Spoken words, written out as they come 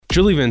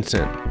Julie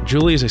Vincent.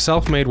 Julie is a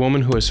self-made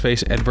woman who has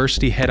faced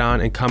adversity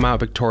head-on and come out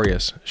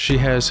victorious. She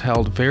has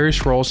held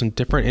various roles in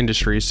different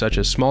industries such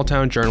as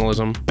small-town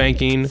journalism,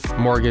 banking,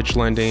 mortgage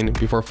lending,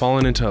 before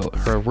falling into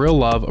her real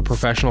love of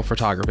professional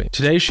photography.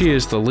 Today, she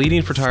is the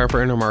leading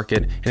photographer in her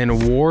market and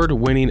an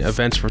award-winning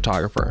events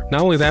photographer. Not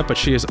only that, but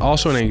she is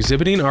also an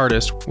exhibiting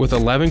artist with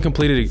 11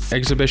 completed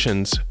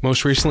exhibitions,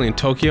 most recently in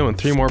Tokyo and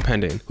 3 more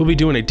pending. We'll be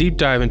doing a deep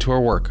dive into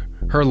her work,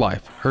 her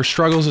life, her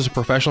struggles as a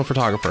professional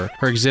photographer,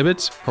 her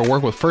exhibits, her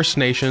work with First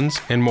Nations,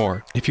 and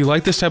more. If you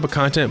like this type of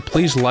content,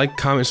 please like,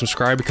 comment, and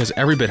subscribe because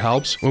every bit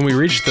helps. When we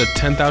reach the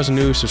 10,000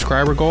 new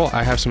subscriber goal,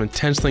 I have some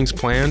intense things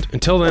planned.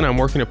 Until then, I'm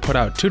working to put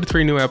out 2 to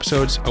 3 new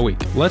episodes a week.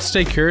 Let's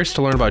stay curious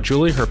to learn about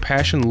Julie, her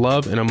passion,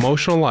 love, and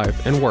emotional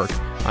life and work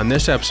on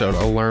this episode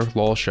of Learn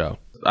Lowell Show.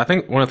 I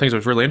think one of the things that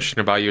was really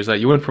interesting about you is that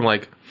you went from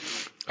like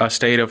a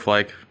state of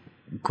like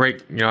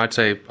great, I'd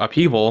say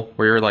upheaval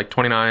where you're like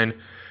 29,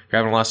 you're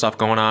having a lot of stuff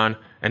going on,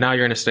 and now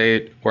you're in a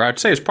state where I'd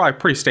say it's probably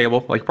pretty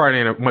stable. Like, probably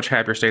in a much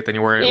happier state than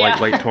you were in like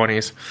late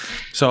 20s.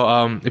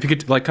 So if you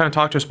could like kind of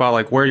talk to us about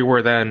like where you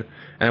were then,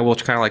 and we'll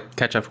kind of like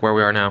catch up to where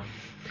we are now.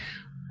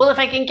 Well, if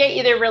I can get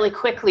you there really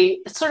quickly,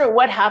 sort of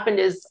what happened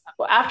is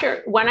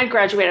when I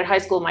graduated high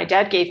school, my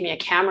dad gave me a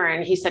camera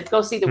and he said,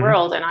 go see the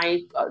world. And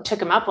I took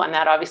him up on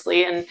that,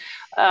 obviously. And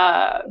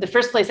the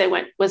first place I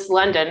went was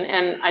London,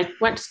 and I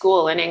went to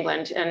school in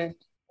England. And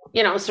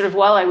sort of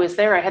while I was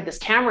there, I had this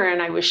camera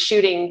and I was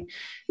shooting,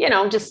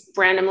 just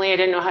randomly. I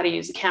didn't know how to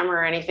use a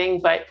camera or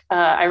anything. But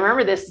I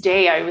remember this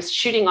day I was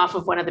shooting off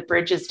of one of the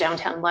bridges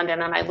downtown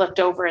London, and I looked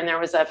over and there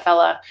was a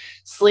fella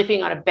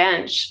sleeping on a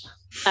bench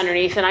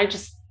underneath. And I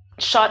just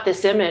shot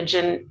this image.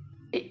 And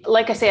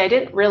like I say, I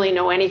didn't really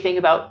know anything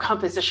about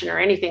composition or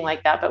anything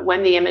like that. But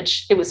when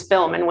it was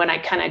film, and when I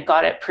kind of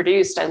got it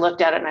produced, I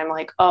looked at it and I'm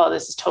like, oh,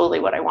 this is totally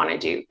what I want to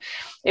do.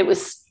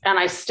 And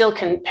I still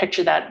can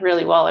picture that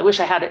really well. I wish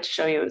I had it to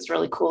show you. It was a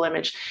really cool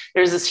image.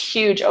 There's this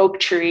huge oak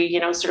tree,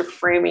 sort of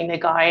framing the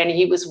guy, and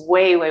he was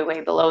way, way,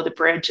 way below the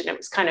bridge. And it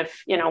was kind of,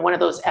 one of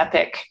those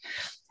epic.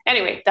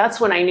 Anyway,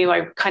 that's when I knew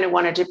I kind of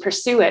wanted to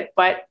pursue it.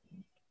 But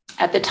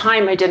at the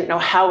time, I didn't know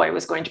how I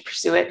was going to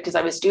pursue it because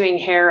I was doing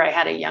hair. I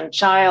had a young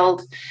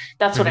child.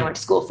 That's what I went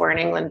to school for in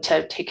England,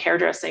 to take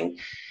hairdressing.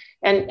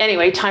 And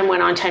anyway, time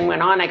went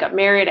on. I got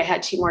married. I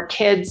had 2 more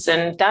kids,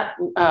 and that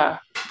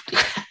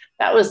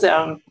was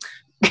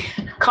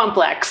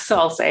complex,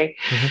 I'll say.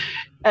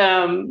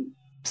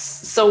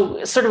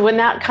 So sort of when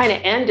that kind of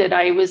ended,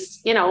 I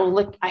was,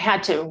 I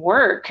had to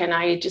work, and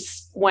I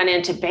just went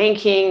into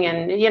banking,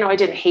 and, I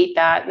didn't hate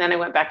that. And then I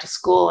went back to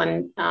school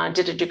and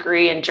did a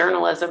degree in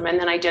journalism. And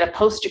then I did a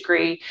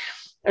post-degree.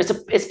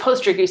 It's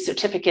post-degree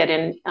certificate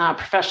in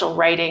professional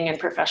writing and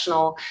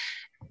professional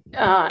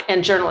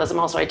and journalism.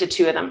 Also, I did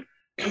 2 of them.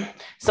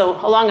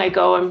 So along I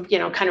go, I'm,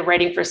 kind of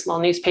writing for a small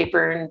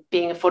newspaper and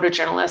being a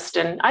photojournalist.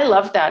 And I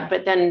loved that.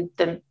 But then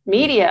the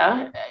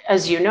media,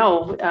 as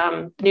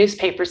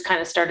newspapers kind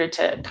of started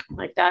to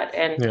like that.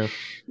 And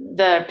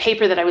the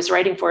paper that I was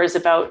writing for is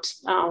about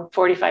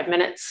 45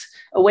 minutes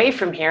away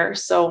from here.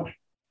 So,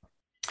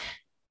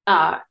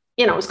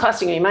 it was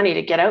costing me money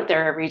to get out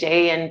there every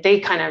day. And they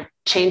kind of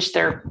changed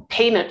their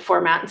payment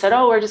format and said,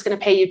 oh, we're just going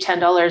to pay you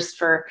 $10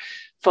 for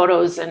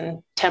photos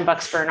and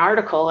 $10 for an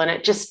article. And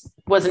it just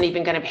wasn't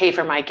even going to pay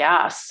for my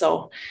gas.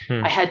 So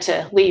I had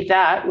to leave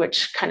that,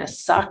 which kind of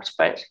sucked,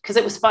 but because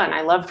it was fun.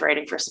 I loved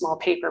writing for a small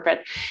paper.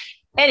 But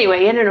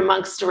anyway, in and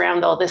amongst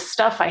around all this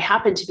stuff, I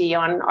happened to be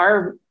on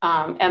our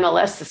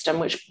MLS system,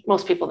 which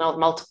most people know, the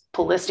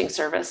multiple listing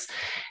service.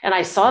 And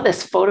I saw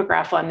this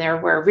photograph on there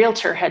where a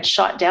realtor had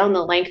shot down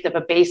the length of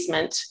a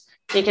basement.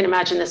 You can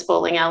imagine this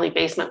bowling alley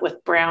basement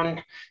with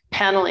brown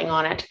paneling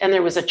on it. And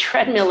there was a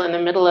treadmill in the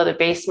middle of the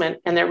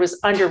basement, and there was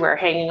underwear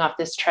hanging off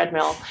this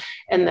treadmill.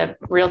 And the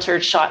realtor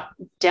shot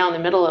down the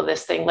middle of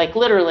this thing, like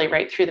literally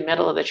right through the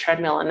middle of the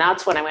treadmill. And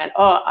that's when I went,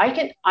 oh,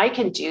 I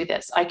can do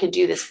this. I can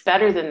do this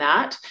better than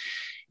that.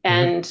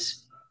 And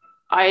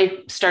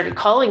I started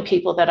calling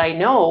people that I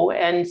know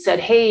and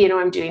said, hey,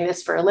 I'm doing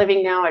this for a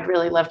living now. I'd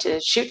really love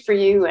to shoot for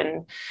you.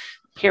 And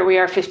here we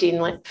are 15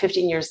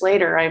 years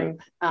later. I'm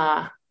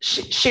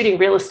shooting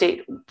real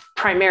estate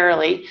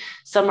primarily,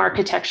 some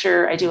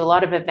architecture. I do a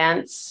lot of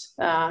events,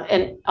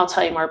 and I'll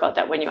tell you more about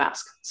that when you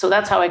ask. So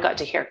that's how I got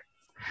to here.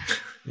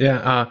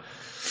 Yeah.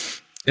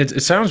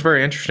 It sounds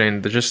very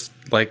interesting, just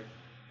like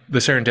the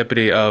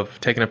serendipity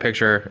of taking a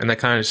picture and that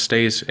kind of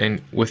stays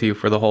with you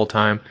for the whole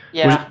time.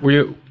 Yeah.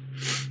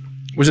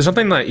 Was it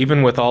something that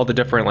even with all the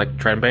different like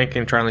trend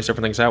banking, trying these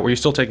different things out, were you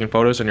still taking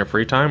photos in your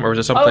free time, or was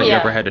it something you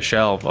never had to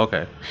shelve?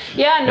 Okay.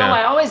 Yeah, no,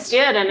 I always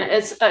did. And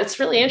it's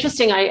really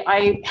interesting.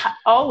 I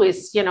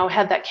always,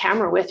 had that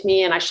camera with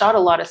me, and I shot a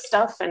lot of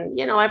stuff,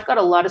 and, I've got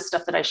a lot of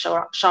stuff that I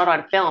shot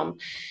on film.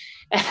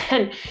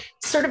 And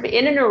sort of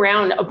in and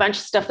around a bunch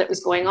of stuff that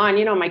was going on,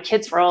 my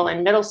kids were all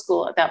in middle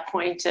school at that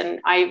point. And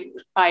I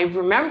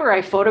remember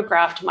I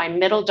photographed my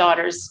middle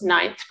daughter's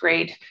 9th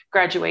grade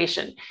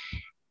graduation.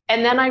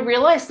 And then I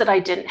realized that I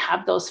didn't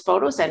have those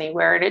photos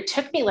anywhere. And it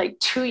took me like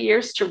 2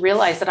 years to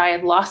realize that I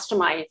had lost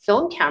my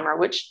film camera,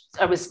 which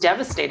I was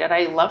devastated.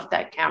 I loved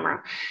that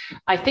camera.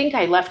 I think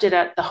I left it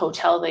at the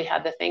hotel they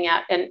had the thing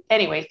at. And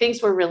anyway,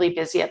 things were really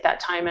busy at that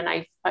time. And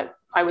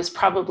I was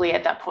probably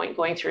at that point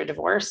going through a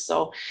divorce.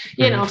 So,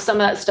 some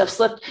of that stuff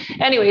slipped.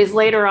 Anyways,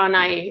 later on,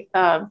 I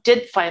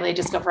did finally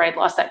discover I'd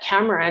lost that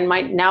camera. And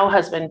my now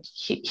husband,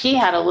 he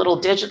had a little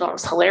digital. It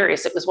was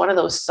hilarious. It was one of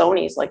those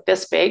Sonys like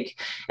this big.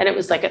 And it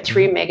was like a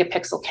 3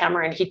 megapixel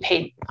camera. And he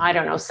paid, I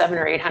don't know, $700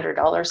 or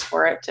 $800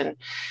 for it. And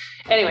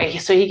anyway,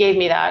 so he gave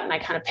me that and I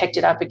kind of picked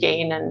it up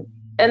again.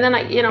 And then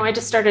I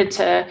just started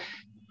to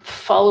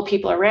follow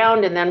people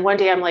around. And then one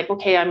day I'm like,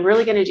 okay, I'm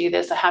really going to do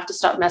this. I have to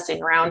stop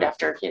messing around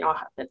after,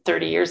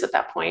 30 years at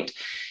that point.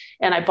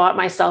 And I bought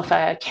myself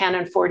a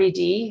Canon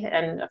 40D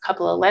and a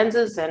couple of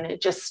lenses, and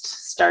it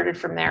just started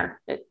from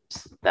there.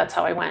 That's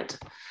how I went.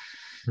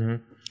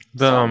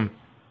 Mm-hmm.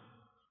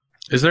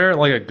 Is there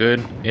like a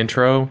good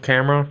intro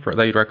camera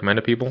that you'd recommend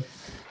to people?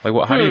 Like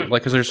what? How do you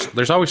like? Because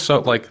there's always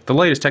like the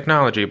latest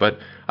technology, but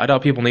I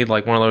doubt people need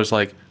like one of those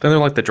like. Then they're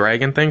like the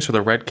Dragon things, or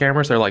the red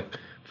cameras. They're like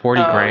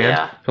 40 grand.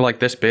 Yeah. They're like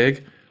this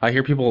big. I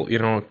hear people,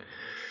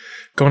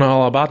 going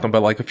all about them.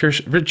 But like if you're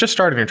just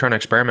starting, you're trying to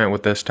experiment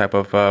with this type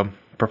of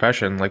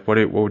profession. Like what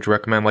would you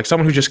recommend? Like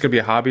someone who's just gonna be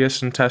a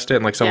hobbyist and test it,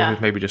 and like someone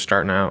who's maybe just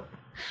starting out.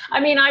 I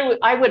mean,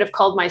 I would have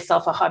called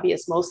myself a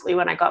hobbyist mostly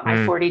when I got my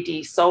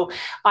 40D. So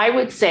I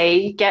would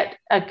say get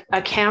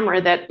a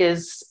camera that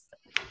is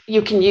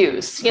you can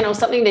use,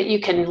 something that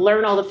you can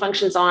learn all the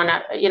functions on,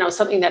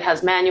 something that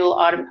has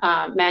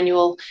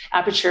manual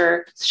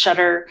aperture,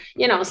 shutter,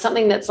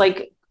 something that's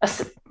like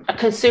a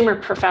consumer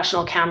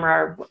professional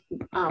camera.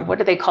 What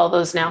do they call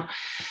those now?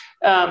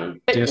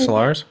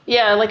 DSLRs?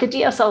 Yeah, like a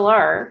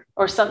DSLR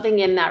or something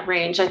in that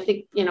range. I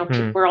think,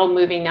 we're all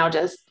moving now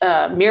to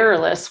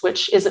mirrorless,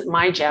 which isn't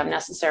my jam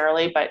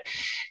necessarily, but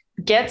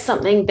get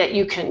something that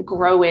you can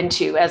grow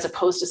into as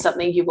opposed to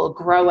something you will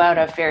grow out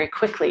of very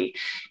quickly.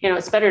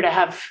 It's better to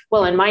have,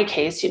 well, in my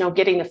case,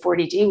 getting the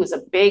 40D was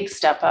a big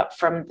step up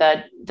from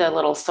the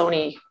little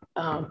Sony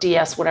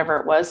DS, whatever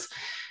it was,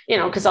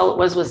 because all it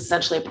was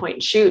essentially a point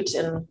and shoot,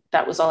 and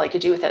that was all I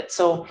could do with it.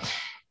 So,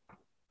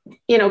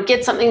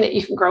 get something that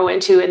you can grow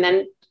into, and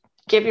then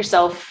give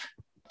yourself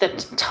the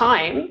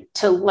time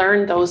to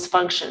learn those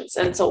functions.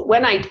 And so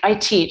when I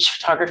teach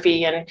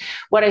photography, and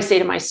what I say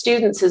to my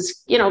students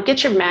is,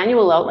 get your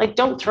manual out. Like,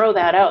 don't throw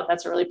that out.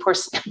 That's a really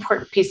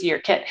important piece of your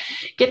kit.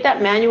 Get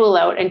that manual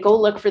out and go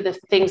look for the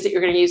things that you're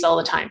going to use all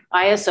the time.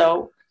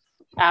 ISO,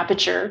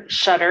 aperture,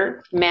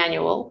 shutter,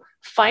 manual.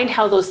 Find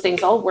how those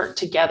things all work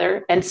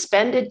together and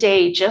spend a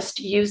day just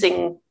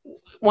using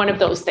one of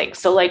those things.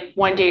 So like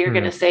one day you're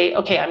going to say,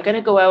 okay, I'm going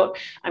to go out,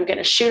 I'm going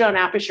to shoot on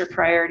aperture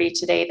priority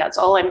today. That's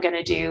all I'm going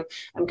to do.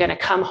 I'm going to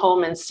come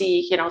home and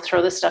see,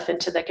 throw this stuff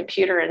into the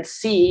computer and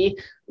see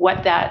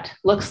what that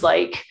looks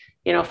like.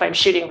 If I'm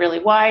shooting really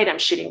wide, I'm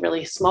shooting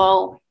really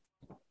small.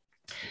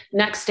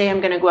 Next day, I'm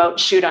going to go out and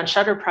shoot on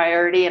shutter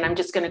priority, and I'm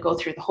just going to go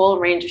through the whole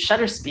range of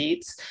shutter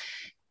speeds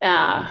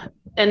and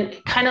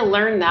kind of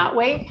learn that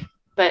way.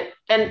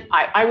 And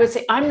I would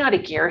say I'm not a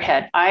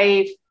gearhead.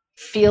 I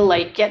feel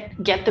like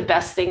get the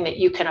best thing that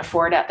you can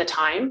afford at the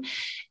time.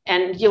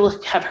 And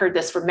you'll have heard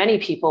this from many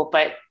people,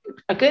 but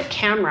a good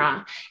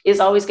camera is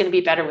always going to be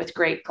better with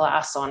great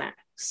glass on it.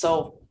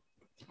 So,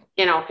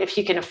 if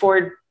you can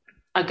afford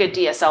a good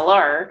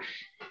DSLR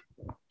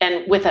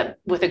and with a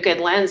good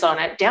lens on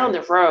it down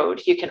the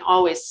road, you can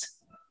always,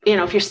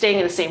 if you're staying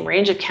in the same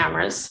range of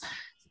cameras,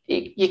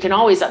 you can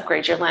always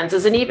upgrade your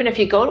lenses. And even if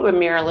you go to a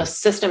mirrorless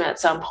system at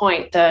some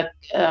point, the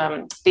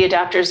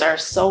adapters are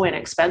so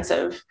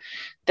inexpensive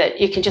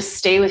that you can just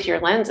stay with your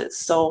lenses.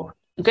 So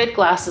good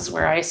glass is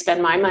where I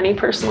spend my money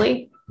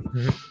personally.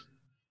 Mm-hmm.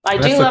 I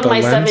do love my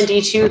lens.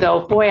 7D2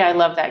 though. Boy, I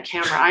love that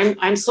camera.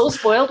 I'm so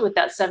spoiled with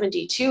that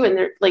 7D2, and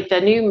they're like the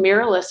new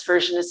mirrorless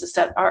version is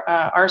the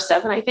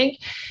R7, I think.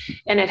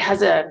 And it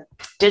has a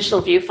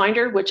digital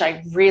viewfinder, which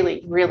I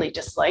really, really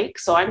dislike.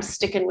 So I'm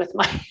sticking with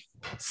my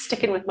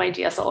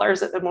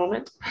DSLRs at the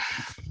moment.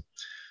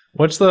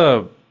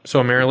 So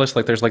a mirrorless,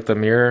 like there's like the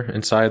mirror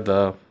inside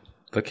the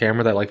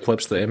camera that like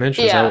flips the image?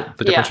 Is that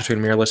the difference between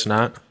mirrorless and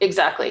not?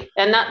 Exactly.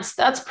 And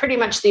that's pretty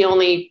much the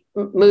only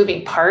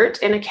moving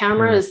part in a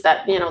camera is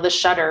that, the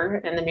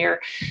shutter and the mirror.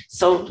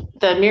 So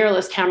the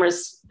mirrorless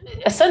cameras,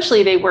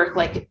 essentially they work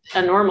like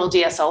a normal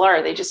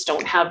DSLR. They just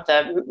don't have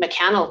the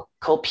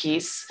mechanical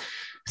piece.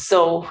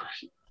 So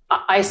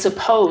I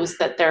suppose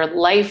that their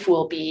life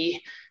will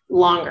be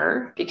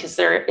longer because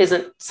there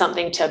isn't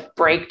something to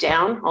break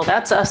down. Oh,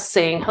 that's us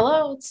saying,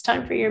 hello, it's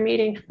time for your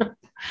meeting.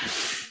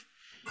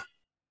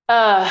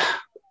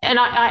 And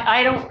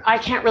I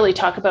can't really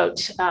talk about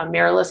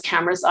mirrorless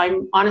cameras.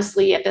 I'm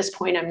honestly, at this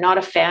point, I'm not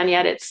a fan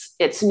yet.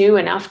 It's new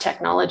enough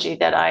technology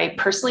that I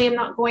personally am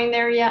not going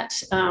there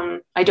yet.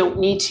 I don't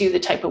need to. The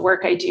type of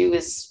work I do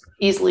is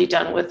easily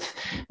done with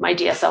my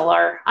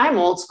DSLR. I'm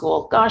old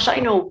school. Gosh, I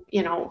know,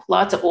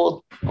 lots of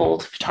old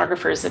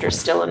photographers that are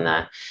still in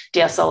the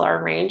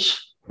DSLR range,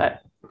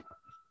 but.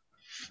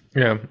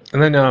 Yeah,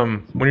 and then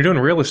when you're doing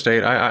real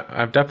estate,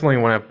 I've definitely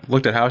when I've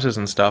looked at houses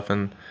and stuff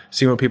and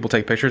see what people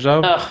take pictures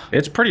of, Ugh.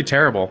 it's pretty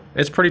terrible.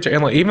 It's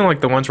and like even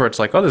like the ones where it's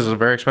like, oh, this is a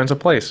very expensive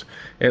place.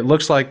 It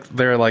looks like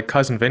they're like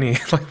cousin Vinny,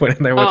 like when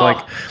they're with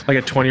Oh. like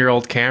a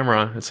 20-year-old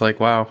camera. It's like,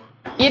 wow.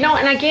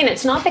 And again,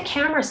 it's not the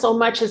camera so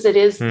much as it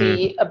is Hmm.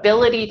 the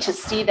ability to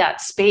see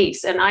that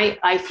space. And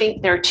I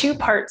think there are two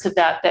parts of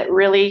that that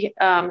really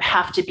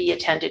have to be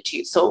attended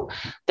to. So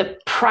the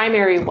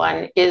primary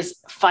one is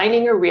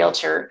finding a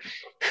realtor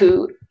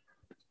who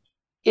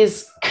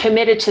is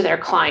committed to their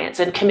clients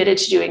and committed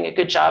to doing a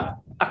good job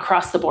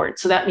across the board.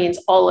 So that means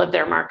all of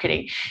their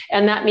marketing.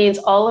 And that means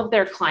all of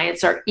their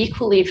clients are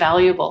equally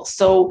valuable.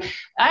 So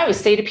I always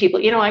say to people,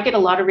 I get a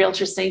lot of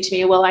realtors saying to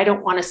me, well, I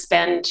don't want to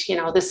spend,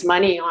 this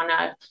money on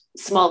a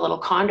small little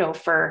condo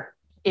for,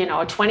 a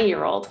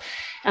 20-year-old.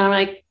 And I'm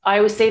like, I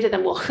always say to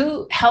them, well,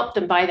 who helped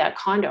them buy that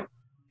condo?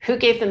 Who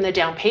gave them the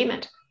down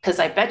payment? Because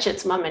I bet you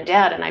it's mom and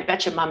dad, and I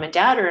bet you mom and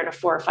dad are in a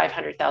 $400,000 or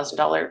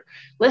 $500,000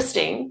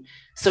 listing.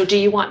 So do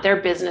you want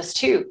their business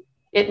too?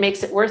 It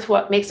makes it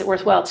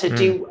worthwhile to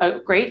do a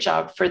great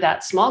job for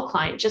that small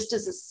client, just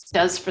as it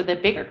does for the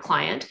bigger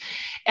client.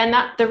 And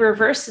that the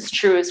reverse is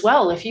true as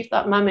well. If you've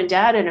got mom and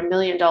dad in $1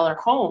 million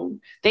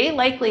home, they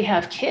likely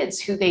have kids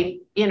who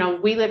we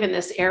live in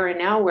this era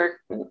now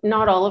where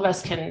not all of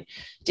us can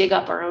dig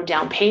up our own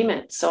down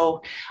payment.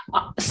 So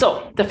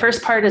the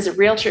first part is a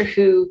realtor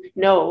who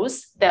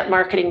knows that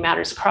marketing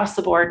matters across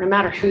the board, no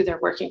matter who they're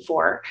working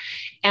for,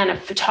 and a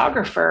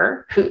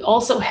photographer who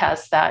also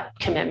has that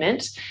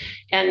commitment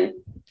and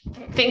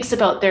thinks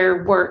about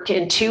their work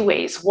in two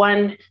ways.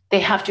 One, they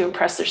have to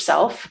impress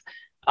themselves.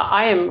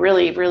 I am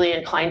really, really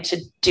inclined to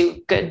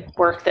do good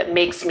work that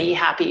makes me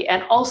happy,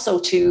 and also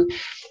to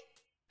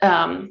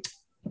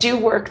do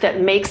work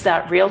that makes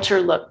that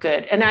realtor look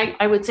good. And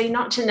I would say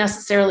not to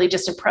necessarily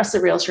just impress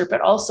a realtor,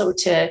 but also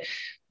to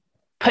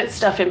put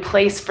stuff in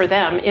place for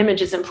them,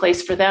 images in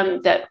place for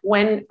them, that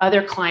when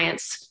other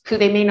clients who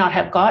they may not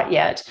have got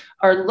yet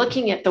are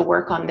looking at the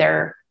work on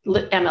their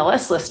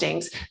MLS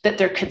listings, that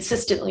they're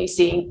consistently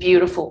seeing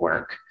beautiful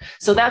work.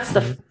 So that's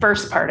the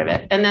first part of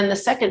it. And then the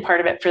second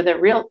part of it for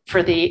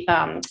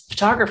the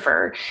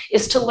photographer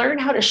is to learn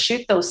how to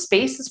shoot those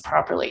spaces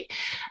properly.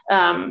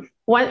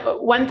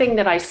 One thing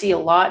that I see a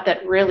lot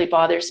that really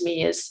bothers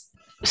me is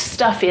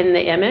stuff in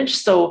the image.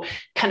 So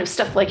kind of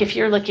stuff like if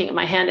you're looking at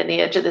my hand in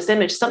the edge of this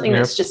image, something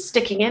that's just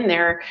sticking in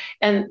there,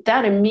 and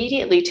that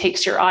immediately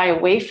takes your eye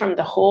away from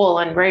the hole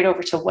and right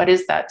over to what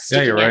is that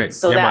sticking Yeah, you're right. in.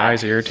 So my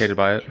eyes are irritated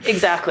by it.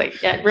 Exactly.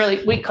 It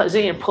really, because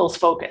it pulls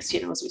focus,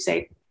 as we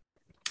say.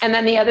 And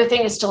then the other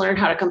thing is to learn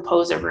how to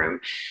compose a room.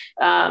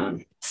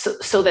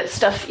 So that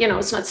stuff,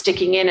 it's not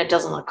sticking in, it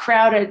doesn't look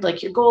crowded.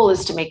 Like your goal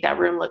is to make that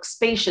room look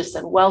spacious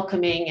and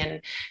welcoming,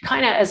 and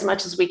kind of as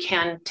much as we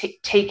can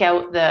take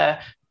out the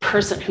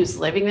person who's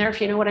living there,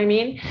 if you know what I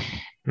mean.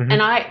 Mm-hmm.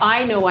 And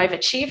I know I've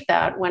achieved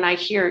that when I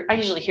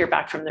usually hear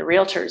back from the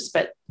realtors,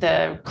 but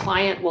the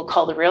client will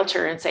call the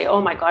realtor and say,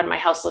 oh my God, my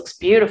house looks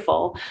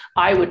beautiful.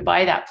 I would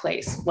buy that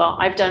place. Well,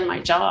 I've done my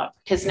job,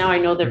 because now I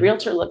know the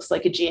realtor looks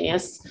like a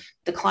genius.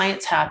 The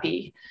client's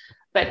happy.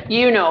 But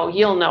you'll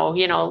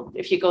know,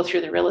 if you go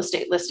through the real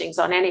estate listings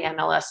on any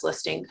MLS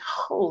listing,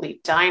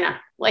 holy Dinah,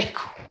 like,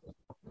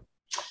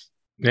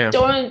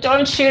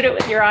 don't shoot it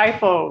with your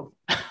iPhone.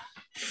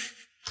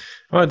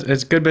 Well,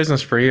 it's good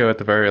business for you at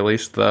the very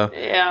least.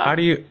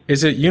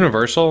 Is it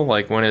universal?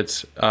 Like when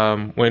it's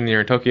when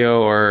you're in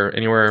Tokyo or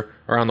anywhere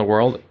around the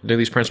world, do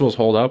these principles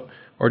hold up,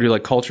 or do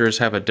like cultures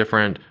have a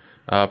different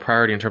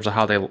priority in terms of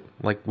how they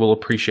like will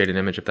appreciate an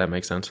image, if that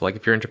makes sense? Like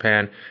if you're in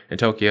Japan, in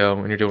Tokyo,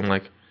 and you're doing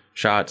like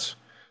shots,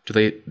 do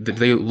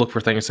they look for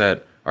things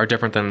that are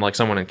different than like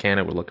someone in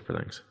Canada would look for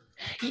things?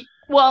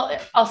 Well,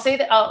 I'll say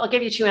that I'll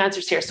give you two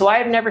answers here. So I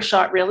have never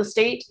shot real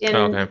estate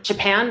in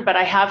Japan, but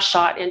I have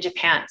shot in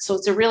Japan. So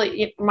it's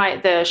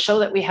the show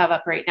that we have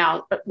up right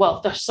now.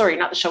 Well, not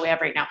the show we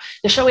have right now.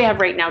 The show we have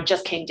right now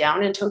just came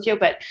down in Tokyo,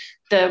 but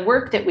the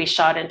work that we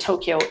shot in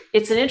Tokyo,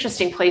 it's an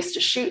interesting place to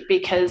shoot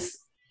because,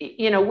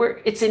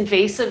 it's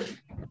invasive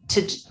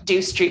to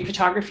do street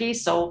photography.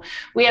 So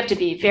we have to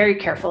be very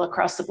careful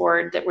across the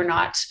board that we're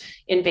not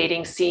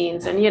invading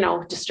scenes and,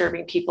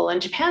 disturbing people.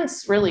 And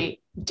Japan's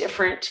really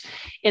different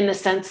in the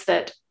sense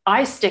that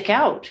I stick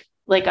out.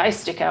 Like I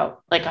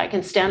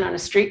can stand on a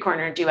street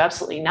corner and do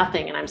absolutely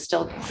nothing. And I'm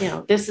still,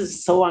 this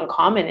is so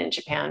uncommon in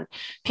Japan.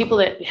 People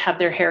that have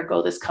their hair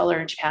go this color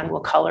in Japan will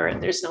color it.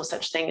 There's no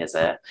such thing as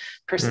a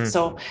person.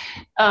 So,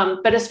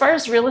 but as far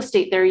as real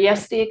estate there,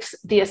 yes,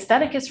 the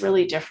aesthetic is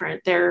really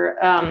different.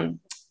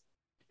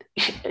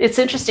 It's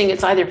interesting.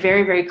 It's either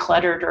very, very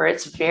cluttered or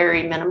it's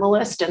very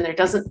minimalist. And there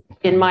doesn't,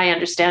 in my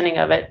understanding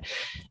of it,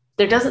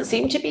 there doesn't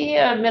seem to be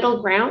a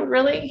middle ground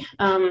really.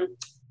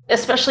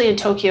 especially in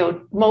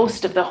Tokyo,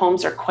 most of the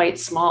homes are quite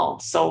small.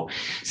 So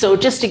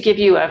just to give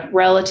you a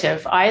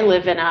relative, I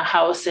live in a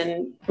house,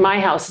 and my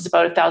house is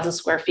about 1,000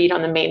 square feet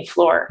on the main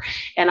floor.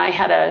 And I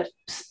had a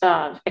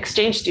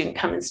exchange student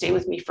come and stay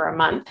with me for a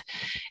month.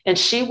 And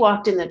she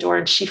walked in the door,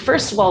 and she,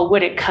 first of all,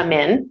 wouldn't come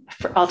in.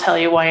 I'll tell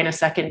you why in a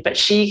second, but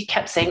she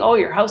kept saying, "Oh,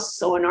 your house is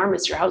so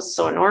enormous. Your house is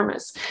so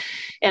enormous."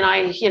 And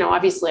I,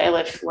 obviously I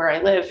live where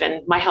I live,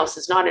 and my house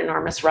is not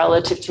enormous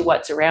relative to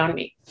what's around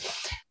me.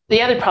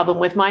 The other problem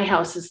with my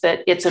house is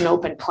that it's an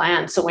open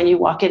plan. So when you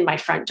walk in my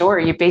front door,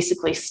 you're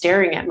basically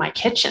staring at my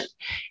kitchen.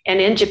 And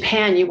in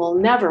Japan, you will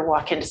never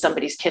walk into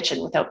somebody's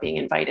kitchen without being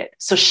invited.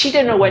 So she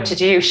didn't know what to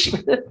do. She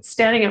was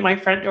standing at my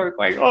front door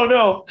going, "Oh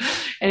no."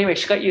 Anyway,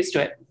 she got used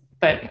to it.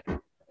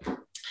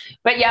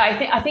 But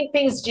yeah, I think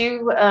things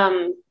do.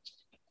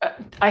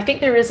 I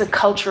think there is a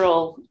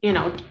cultural,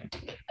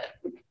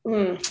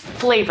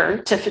 flavor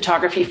to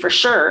photography for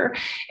sure.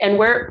 And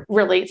where it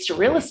relates to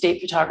real estate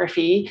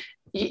photography,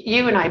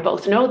 you and I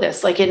both know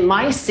this. Like in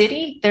my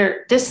city,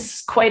 this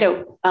is quite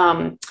a,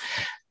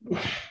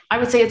 I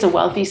would say it's a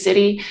wealthy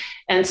city.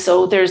 And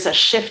so there's a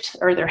shift,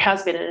 or there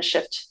has been a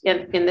shift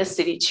in this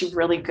city to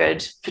really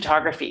good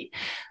photography.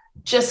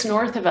 Just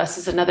north of us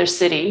is another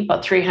city,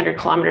 about 300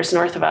 kilometers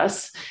north of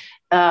us,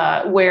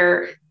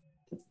 where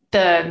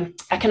the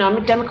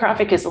economic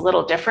demographic is a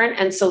little different.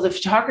 And so the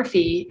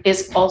photography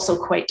is also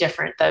quite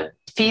different. The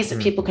fees that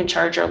people can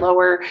charge are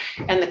lower,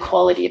 and the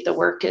quality of the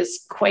work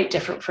is quite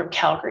different from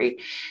Calgary.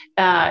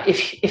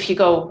 If you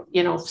go,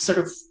 sort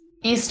of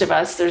east of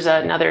us, there's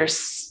another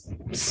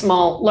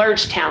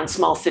large town,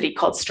 small city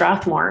called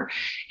Strathmore,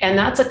 and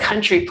that's a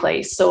country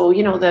place. So,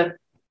 the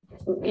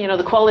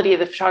quality of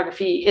the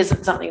photography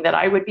isn't something that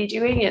I would be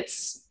doing.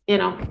 It's,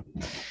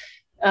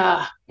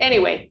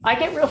 anyway, I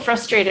get real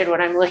frustrated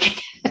when I'm looking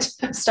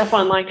at stuff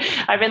online.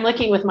 I've been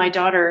looking with my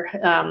daughter.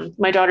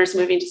 My daughter's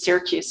moving to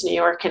Syracuse, New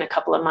York in a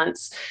couple of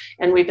months.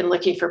 And we've been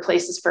looking for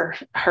places for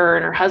her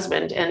and her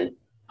husband. And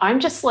I'm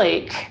just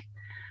like,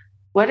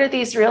 what are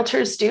these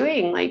realtors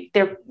doing? Like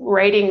they're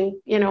writing,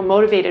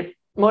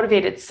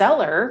 motivated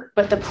seller,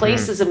 but the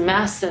place is a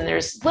mess, and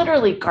there's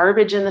literally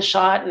garbage in the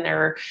shot, and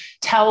there are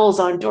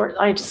towels on doors.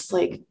 I just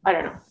like, I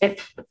don't know.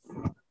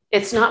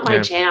 It's not my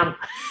jam.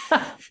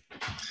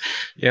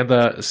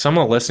 Yeah, some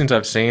of the listings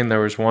I've seen, there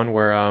was one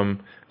where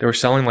they were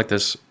selling like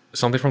this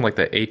something from like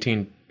the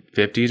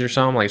 1850s or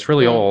something. Like it's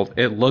really old.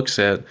 It looks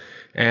it,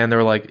 and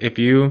they're like,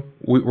 we're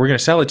going to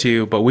sell it to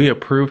you, but we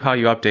approve how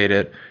you update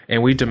it,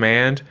 and we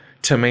demand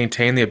to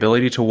maintain the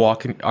ability to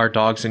walk our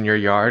dogs in your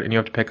yard, and you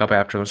have to pick up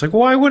after them. It's like,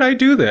 why would I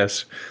do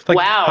this? Like,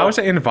 wow. How is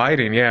it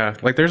inviting? Yeah,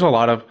 like there's a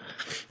lot of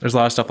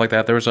stuff like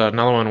that. There was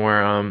another one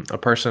where a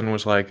person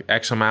was like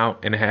X amount,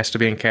 and it has to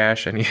be in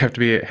cash, and you have to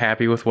be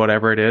happy with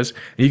whatever it is.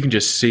 And you can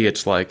just see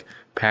it's like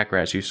pack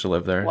rats used to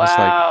live there.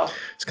 Wow.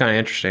 It's kind of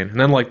interesting. And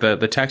then like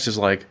the text is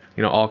like,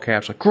 all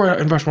caps, like great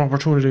investment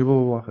opportunity, blah,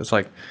 blah, blah. It's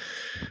like,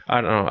 I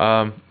don't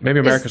know.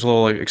 Maybe America's a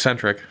little like,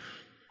 eccentric.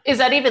 Is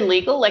that even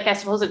legal? Like, I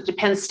suppose it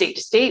depends state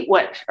to state,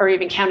 or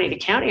even county to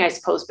county, I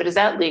suppose. But is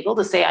that legal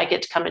to say I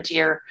get to come into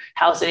your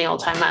house any old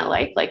time I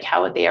like? Like,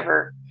 how would they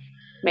ever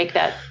make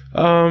that?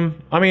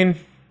 I mean,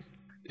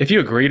 if you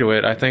agree to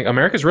it, I think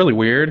America's really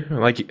weird.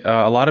 Like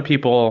a lot of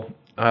people,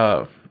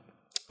 I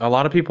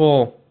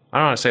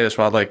don't want to say this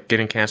without like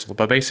getting canceled,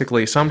 but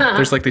basically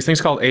there's like these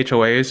things called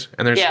HOAs,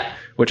 and there's,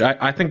 which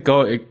I think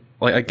go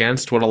like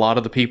against what a lot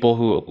of the people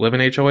who live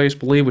in HOAs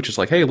believe, which is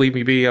like, hey, leave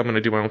me be, I'm going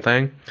to do my own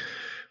thing.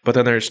 But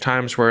then there's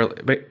times where,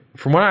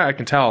 from what I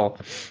can tell,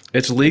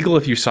 it's legal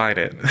if you sign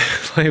it.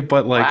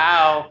 But like,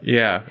 wow.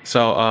 Yeah.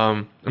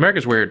 So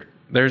America's weird.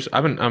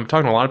 I'm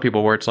talking to a lot of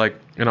people where it's like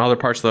in other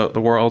parts of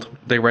the world,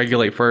 they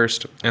regulate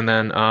first, and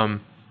then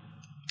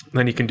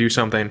you can do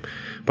something.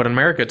 But in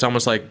America, it's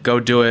almost like go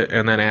do it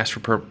and then ask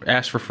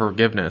for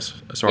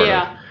forgiveness, sort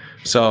of.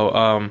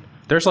 So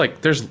there's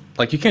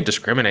you can't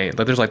discriminate.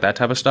 Like there's like that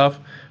type of stuff.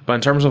 But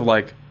in terms of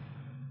like,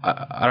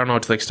 I don't know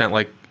to the extent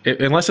like,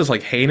 unless it's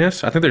like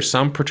heinous, I think there's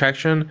some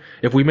protection.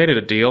 If we made it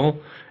a deal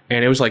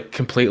and it was like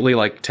completely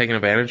like taking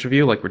advantage of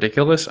you, like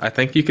ridiculous, I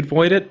think you could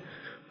void it.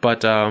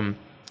 But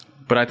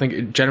I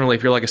think generally,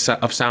 if you're like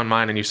of sound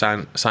mind and you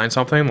sign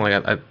something,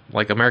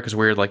 like America's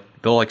weird, like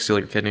they'll like steal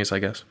your kidneys, I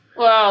guess.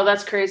 Wow,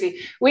 that's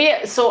crazy.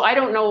 So I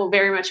don't know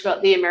very much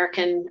about the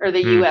American or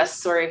the U.S.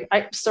 Sorry,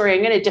 I'm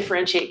going to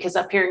differentiate, because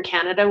up here in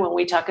Canada, when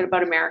we talk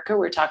about America,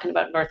 we're talking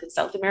about North and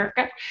South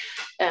America,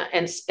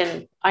 and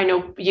I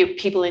know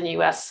people in the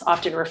U.S.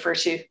 often refer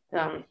to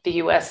the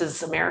U.S.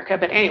 as America.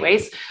 But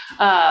anyways,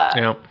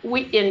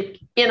 we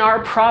in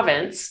our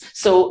province,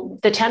 so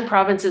the 10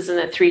 provinces and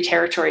the 3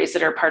 territories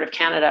that are part of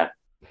Canada,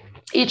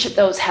 each of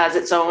those has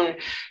its own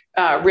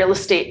real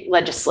estate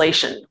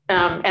legislation,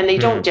 and they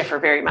don't differ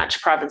very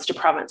much province to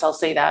province. I'll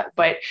say that,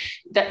 but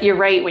that you're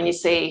right when you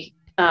say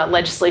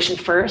legislation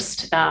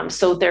first.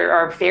 So there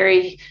are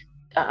very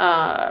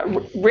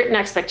written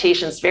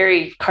expectations,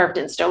 very carved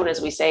in stone,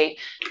 as we say,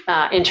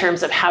 in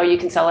terms of how you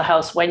can sell a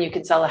house, when you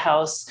can sell a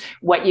house,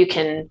 what you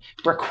can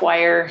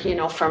require,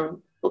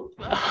 from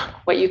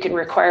what you can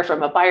require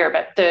from a buyer,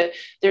 but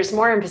there's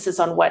more emphasis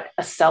on what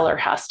a seller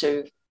has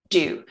to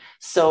do.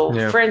 So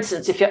for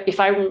instance, if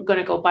I'm going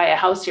to go buy a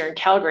house here in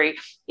Calgary,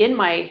 in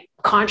my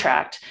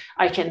contract,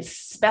 I can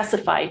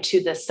specify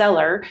to the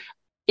seller,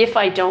 if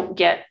I don't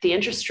get the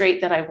interest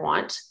rate that I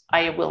want,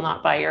 I will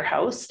not buy your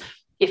house.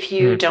 If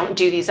you don't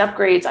do these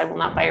upgrades, I will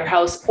not buy your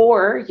house,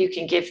 or you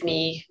can give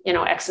me,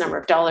 X number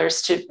of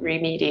dollars to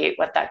remediate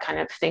what that kind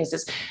of things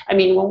is. I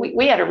mean, when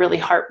we had a really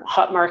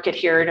hot market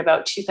here in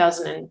about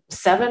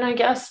 2007, I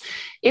guess,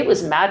 it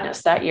was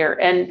madness that year.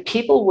 And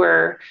people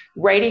were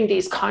writing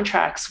these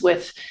contracts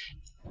with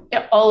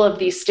all of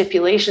these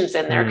stipulations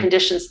in there,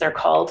 conditions they're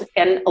called.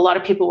 And a lot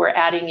of people were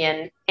adding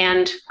in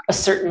and a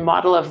certain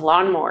model of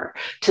lawnmower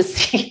to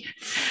see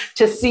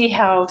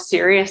how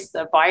serious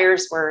the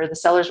buyers were, the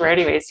sellers were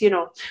anyways,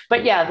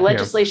 but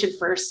legislation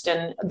first.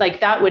 And like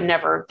that would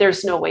never,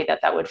 there's no way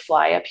that would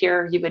fly up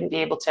here. You wouldn't be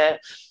able to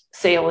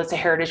say, oh, it's a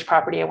heritage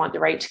property. I want the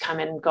right to come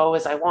and go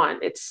as I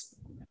want.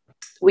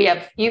 You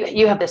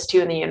have this too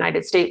in the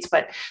United States,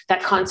 but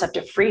that concept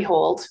of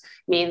freehold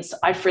means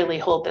I freely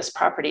hold this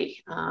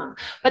property.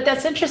 But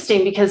that's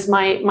interesting because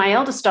my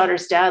eldest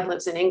daughter's dad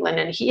lives in England,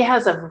 and he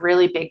has a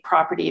really big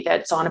property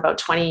that's on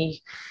about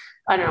 30,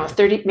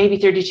 maybe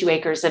 32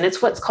 acres. And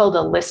it's what's called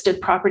a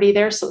listed property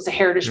there. So it's a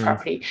heritage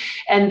property.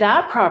 And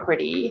that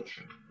property,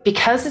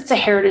 because it's a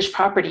heritage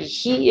property,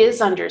 he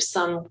is under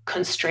some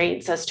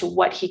constraints as to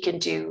what he can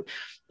do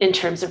in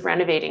terms of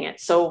renovating it.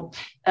 So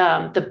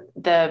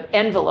the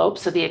envelope,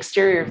 so the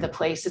exterior of the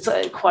place, it's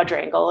a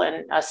quadrangle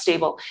and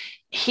stable.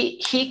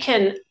 He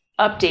can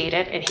update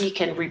it and he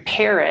can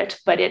repair it,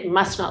 but it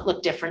must not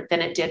look different than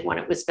it did when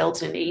it was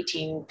built in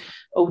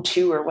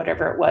 1802 or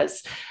whatever it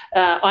was.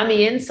 On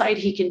the inside,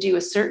 he can do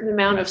a certain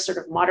amount of sort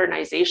of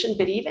modernization,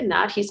 but even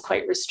that, he's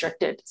quite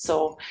restricted.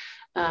 So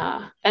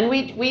and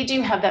we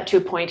do have that to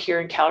a point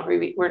here in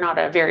Calgary. We're not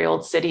a very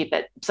old city,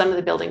 but some of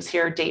the buildings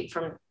here date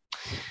from,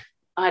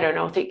 I don't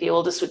know, I think the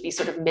oldest would be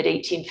sort of mid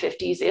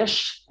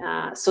 1850s-ish.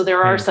 So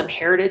there are some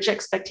heritage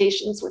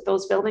expectations with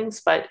those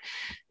buildings, but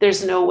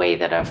there's no way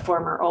that a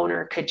former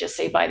owner could just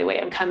say, by the way,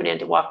 I'm coming in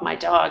to walk my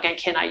dog and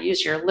can I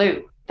use your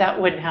loo?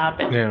 That wouldn't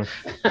happen. Yeah.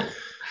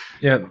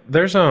 Yeah.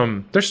 There's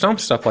some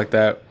stuff like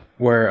that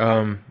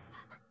where,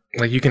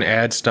 like you can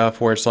add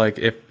stuff where it's like,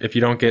 if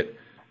you don't get,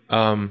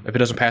 if it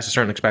doesn't pass a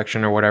certain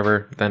inspection or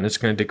whatever, then it's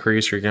going to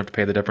decrease or you're going to have to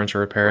pay the difference or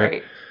repair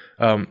it.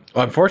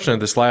 Unfortunately,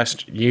 this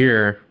last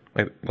year,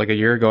 like a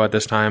year ago at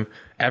this time,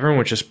 everyone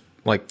was just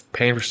like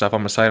paying for stuff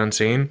on the sight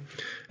unseen.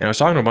 And I was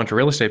talking to a bunch of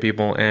real estate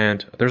people,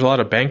 and there's a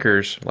lot of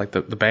bankers, like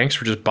the banks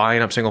were just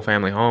buying up single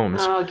family homes.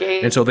 Oh,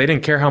 okay. And so they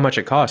didn't care how much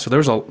it cost. So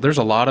there's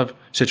a lot of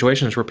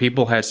situations where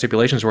people had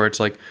stipulations where it's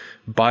like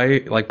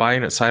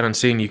buying it sight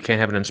unseen, you can't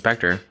have an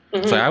inspector.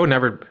 So I would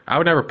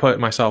never put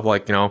myself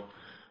like,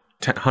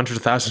 hundreds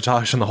of thousands of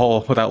dollars in the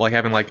hole without like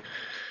having like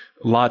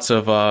lots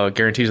of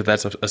guarantees that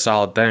that's a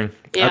solid thing.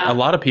 Yeah. A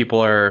lot of people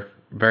are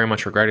very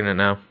much regretting it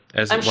now,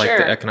 as I'm like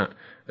sure.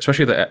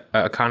 Especially the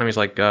economy's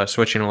like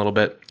switching a little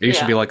bit. It used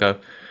to be like a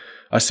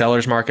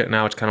seller's market.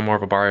 Now it's kind of more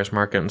of a buyer's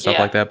market and stuff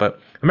like that. But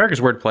America's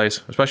a weird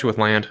place, especially with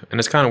land, and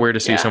it's kind of weird to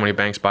see so many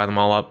banks buy them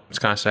all up. It's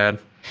kind of sad.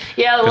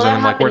 Yeah, well,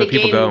 then, like, where do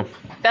people go?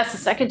 That's the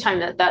second time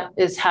that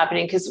is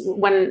happening, because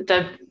when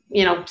the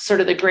sort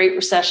of the Great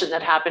Recession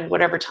that happened,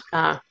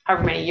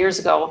 however many years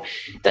ago,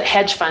 the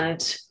hedge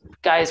fund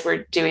guys were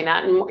doing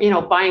that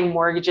and, buying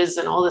mortgages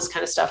and all this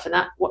kind of stuff. And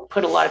that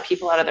put a lot of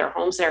people out of their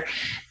homes there.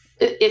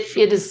 It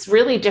is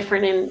really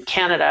different in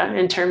Canada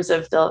in terms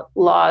of the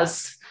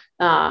laws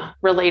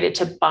related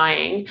to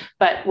buying.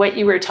 But what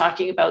you were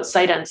talking about,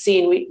 sight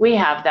unseen, we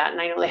have that.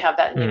 And I know they have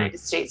that in the United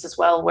States as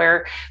well,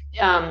 where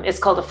it's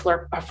called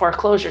a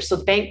foreclosure. So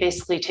the bank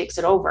basically takes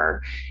it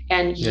over,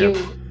 and you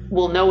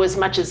will know as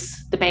much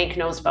as the bank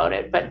knows about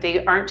it, but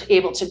they aren't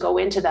able to go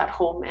into that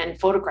home and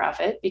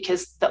photograph it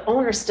because the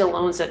owner still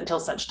owns it until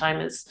such time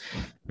as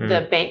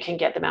the bank can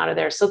get them out of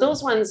there. So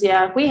those ones,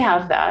 we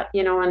have that,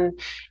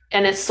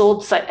 and it's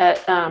sold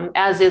at,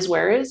 as is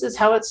where is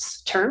how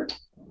it's termed.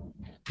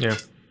 Yeah.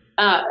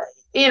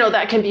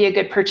 That can be a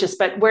good purchase,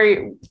 but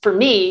for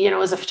me,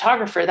 as a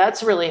photographer,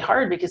 that's really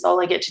hard because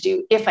all I get to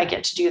do, if I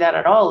get to do that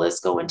at all,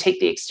 is go and take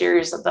the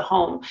exteriors of the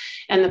home.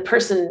 And the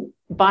person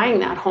buying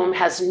that home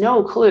has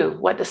no clue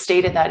what the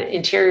state of that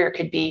interior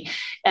could be.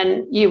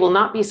 And you will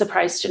not be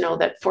surprised to know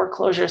that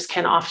foreclosures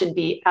can often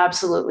be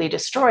absolutely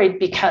destroyed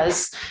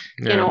because,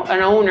 an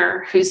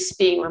owner who's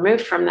being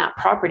removed from that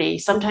property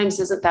sometimes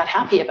isn't that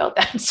happy about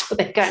that. So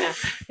they kind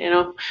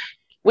of,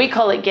 we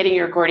call it getting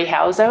your Gordie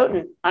Howes out.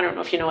 And I don't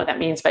know if you know what that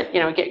means, but,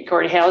 get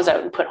Gordie Howes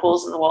out and put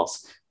holes in the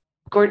walls.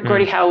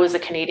 Gordie Howe was a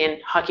Canadian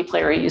hockey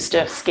player who used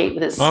to skate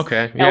with his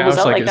elbows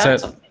out like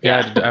that.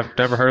 I've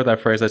never heard of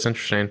that phrase. That's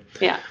interesting.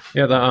 Yeah.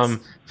 Yeah.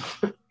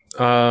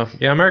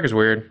 America's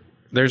weird.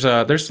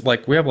 There's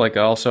like, we have like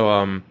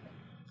also,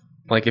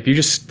 like if you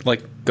just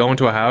like go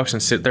into a house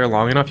and sit there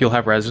long enough, you'll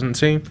have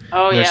residency.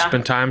 Oh, and there's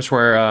been times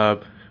where,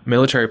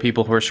 military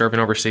people who are serving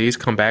overseas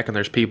come back and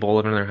there's people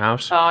living in their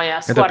house. Oh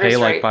yeah. And they pay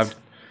like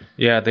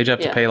they have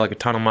to pay like a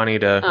ton of money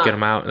to get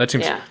them out. That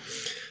seems,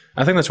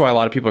 I think that's why a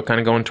lot of people are kind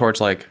of going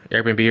towards like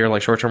Airbnb or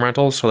like short-term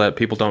rentals, so that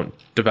people don't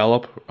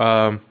develop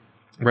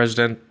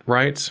resident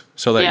rights,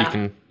 so that you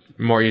can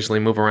more easily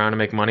move around and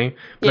make money.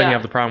 But then you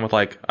have the problem with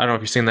like, I don't know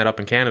if you've seen that up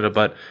in Canada,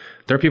 but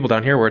there are people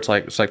down here where it's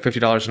like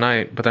 $50 a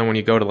night, but then when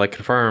you go to like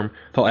confirm,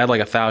 they'll add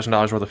like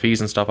 $1,000 worth of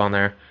fees and stuff on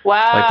there.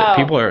 Wow. Like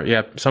people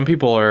are, some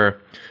people are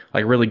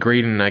like really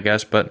greedy, I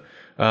guess, but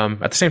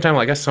at the same time,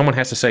 I guess someone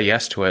has to say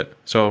yes to it.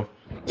 So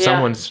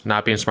someone's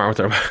not being smart with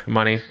their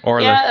money,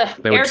 or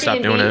they would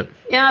stop doing it.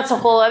 Yeah, it's a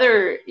whole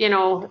other,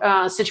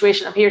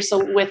 situation up here.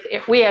 So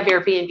we have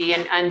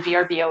Airbnb and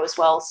VRBO as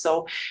well.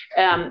 So,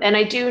 and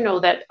I do know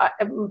that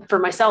for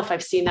myself,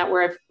 I've seen that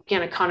where I've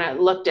kind of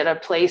looked at a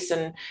place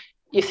and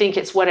you think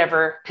it's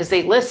whatever, because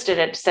they listed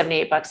it at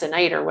 $78 a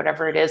night or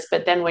whatever it is.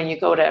 But then when you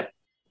go to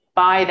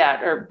buy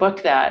that or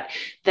book that,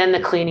 then the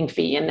cleaning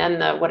fee and then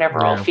the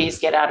whatever all fees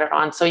get added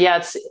on. So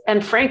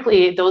and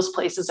frankly, those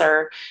places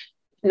are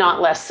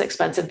not less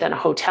expensive than a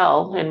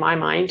hotel in my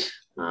mind.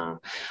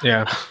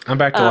 I'm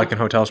back to liking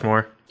hotels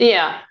more.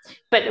 Yeah,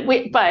 but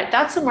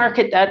that's a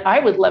market that I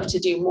would love to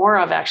do more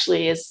of,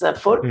 actually, is the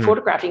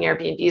photographing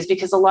Airbnbs,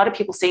 because a lot of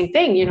people, same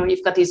thing,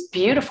 you've got these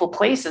beautiful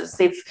places.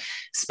 They've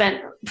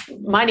spent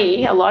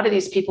money. A lot of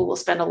these people will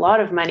spend a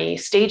lot of money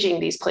staging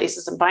these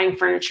places and buying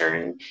furniture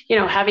and,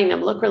 having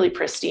them look really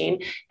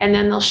pristine. And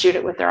then they'll shoot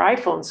it with their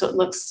iPhone. So it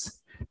looks,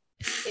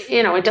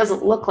 it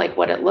doesn't look like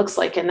what it looks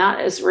like. And that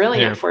is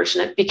really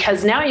unfortunate,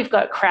 because now you've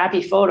got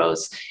crappy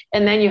photos,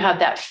 and then you have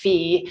that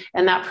fee,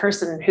 and that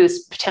person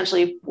who's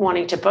potentially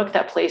wanting to book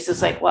that place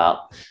is like,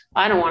 well,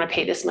 I don't want to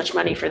pay this much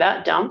money for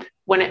that dump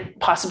when it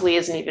possibly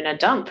isn't even a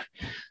dump.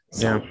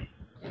 So, anyway.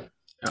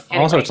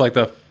 Also, it's like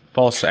the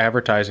false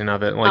advertising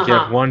of it. Like you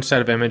have one set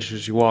of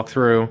images you walk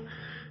through.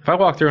 If I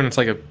walk through and it's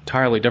like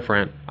entirely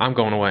different, I'm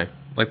going away.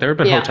 Like there have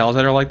been hotels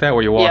that are like that,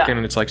 where you walk in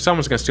and it's like,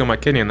 someone's going to steal my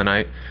kidney in the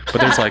night.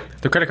 But there's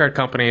like the credit card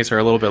companies are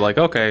a little bit like,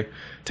 okay,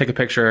 take a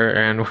picture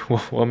and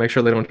we'll make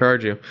sure they don't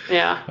charge you.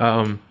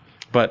 Yeah.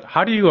 But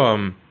how do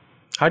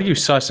you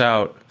suss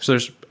out? So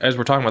as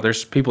we're talking about,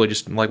 there's people who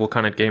just like will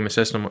kind of game a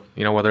system,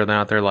 whether or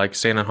not they're like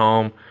staying at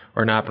home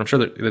or not. But I'm sure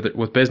that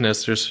with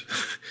business, there's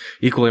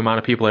equally amount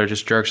of people that are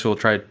just jerks who will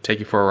try to take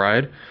you for a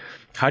ride.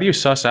 How do you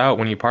suss out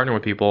when you partner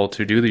with people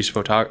to do these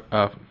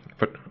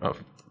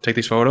take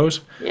these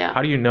photos? Yeah.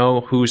 How do you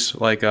know who's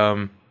like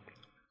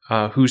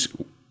who's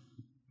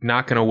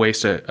not going to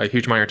waste a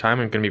huge amount of your time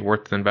and going to be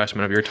worth the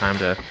investment of your time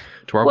to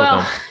work with them?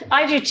 Well,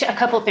 I do a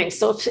couple of things.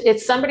 So if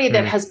it's somebody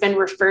that has been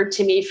referred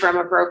to me from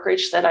a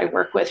brokerage that I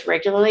work with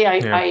regularly,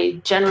 I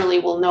generally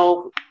will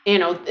know,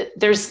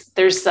 there's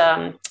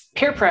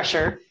peer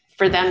pressure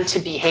for them to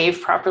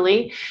behave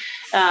properly.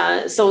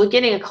 So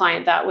getting a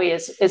client that way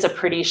is a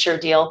pretty sure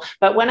deal.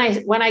 But when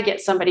I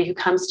get somebody who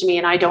comes to me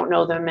and I don't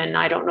know them and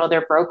I don't know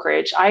their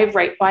brokerage, I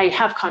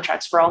have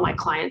contracts for all my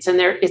clients, and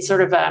it's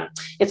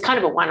kind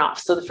of a one-off.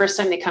 So the first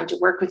time they come to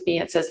work with me,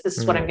 it says, this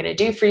is what I'm going to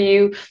do for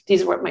you.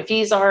 These are what my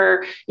fees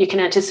are. You can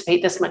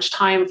anticipate this much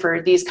time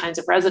for these kinds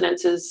of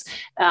residences.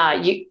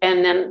 And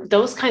then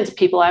those kinds of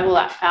people, I will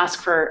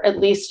ask for at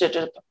least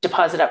a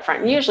deposit up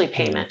front, and usually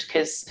payment,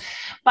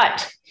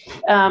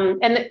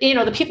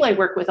 the people I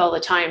work with all the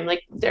time,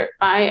 like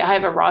I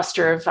have a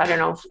roster of, I don't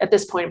know, at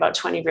this point, about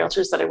 20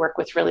 realtors that I work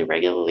with really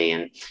regularly,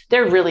 and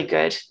they're really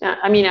good.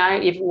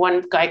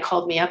 One guy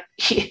called me up,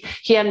 he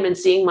hadn't been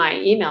seeing my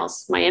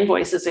emails, my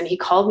invoices, and he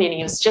called me and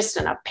he was just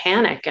in a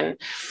panic. And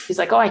he's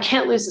like, oh, I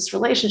can't lose this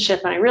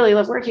relationship, and I really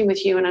love working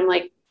with you. And I'm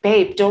like,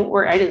 babe, don't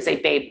worry. I didn't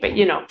say babe, but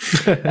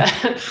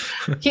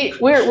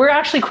we're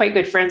actually quite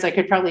good friends. I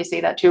could probably say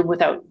that to him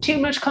without too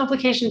much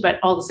complication, but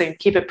all the same,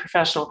 keep it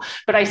professional.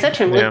 But I said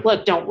to him,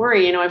 look, don't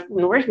worry. I've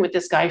been working with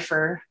this guy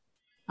for,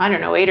 8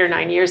 or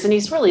 9 years, and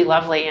he's really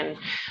lovely. And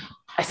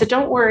I said,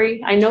 don't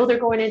worry. I know they're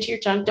going into your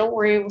junk. Don't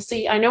worry. We'll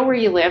see. I know where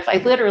you live. I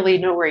literally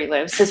know where he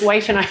lives. His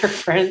wife and I are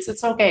friends.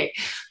 It's okay.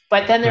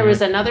 But then there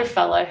was another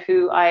fella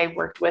who I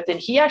worked with, and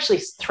he actually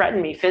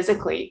threatened me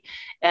physically.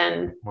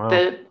 And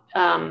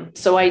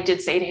so I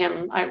did say to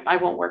him, I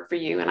won't work for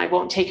you, and I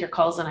won't take your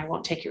calls, and I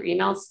won't take your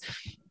emails.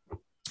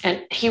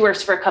 And he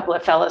works for a couple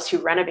of fellas who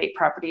renovate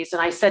properties.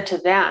 And I said to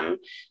them,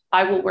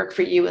 I will work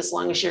for you as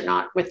long as you're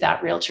not with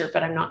that realtor,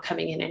 but I'm not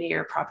coming in any of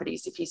your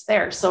properties if he's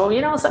there. So,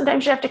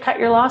 sometimes you have to cut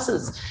your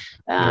losses.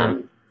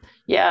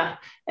 Yeah.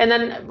 And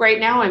then right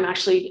now I'm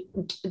actually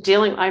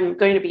I'm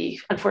going to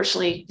be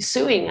unfortunately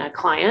suing a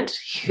client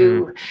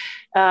who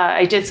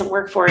I did some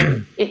work for.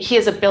 He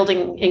has a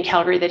building in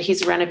Calgary that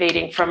he's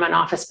renovating from an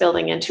office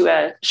building into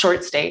a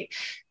short stay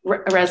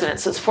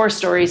residence. So it's 4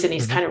 stories, and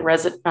he's kind of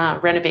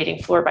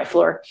renovating floor by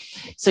floor.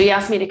 So he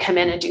asked me to come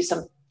in and do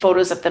some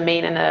photos of the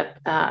main and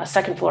the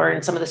second floor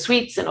and some of the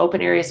suites and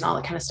open areas and all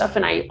that kind of stuff.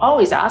 And I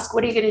always ask,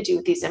 what are you going to do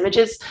with these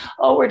images?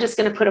 Oh, we're just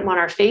going to put them on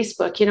our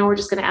Facebook. We're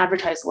just going to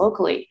advertise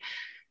locally.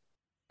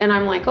 And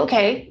I'm like,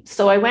 okay.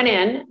 So I went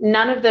in,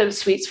 none of the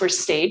suites were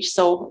staged.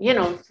 So,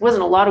 it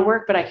wasn't a lot of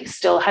work, but I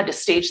still had to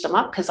stage them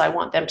up because I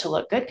want them to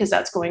look good, because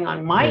that's going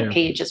on my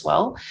page as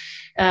well.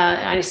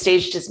 I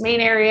staged his main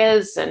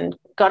areas and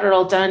got it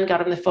all done,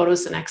 got him the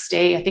photos the next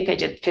day. I think I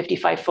did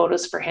 55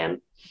 photos for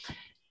him.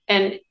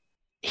 And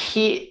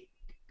he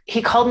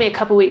called me a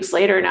couple of weeks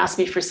later and asked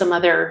me for some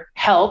other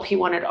help. He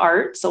wanted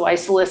art. So I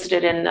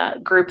solicited in the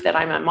group that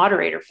I'm a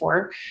moderator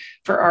for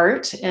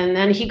art. And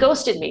then he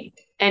ghosted me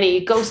and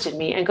he ghosted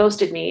me and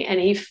ghosted me. And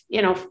he,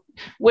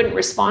 wouldn't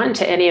respond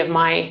to any of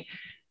my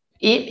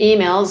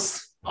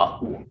emails.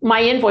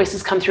 My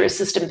invoices come through a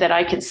system that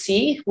I can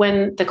see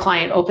when the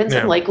client opens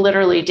them, like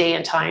literally day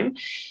and time.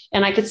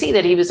 And I could see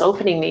that he was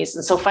opening these.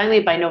 And so finally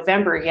by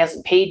November, he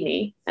hasn't paid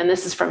me. And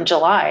this is from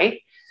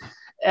July.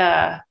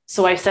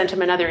 So I sent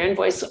him another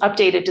invoice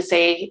updated to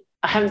say,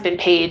 I haven't been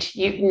paid.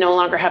 You no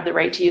longer have the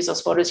right to use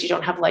those photos. You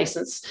don't have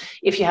license.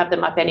 If you have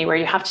them up anywhere,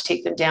 you have to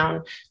take them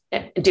down.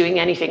 Doing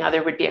anything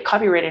other would be a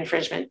copyright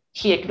infringement.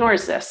 He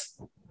ignores this.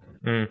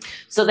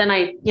 So then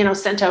I,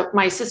 sent out,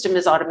 my system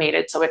is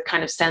automated. So it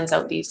kind of sends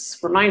out these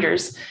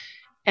reminders.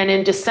 And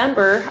in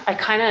December, I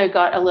kind of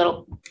got a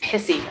little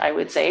pissy, I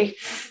would say.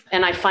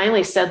 And I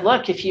finally said,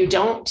 look, if you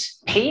don't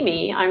pay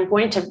me, I'm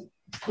going to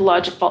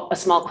lodge a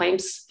small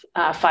claims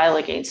file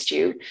against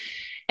you.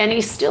 And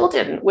he still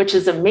didn't, which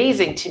is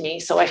amazing to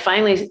me. So I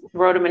finally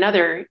wrote him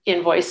another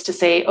invoice to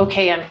say,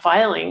 okay, I'm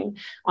filing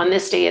on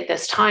this day at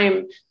this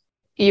time.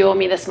 You owe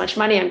me this much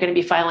money. I'm going to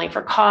be filing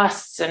for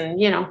costs.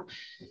 And,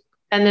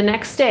 and the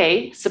next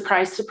day,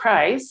 surprise,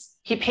 surprise,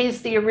 he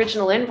pays the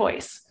original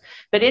invoice.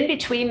 But in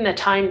between the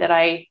time that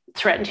I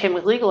threatened him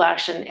with legal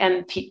action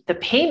and the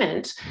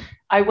payment,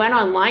 I went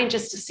online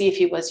just to see if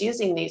he was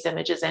using these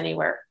images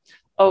anywhere.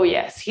 Oh,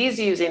 yes, he's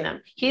using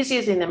them. He's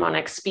using them on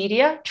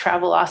Expedia,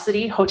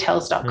 Travelocity,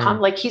 hotels.com.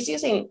 Like he's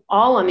using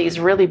all on these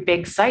really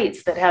big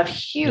sites that have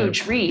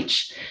huge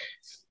reach.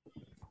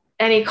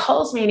 And he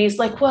calls me and he's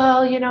like,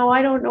 well,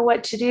 I don't know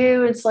what to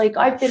do. It's like,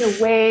 I've been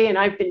away and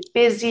I've been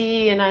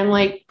busy. And I'm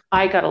like,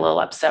 I got a little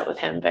upset with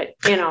him, but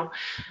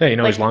Hey,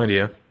 he's lying to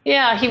you.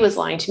 Yeah, he was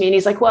lying to me. And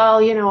he's like, well,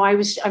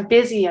 I'm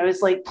busy. I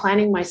was like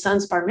planning my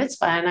son's bar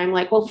mitzvah. And I'm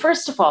like, well,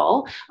 first of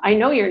all, I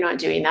know you're not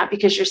doing that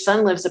because your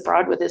son lives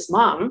abroad with his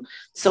mom.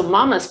 So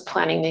mama's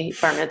planning the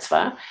bar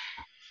mitzvah.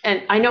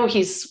 And I know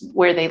he's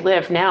where they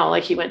live now,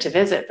 like he went to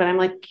visit, but I'm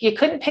like, you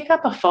couldn't pick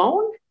up a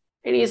phone?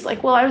 And he's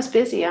like, well, I was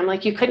busy. I'm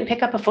like, you couldn't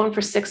pick up a phone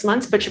for 6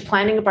 months, but you're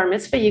planning a bar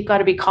mitzvah. You've got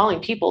to be calling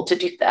people to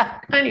do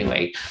that.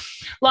 Anyway,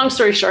 long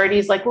story short,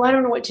 he's like, well, I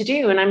don't know what to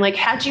do. And I'm like,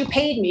 had you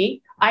paid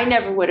me, I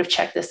never would have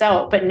checked this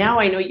out. But now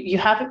I know you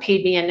haven't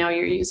paid me and now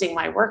you're using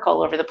my work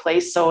all over the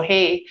place. So,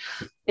 hey,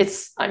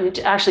 I'm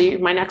actually,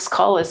 my next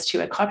call is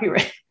to a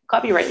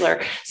copyright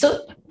lawyer.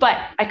 So, but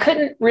I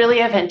couldn't really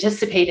have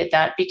anticipated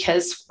that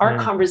because our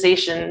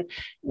conversation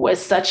was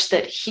such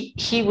that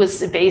he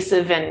was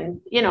evasive and,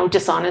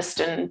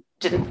 dishonest and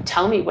didn't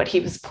tell me what he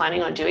was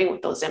planning on doing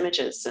with those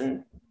images.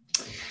 And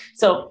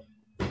so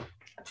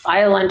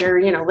file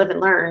under, live and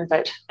learn.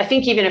 But I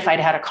think even if I'd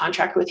had a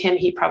contract with him,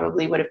 he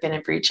probably would have been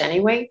in breach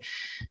anyway.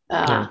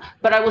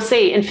 But I will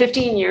say in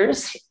 15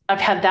 years,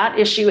 I've had that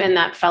issue and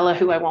that fella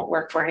who I won't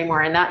work for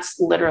anymore. And that's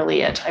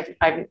literally it.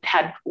 I've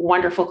had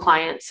wonderful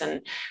clients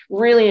and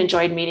really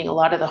enjoyed meeting a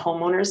lot of the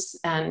homeowners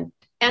and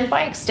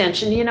by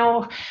extension,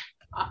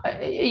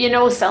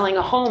 selling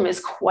a home is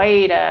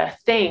quite a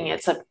thing.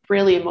 It's a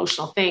really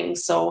emotional thing.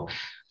 So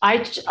I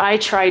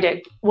try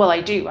to,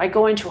 I do. I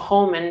go into a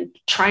home and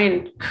try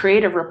and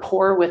create a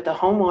rapport with the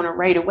homeowner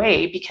right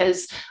away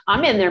because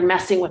I'm in there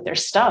messing with their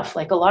stuff.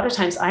 Like a lot of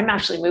times I'm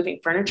actually moving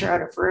furniture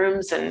out of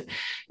rooms and,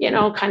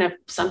 kind of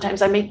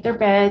sometimes I make their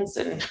beds.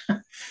 And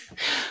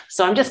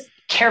so I'm just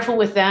careful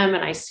with them.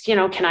 And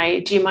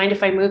do you mind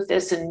if I move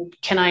this? And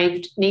can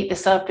I neat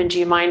this up? And do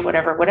you mind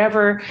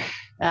whatever?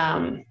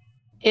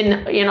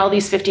 In all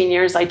these 15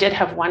 years, I did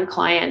have one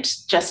client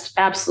just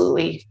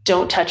absolutely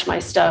don't touch my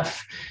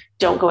stuff.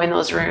 Don't go in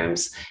those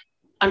rooms.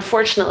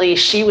 Unfortunately,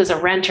 she was a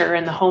renter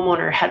and the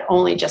homeowner had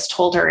only just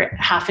told her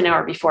half an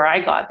hour before I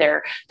got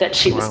there that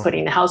she was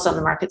putting the house on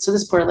the market. So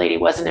this poor lady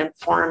wasn't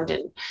informed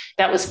and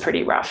that was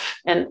pretty rough.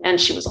 And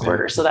she was a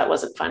hoarder, so that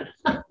wasn't fun.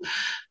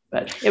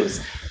 But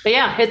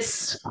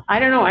I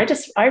don't know.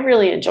 I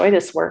really enjoy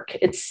this work.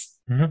 It's,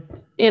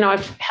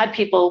 I've had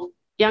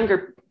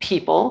younger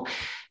people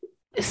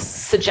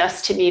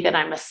suggest to me that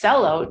I'm a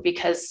sellout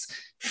because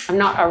I'm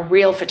not a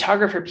real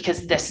photographer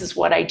because this is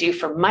what I do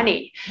for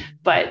money,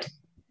 but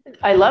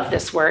I love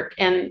this work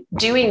and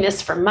doing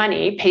this for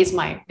money pays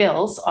my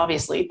bills,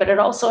 obviously, but it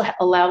also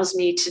allows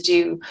me to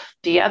do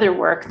the other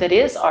work that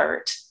is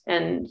art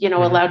and,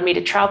 allowed me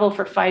to travel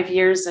for 5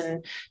 years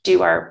and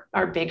do our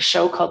big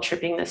show called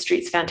Tripping the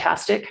Streets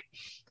Fantastic.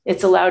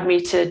 It's allowed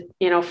me to,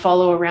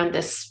 follow around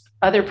this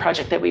other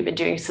project that we've been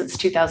doing since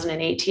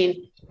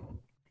 2018.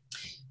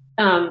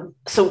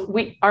 So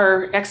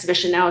our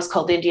exhibition now is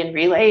called Indian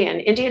Relay,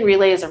 and Indian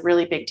Relay is a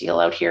really big deal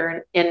out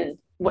here in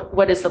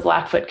what is the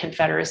Blackfoot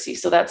Confederacy.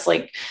 So that's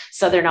like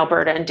Southern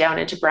Alberta and down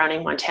into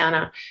Browning,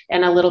 Montana,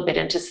 and a little bit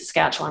into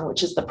Saskatchewan,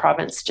 which is the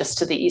province just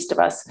to the east of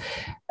us.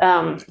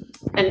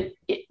 And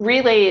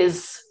Relay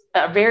is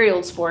a very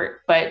old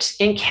sport, but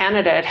in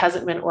Canada, it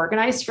hasn't been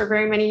organized for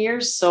very many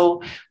years.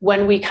 So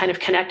when we kind of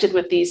connected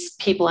with these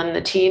people and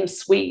the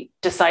teams, we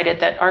decided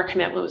that our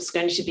commitment was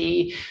going to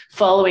be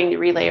following the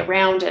relay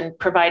around and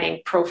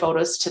providing pro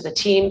photos to the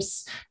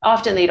teams.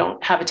 Often they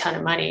don't have a ton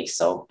of money.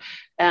 So,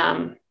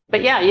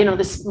 but yeah,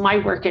 my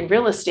work in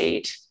real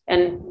estate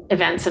and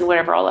events and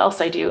whatever all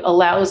else I do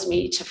allows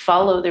me to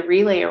follow the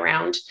relay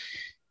around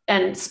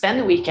and spend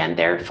the weekend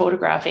there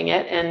photographing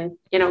it and,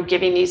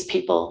 giving these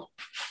people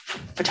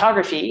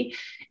photography.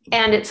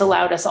 And it's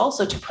allowed us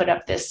also to put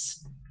up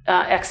this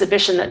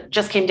exhibition that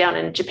just came down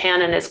in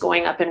Japan and it's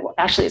going up in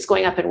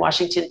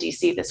Washington,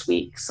 DC this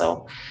week.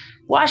 So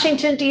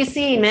Washington,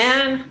 DC,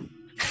 man.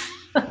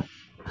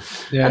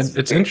 Yeah,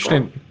 it's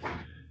interesting. Cool.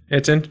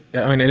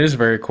 It is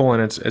very cool.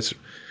 And it's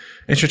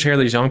interesting to hear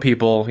these young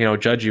people,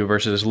 judge you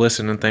versus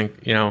listen and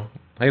think,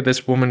 hey,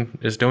 this woman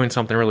is doing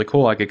something really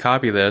cool. I could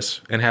copy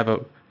this and have a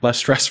less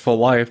stressful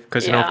life.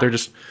 Because, if they're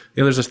just,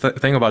 there's this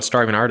thing about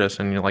starving artists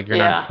and you're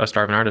not a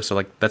starving artist.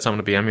 So that's something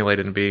to be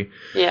emulated and be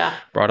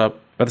brought up.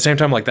 But at the same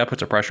time, that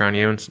puts a pressure on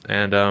you.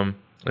 And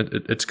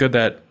it's good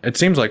that it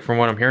seems like from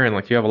what I'm hearing,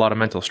 you have a lot of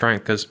mental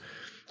strength. Because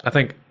I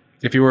think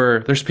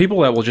there's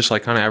people that will just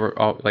kind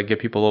of give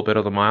people a little bit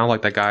of the mile.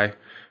 Like that guy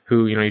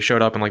who, you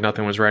showed up and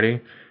nothing was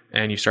ready.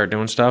 And you start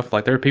doing stuff,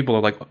 there are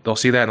people who they'll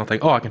see that and they'll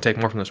think, oh, I can take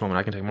more from this woman.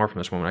 I can take more from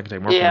this woman. I can take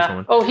more from this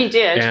woman. Oh, he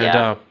did.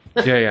 And,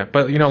 yeah.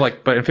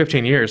 But, but in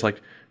 15 years,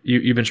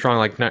 you've been strong,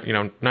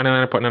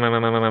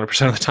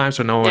 99.999% of the time.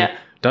 So no one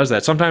does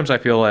that. Sometimes I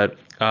feel that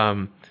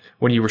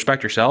when you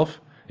respect yourself,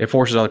 it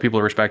forces other people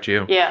to respect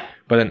you. Yeah.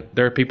 But then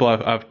there are people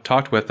I've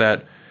talked with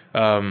that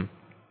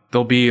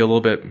they'll be a little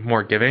bit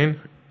more giving.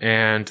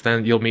 And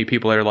then you'll meet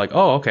people that are like,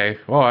 oh, okay,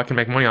 well, I can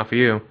make money off of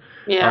you.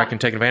 Yeah. Or I can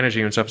take advantage of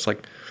you and stuff. It's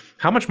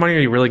how much money are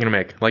you really going to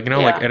make?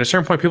 At a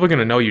certain point, people are going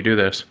to know you do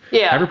this.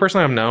 Yeah. Every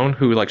person I've known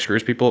who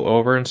screws people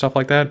over and stuff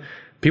like that,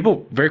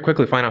 people very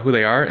quickly find out who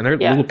they are, and they're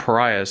little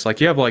pariahs.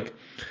 You have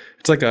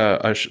it's like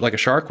a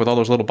shark with all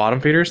those little bottom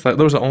feeders.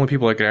 Those are the only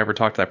people that could ever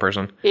talk to that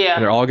person. Yeah.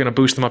 And they're all going to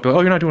boost them up.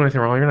 Oh, you're not doing anything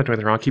wrong. You're not doing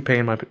anything wrong. Keep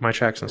paying my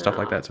checks and stuff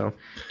like that. So.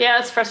 Yeah,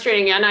 it's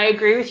frustrating, and I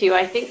agree with you.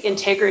 I think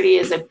integrity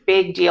is a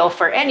big deal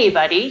for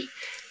anybody,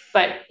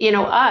 but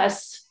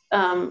us.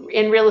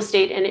 In real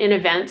estate and in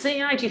events,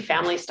 and, I do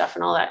family stuff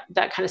and all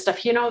that kind of stuff.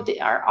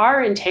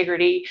 Our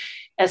integrity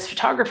as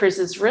photographers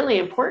is really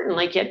important.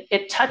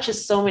 It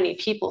touches so many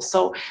people.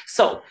 So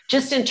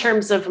just in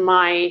terms of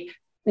my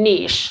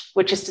niche,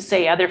 which is to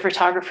say other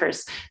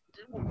photographers,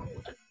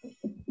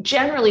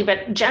 generally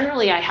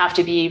I have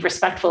to be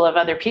respectful of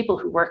other people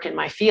who work in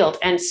my field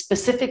and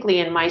specifically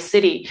in my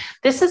city.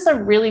 This is a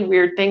really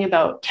weird thing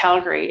about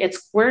Calgary.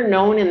 We're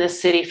known in this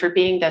city for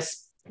being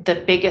the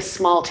biggest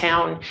small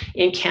town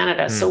in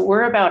Canada. So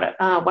we're about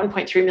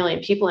 1.3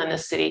 million people in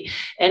this city.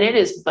 And it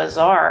is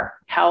bizarre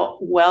how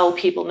well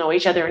people know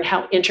each other and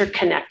how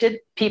interconnected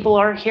people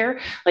are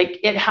here.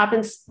 It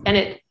happens.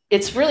 And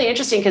it's really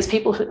interesting because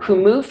people who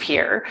move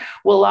here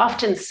will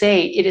often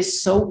say, it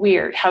is so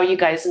weird how you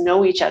guys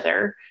know each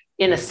other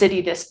in a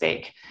city this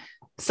big.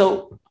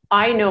 So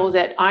I know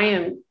that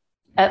I'm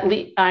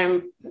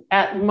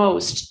at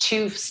most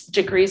 2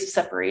 degrees of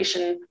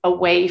separation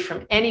away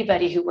from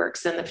anybody who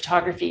works in the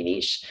photography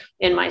niche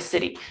in my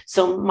city.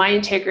 So my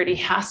integrity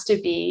has to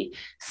be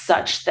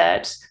such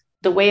that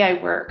the way I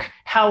work,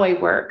 how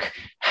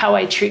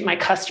I treat my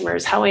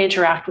customers, how I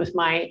interact with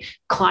my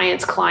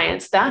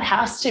clients, that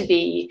has to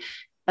be,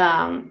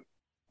 it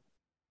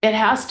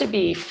has to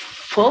be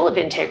full of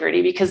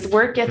integrity because the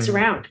word gets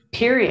around,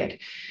 period.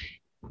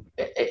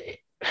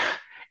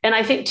 And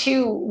I think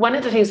too, one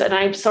of the things, and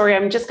I'm sorry,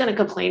 I'm just going to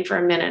complain for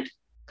a minute.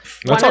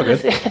 That's all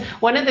good.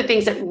 One of the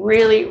things that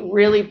really,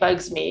 really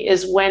bugs me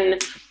is when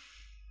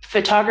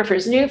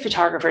new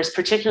photographers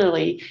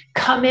particularly,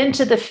 come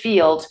into the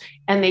field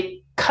and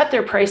they cut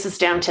their prices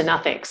down to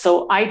nothing.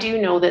 So I do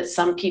know that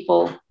some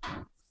people,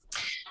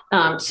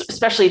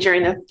 especially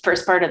during the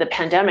first part of the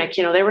pandemic,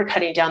 they were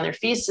cutting down their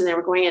fees and they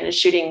were going in and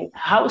shooting a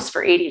house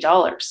for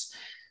 $80.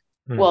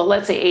 Well,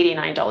 let's say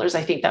 $89.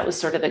 I think that was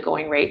sort of the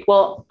going rate.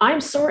 Well, I'm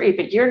sorry,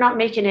 but you're not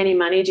making any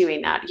money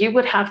doing that. You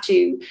would have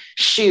to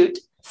shoot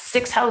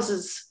 6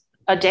 houses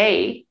a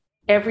day,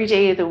 every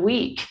day of the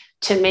week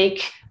to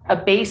make a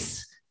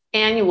base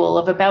annual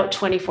of about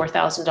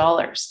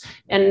 $24,000.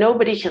 And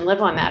nobody can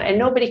live on that. And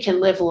nobody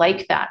can live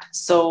like that.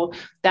 So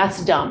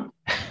that's dumb.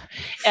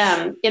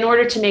 In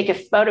order to make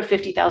about a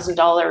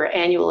 $50,000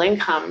 annual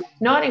income,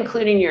 not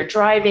including your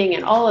driving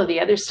and all of the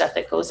other stuff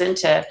that goes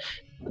into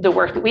the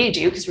work that we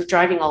do, because we're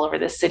driving all over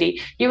the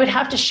city, you would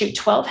have to shoot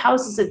 12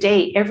 houses a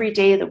day, every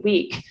day of the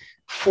week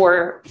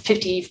for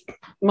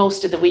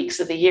most of the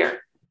weeks of the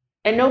year.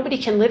 And nobody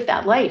can live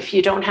that life.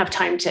 You don't have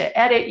time to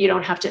edit. You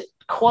don't have to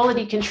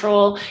quality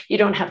control. You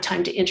don't have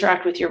time to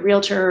interact with your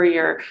realtor or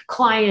your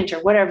client or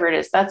whatever it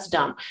is. That's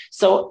dumb.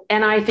 So,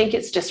 and I think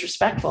it's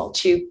disrespectful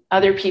to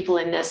other people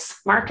in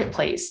this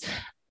marketplace.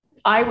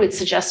 I would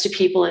suggest to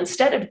people,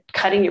 instead of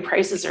cutting your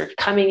prices or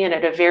coming in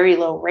at a very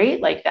low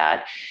rate like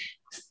that,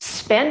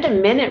 spend a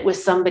minute with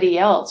somebody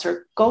else,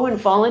 or go and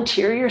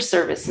volunteer your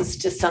services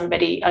to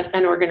somebody,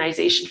 an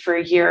organization for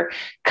a year,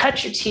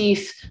 cut your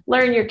teeth,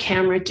 learn your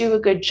camera, do a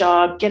good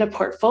job, get a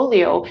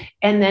portfolio,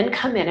 and then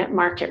come in at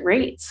market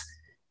rates.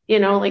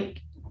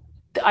 Like,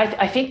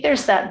 I think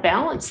there's that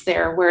balance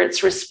there where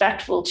it's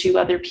respectful to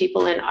other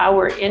people in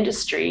our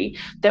industry,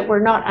 that we're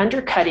not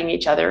undercutting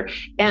each other,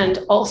 and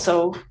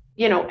also,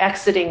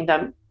 exiting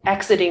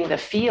the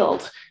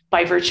field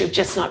by virtue of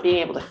just not being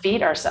able to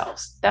feed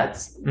ourselves.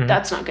 That's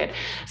not good.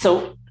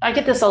 So I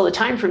get this all the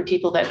time from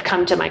people that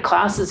come to my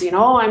classes,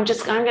 I'm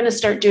going to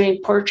start doing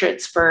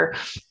portraits for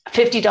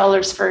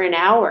 $50 for an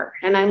hour.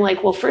 And I'm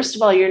like, well, first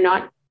of all, you're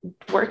not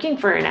working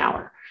for an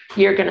hour.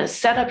 You're going to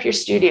set up your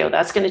studio.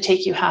 That's going to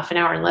take you half an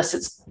hour, unless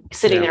it's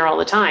sitting there all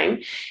the time.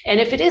 And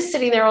if it is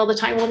sitting there all the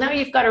time, well, now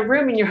you've got a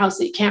room in your house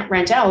that you can't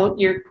rent out.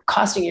 You're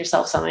costing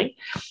yourself something.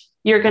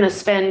 You're going to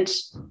spend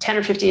 10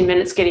 or 15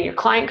 minutes getting your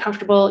client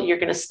comfortable. You're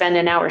going to spend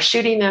an hour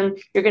shooting them.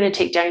 You're going to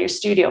take down your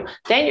studio.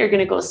 Then you're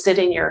going to go sit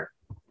in your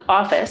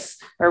office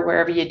or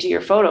wherever you do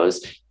your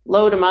photos,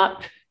 load them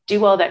up,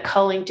 do all that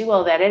culling, do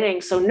all that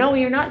editing. So no,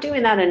 you're not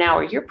doing that an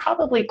hour. You're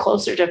probably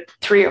closer to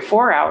 3 or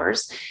 4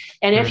 hours.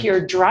 And if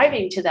you're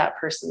driving to that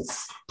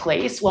person's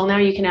place, well, now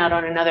you can add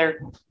on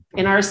another.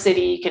 In our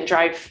city, you can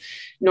drive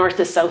north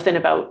to south in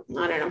about,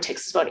 it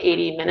takes us about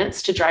 80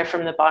 minutes to drive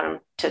from the bottom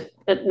to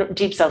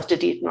deep south to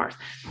deep north.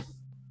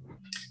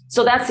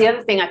 So that's the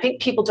other thing. I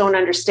think people don't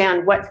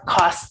understand what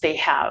costs they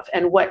have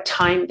and what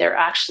time they're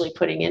actually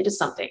putting into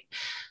something.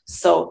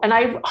 So, and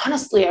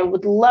I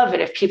would love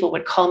it if people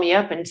would call me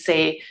up and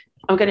say,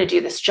 I'm going to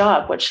do this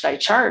job. What should I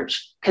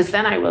charge? Because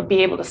then I will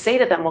be able to say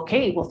to them,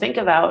 okay, well, think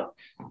about,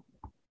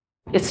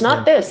 it's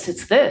not this,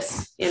 it's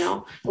this,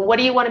 what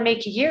do you want to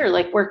make a year?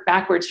 Like, work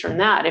backwards from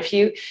that. If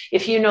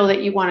you know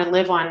that you want to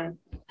live on,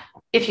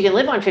 if you can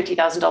live on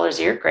 $50,000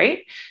 a year,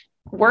 great.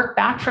 Work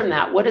back from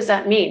that. What does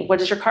that mean? What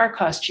does your car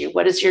cost you?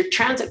 What does your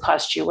transit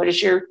cost you? What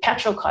does your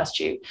petrol cost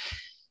you?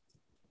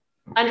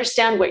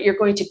 Understand what you're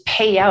going to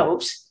pay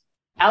out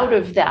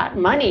of that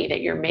money that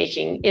you're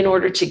making in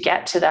order to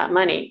get to that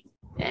money.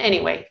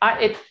 Anyway,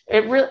 it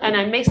really, and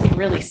it makes me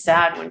really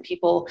sad when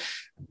people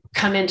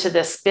come into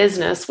this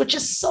business, which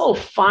is so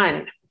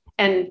fun,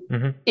 and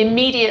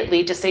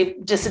immediately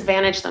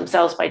disadvantage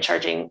themselves by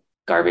charging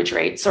garbage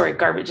rates. Sorry,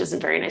 garbage isn't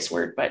a very nice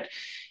word, but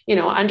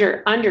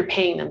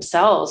underpaying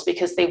themselves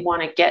because they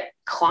want to get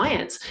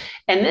clients.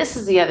 And this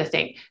is the other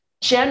thing.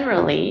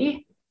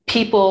 Generally,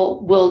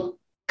 people will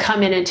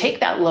come in and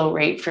take that low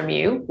rate from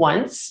you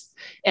once,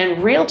 and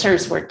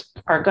realtors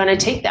are going to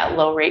take that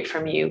low rate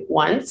from you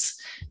once.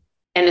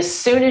 And as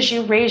soon as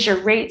you raise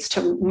your rates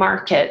to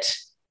market,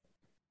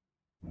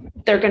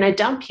 they're going to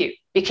dump you,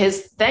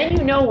 because then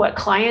you know what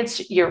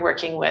clients you're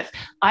working with.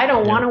 I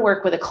don't want to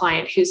work with a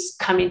client who's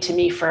coming to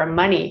me for a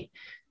money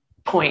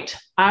point.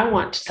 I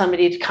want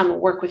somebody to come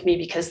and work with me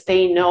because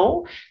they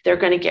know they're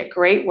going to get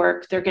great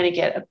work. They're going to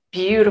get a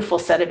beautiful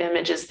set of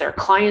images. Their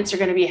clients are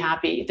going to be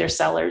happy, their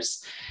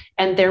sellers,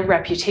 and their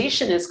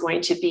reputation is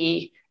going to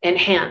be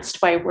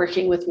enhanced by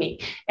working with me.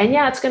 And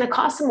yeah, it's going to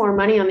cost them more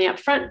money on the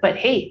upfront, but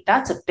hey,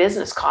 that's a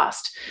business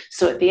cost.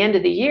 So at the end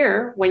of the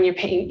year, when you're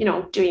paying,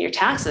 doing your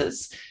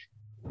taxes,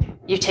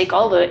 you take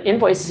all the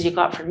invoices you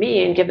got from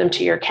me and give them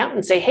to your accountant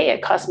and say, hey,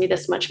 it cost me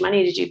this much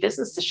money to do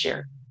business this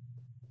year.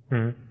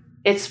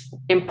 It's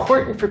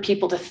important for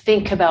people to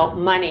think about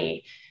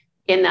money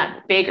in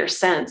that bigger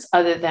sense,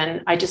 other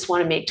than I just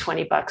want to make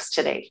 $20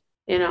 today,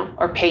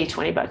 or pay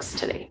 $20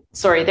 today.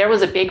 Sorry, there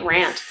was a big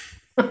rant.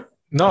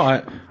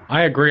 No,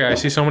 I agree. I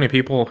see so many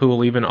people who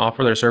will even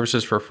offer their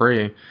services for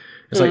free.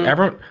 It's like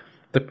everyone,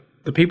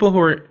 the people who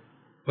are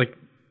like,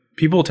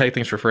 people will take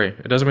things for free.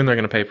 It doesn't mean they're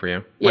going to pay for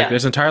you. Like,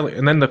 it's entirely,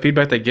 and then the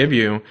feedback they give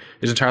you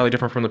is entirely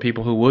different from the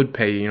people who would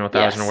pay you,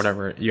 $1,000 or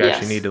whatever you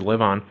actually need to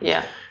live on.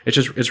 Yeah.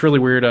 It's really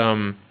weird.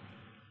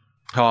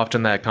 How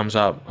often that comes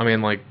up. I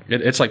mean, like,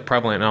 it's like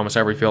prevalent in almost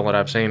every field that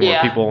I've seen,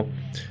 where people,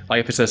 like,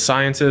 if it says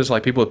sciences,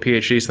 like, people with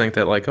PhDs think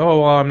that, like,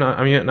 oh, well, I'm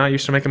not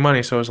used to making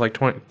money, so it's like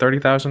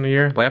 $30,000 a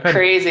year. Like, I've had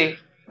crazy.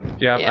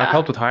 Yeah, I've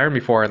helped with hiring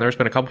before, and there's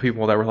been a couple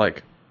people that were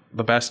like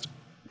the best,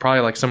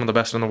 probably like some of the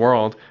best in the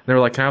world. And they were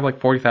like, "Can I have like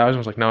 $40,000?" I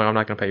was like, "No, I'm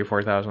not going to pay you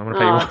 $40,000. I'm going to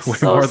pay you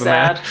way more than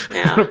that.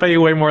 Yeah. I'm going to pay you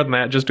way more than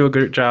that. Just do a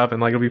good job,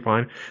 and like it'll be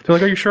fine." They're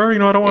like, "Are you sure? I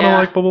don't want to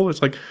like bubble."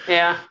 It's like,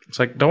 it's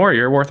like, don't worry,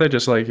 you're worth it.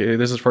 Just like,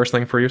 this is first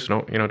thing for you,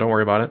 so don't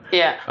worry about it.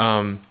 Yeah.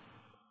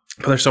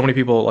 But there's so many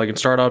people, like in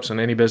startups and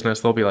any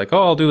business, they'll be like,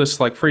 "Oh, I'll do this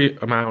like free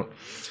amount."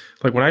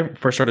 Like when I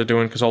first started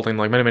doing consulting,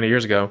 like many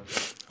years ago,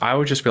 I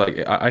would just be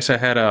like, I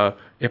said,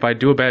 if I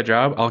do a bad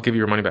job, I'll give you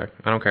your money back.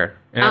 I don't care.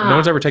 And no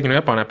one's ever taken me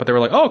up on it, but they were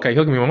like, "Oh, okay,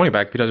 he'll give me my money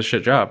back if he does a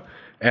shit job."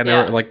 And they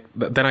were like,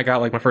 then I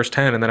got like my first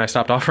 10, and then I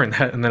stopped offering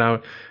that. And then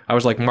I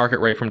was like market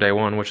rate from day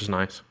one, which is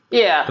nice.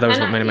 Yeah. But that was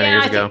many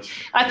years ago.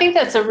 I think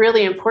that's a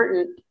really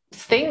important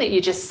thing that you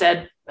just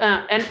said.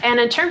 And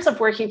in terms of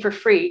working for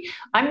free,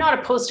 I'm not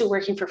opposed to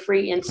working for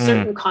free in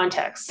certain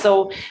contexts.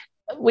 So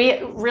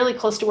we really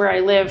close to where I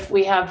live,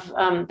 we have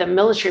the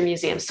military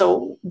museum.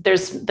 So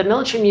there's the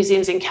military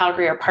museums in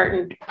Calgary are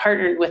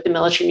partnered with the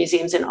military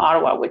museums in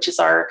Ottawa, which is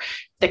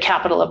the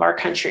capital of our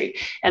country.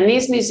 And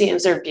these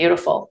museums are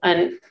beautiful,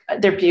 and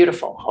they're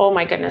beautiful. Oh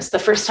my goodness. The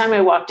first time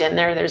I walked in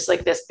there, there's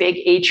like this big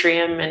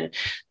atrium, and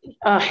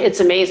it's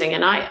amazing.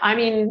 And I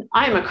mean,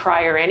 I'm a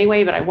crier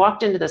anyway, but I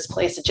walked into this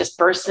place and just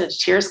burst into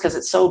tears because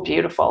it's so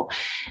beautiful.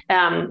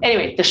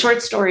 Anyway, the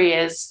short story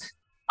is,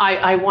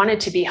 I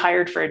wanted to be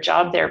hired for a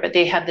job there, but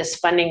they had this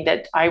funding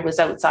that I was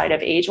outside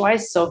of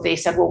age-wise. So they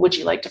said, well, would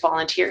you like to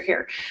volunteer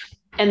here?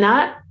 And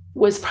that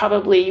was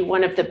probably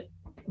one of the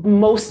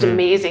most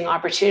amazing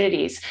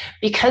opportunities,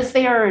 because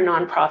they are a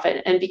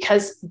nonprofit and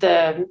because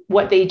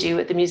what they do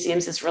at the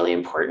museums is really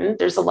important.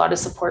 There's a lot of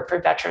support for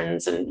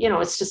veterans, and,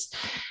 it's just,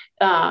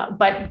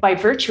 but by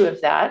virtue of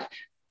that,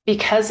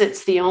 because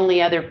it's the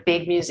only other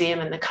big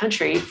museum in the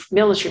country,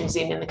 military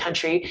museum in the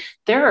country,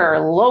 there are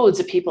loads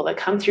of people that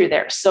come through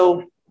there.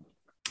 So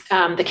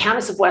the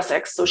Countess of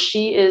Wessex, so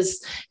she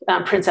is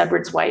Prince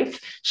Edward's wife.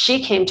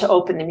 She came to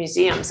open the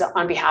museums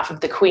on behalf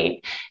of the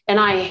Queen. And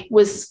I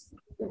was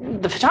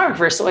the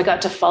photographer, so I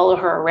got to follow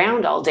her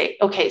around all day.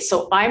 Okay,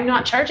 so I'm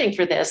not charging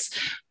for this.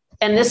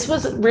 And this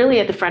was really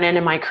at the front end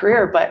of my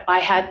career, but I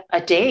had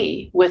a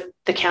day with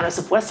the Countess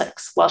of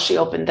Wessex while she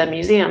opened the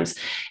museums.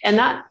 And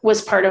that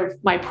was part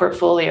of my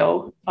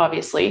portfolio,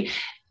 obviously.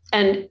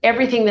 And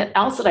everything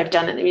else that I've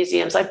done at the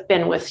museums, I've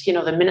been with,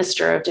 the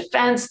Minister of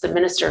Defense, the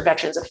Minister of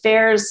Veterans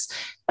Affairs,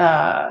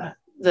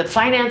 the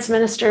Finance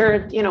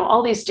Minister,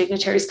 all these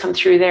dignitaries come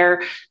through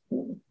there.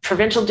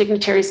 Provincial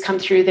dignitaries come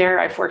through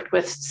there. I've worked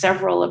with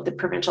several of the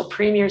provincial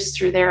premiers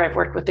through there. I've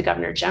worked with the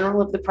Governor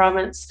General of the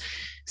province.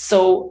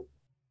 So,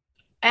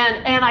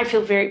 and I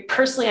feel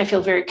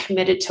very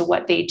committed to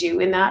what they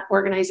do in that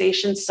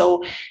organization.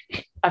 So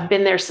I've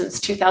been there since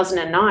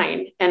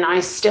 2009, and I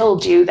still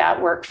do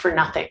that work for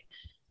nothing.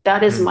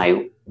 That is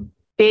my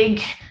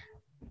big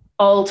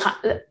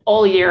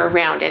all year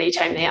round.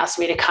 Anytime they ask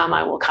me to come,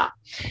 I will come.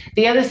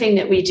 The other thing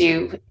that we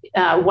do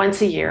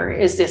once a year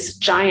is this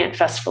giant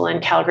festival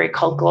in Calgary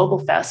called Global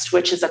Fest,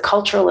 which is a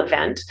cultural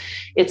event.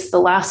 It's the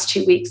last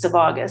 2 weeks of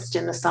August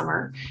in the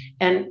summer.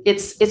 And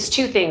it's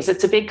two things.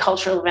 It's a big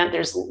cultural event.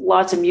 There's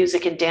lots of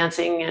music and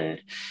dancing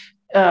and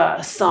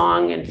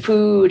song and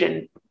food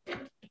and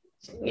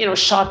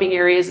shopping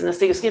areas and the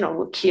things,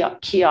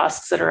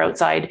 kiosks that are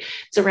outside.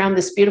 It's around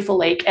this beautiful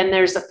lake, and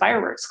there's a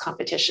fireworks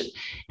competition.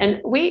 And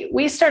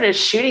we started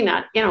shooting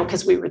that,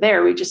 because we were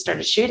there, we just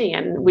started shooting,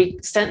 and we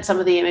sent some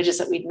of the images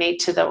that we'd made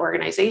to the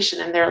organization,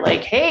 and they're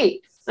like,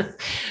 hey.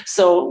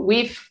 So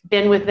we've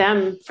been with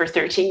them for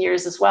 13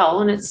 years as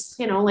well. And it's,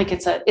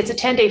 it's a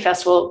 10-day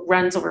festival,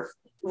 runs over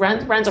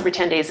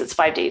 10 days. It's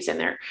 5 days in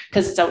there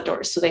because it's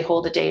outdoors. So they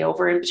hold a day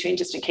over in between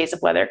just in case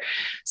of weather.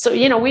 So,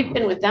 we've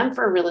been with them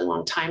for a really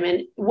long time.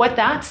 And what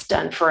that's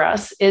done for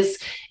us is,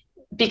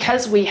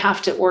 because we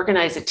have to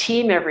organize a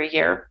team every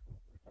year,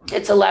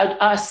 it's allowed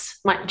us,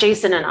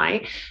 Jason and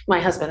I,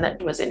 my husband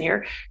that was in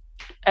here,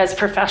 as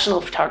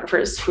professional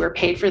photographers who are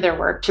paid for their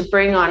work, to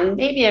bring on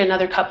maybe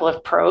another couple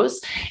of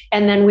pros.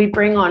 And then we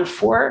bring on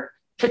 4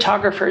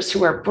 photographers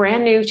who are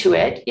brand new to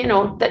it,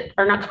 that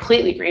are not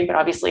completely green, but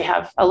obviously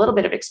have a little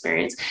bit of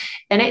experience.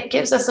 And it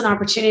gives us an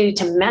opportunity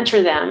to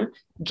mentor them,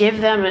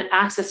 give them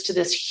access to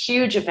this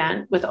huge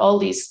event with all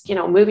these,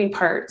 moving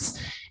parts,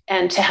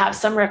 and to have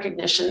some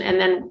recognition. And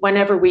then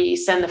whenever we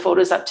send the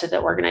photos up to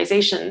the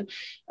organization,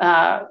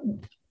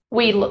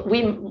 we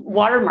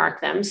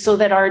watermark them so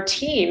that our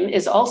team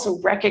is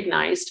also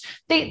recognized.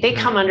 They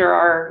come under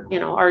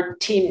our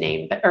team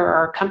name or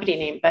our company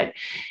name, but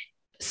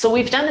so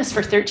we've done this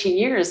for 13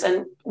 years,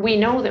 and we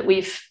know that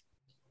we've,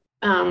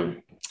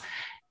 sorry,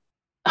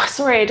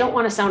 I don't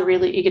want to sound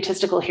really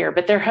egotistical here,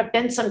 but there have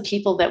been some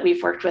people that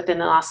we've worked with in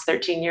the last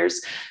 13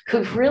 years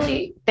who've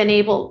really been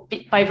able,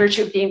 by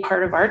virtue of being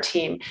part of our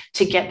team,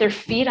 to get their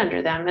feet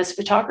under them as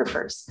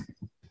photographers.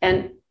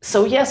 And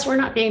so, yes, we're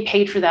not being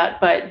paid for that,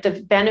 but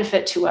the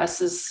benefit to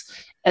us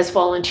as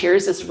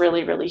volunteers is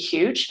really, really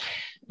huge.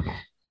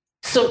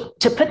 So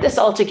to put this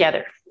all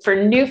together, for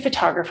new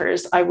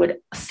photographers, I would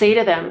say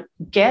to them,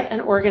 get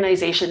an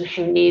organization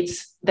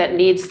that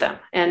needs them,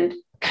 and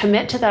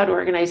commit to that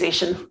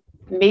organization,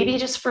 maybe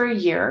just for a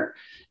year,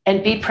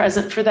 and be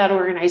present for that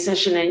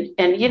organization.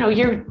 And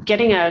you're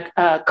getting a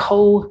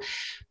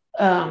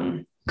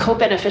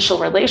co-beneficial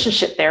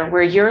relationship there,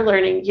 where you're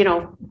learning,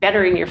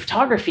 bettering your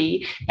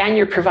photography, and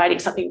you're providing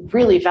something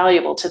really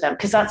valuable to them,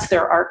 because that's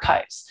their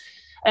archives.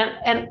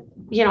 And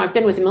I've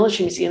been with the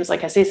military museums,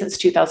 like I say, since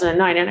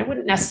 2009, and I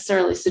wouldn't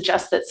necessarily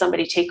suggest that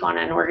somebody take on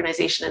an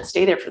organization and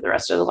stay there for the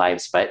rest of their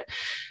lives. But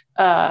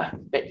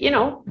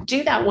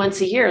do that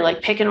once a year,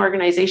 like pick an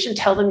organization,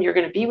 tell them you're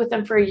going to be with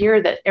them for a year,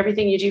 that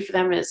everything you do for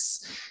them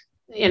is,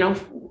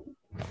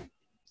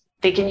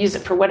 they can use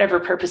it for whatever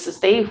purposes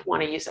they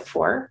want to use it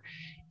for.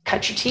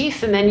 Cut your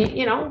teeth. And then,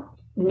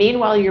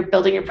 meanwhile, you're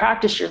building your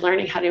practice, you're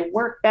learning how to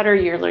work better,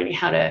 you're learning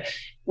how to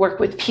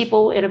work with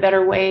people in a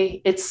better way.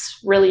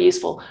 It's really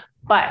useful.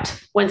 But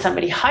when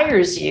somebody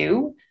hires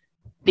you,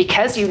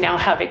 because you now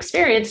have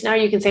experience, now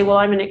you can say, well,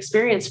 I'm an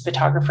experienced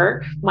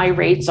photographer. My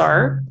rates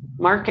are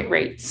market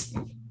rates.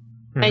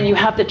 Mm-hmm. And you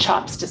have the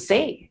chops to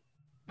say,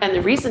 and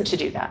the reason to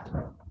do that.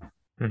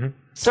 Mm-hmm.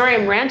 Sorry,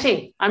 I'm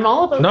ranting. I'm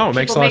all about no, it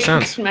makes a lot of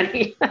sense.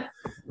 Money.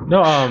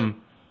 No,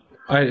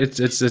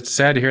 it's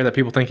sad to hear that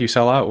people think you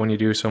sell out when you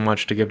do so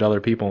much to give to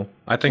other people.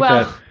 I think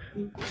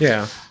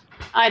yeah.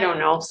 I don't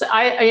know. So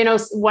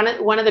one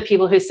of the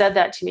people who said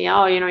that to me,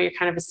 oh, you're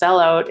kind of a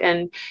sellout.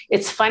 And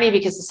it's funny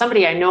because it's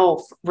somebody I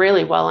know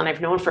really well and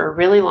I've known for a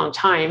really long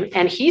time.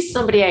 And he's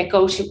somebody I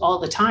go to all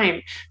the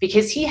time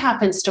because he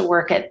happens to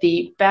work at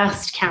the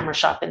best camera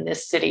shop in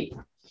this city.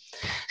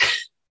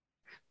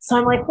 So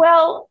I'm like,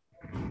 well,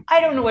 I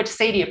don't know what to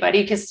say to you,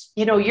 buddy, because,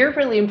 you're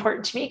really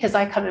important to me because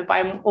I come and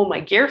buy all my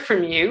gear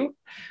from you,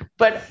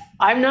 but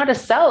I'm not a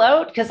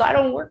sellout because I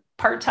don't work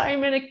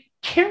part-time in a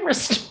camera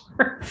store.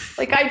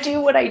 Like I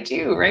do what I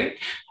do, right?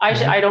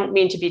 I don't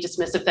mean to be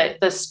dismissive that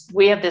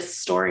we have this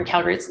store in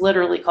Calgary. It's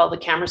literally called the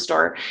Camera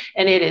Store,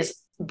 and it is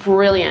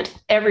brilliant.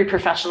 Every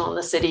professional in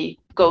the city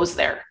goes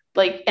there.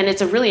 And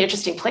it's a really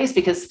interesting place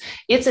because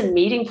it's a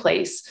meeting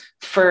place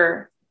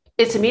for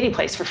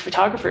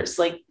photographers.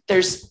 Like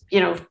there's,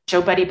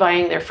 Joe Buddy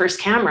buying their first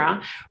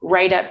camera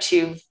right up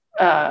to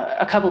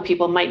a couple of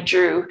people, Mike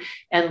Drew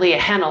and Leah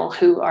Hennel,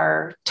 who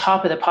are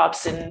top of the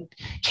pops in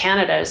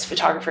Canada as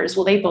photographers.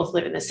 Well, they both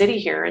live in the city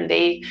here and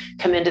they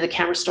come into the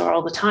Camera Store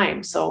all the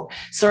time. So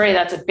sorry,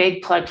 that's a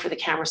big plug for the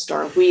Camera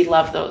Store. We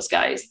love those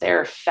guys.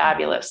 They're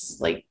fabulous.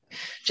 Like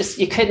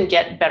you couldn't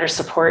get better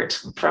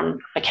support from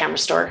a camera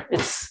store.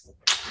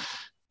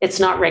 It's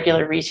not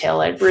regular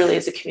retail. It really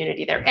is a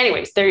community there.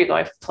 Anyways, there you go.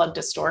 I've plugged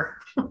a store.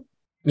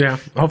 Yeah.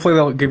 Hopefully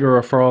they'll give you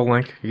a referral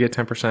link. You get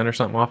 10% or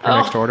something off your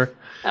next order.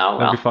 Oh,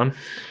 that'd be fun.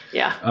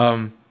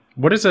 Yeah.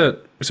 What is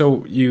it?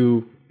 So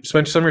you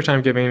spend some of your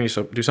time giving, you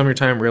do some of your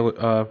time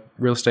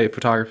real estate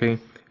photography,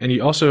 and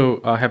you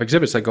also have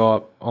exhibits that go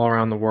up all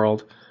around the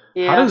world.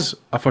 Yeah. How does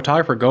a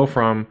photographer go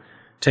from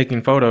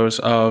taking photos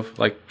of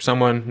like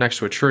someone next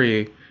to a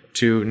tree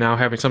to now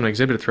having something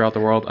exhibited throughout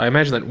the world? I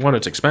imagine that one,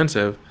 it's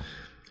expensive.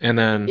 And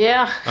then,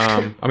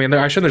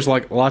 I'm sure there's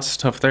like lots of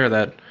stuff there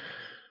that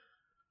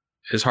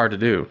is hard to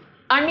do.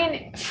 I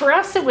mean, for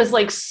us, it was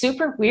like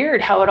super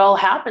weird how it all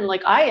happened.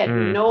 Like I had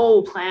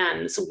no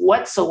plans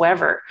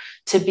whatsoever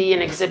to be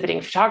an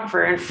exhibiting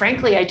photographer. And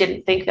frankly, I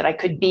didn't think that I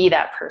could be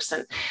that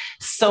person.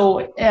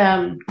 So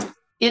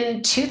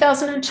in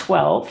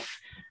 2012,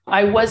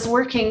 I was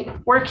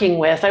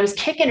I was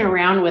kicking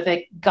around with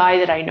a guy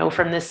that I know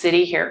from the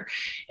city here.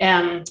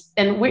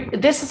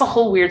 This is a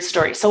whole weird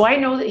story. So I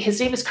know that his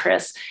name is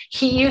Chris.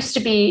 He used to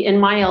be in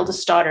my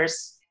eldest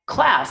daughter's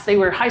class. They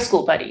were high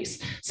school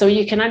buddies. So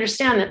you can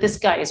understand that this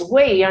guy is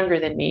way younger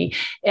than me.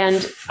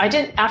 And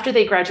after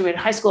they graduated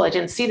high school, I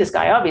didn't see this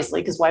guy, obviously,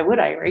 because why would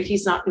I, right?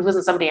 He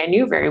wasn't somebody I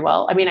knew very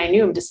well. I mean, I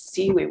knew him to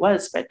see who he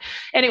was. But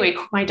anyway,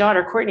 my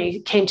daughter, Courtney,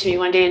 came to me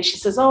one day and she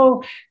says,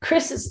 oh,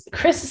 Chris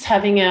is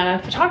having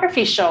a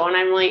photography show. And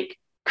I'm like,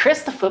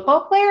 Chris, the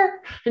football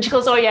player? And she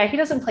goes, oh yeah, he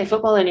doesn't play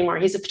football anymore.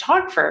 He's a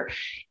photographer.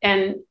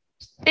 And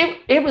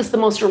it was the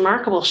most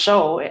remarkable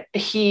show.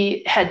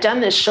 He had done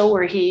this show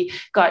where he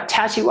got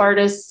tattoo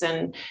artists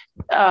and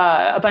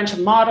a bunch of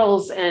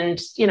models and,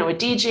 a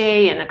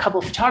DJ and a couple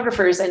of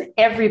photographers, and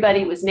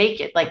everybody was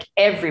naked. Like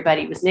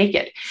everybody was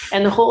naked.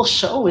 And the whole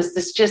show was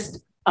this just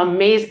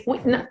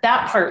amazing.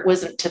 That part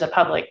wasn't to the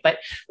public, but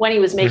when he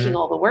was making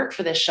all the work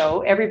for this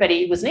show,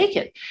 everybody was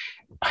naked.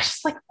 I was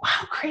just like, wow,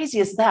 how crazy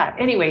is that?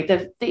 Anyway,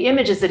 the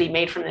images that he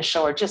made from this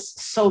show are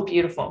just so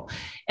beautiful.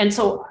 And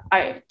so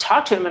I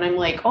talked to him and I'm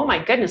like, oh my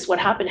goodness, what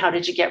happened? How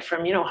did you get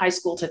from, high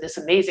school to this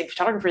amazing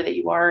photographer that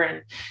you are?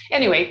 And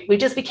anyway, we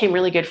just became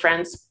really good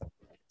friends.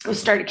 We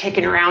started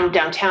kicking around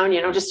downtown,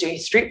 just doing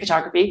street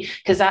photography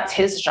because that's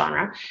his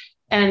genre.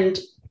 And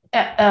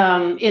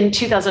in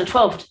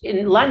 2012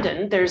 in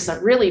London, there's a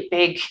really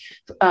big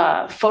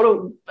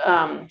photo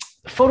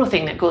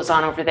thing that goes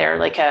on over there,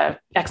 like a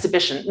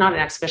exhibition, not an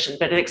exhibition,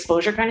 but an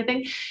exposure kind of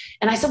thing.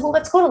 And I said, well,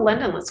 let's go to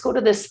London. Let's go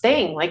to this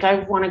thing. Like, I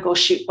want to go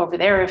shoot over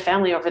there, a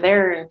family over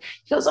there. And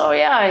he goes, oh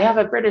yeah, I have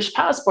a British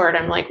passport.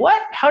 I'm like,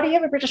 what? How do you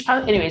have a British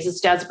passport? Anyways,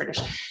 his dad's British.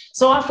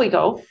 So off we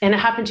go. And it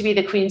happened to be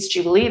the Queen's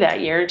Jubilee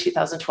that year in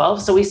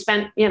 2012. So we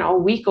spent, a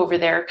week over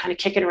there kind of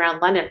kicking around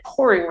London,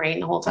 pouring rain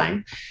the whole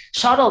time,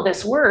 shot all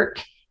this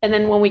work. And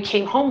then when we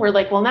came home, we're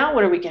like, well, now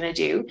what are we going to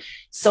do?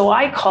 So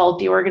I called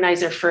the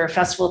organizer for a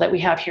festival that we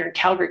have here in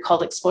Calgary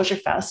called Exposure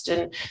Fest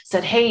and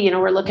said, hey,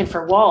 we're looking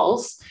for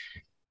walls.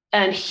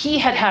 And he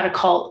had a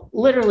call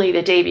literally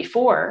the day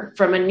before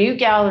from a new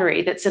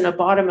gallery that's in the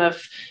bottom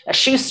of a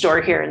shoe store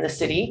here in the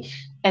city.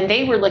 And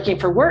they were looking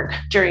for work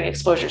during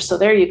exposure. So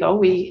there you go.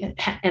 We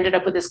ended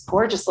up with this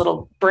gorgeous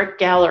little brick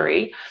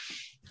gallery.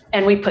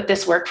 And we put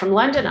this work from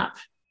London up.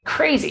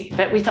 Crazy.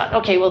 But we thought,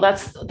 okay, well,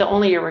 that's the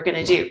only year we're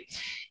going to do.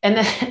 And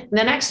then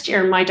the next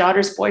year, my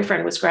daughter's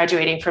boyfriend was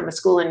graduating from a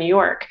school in New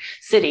York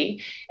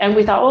City. And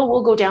we thought, oh,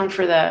 we'll go down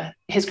for the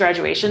his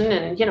graduation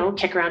and,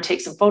 kick around,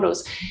 take some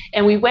photos.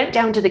 And we went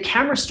down to the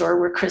camera store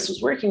where Chris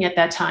was working at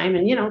that time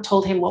and,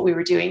 told him what we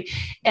were doing.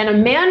 And a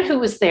man who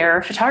was there,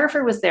 a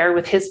photographer was there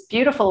with his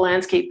beautiful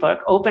landscape book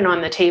open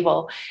on the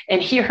table.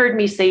 And he heard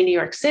me say New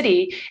York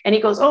City. And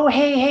he goes, oh,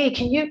 hey,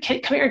 can you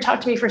come here and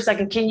talk to me for a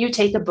second? Can you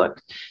take a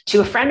book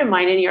to a friend of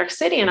mine in New York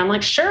City? And I'm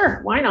like,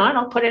 sure, why not?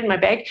 I'll put it in my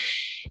bag.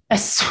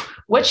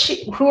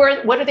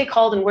 What are they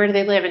called and where do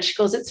they live? And she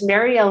goes, it's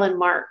Mary Ellen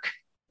Mark.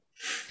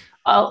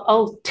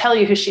 I'll tell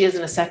you who she is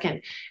in a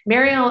second.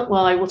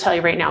 I will tell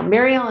you right now.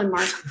 Mary Ellen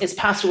Mark is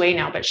passed away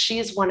now, but she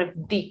is one of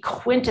the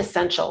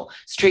quintessential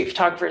street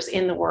photographers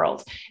in the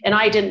world. And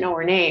I didn't know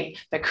her name,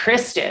 but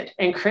Chris did.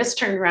 And Chris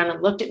turned around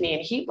and looked at me,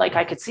 and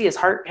I could see his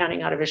heart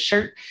pounding out of his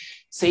shirt.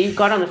 So he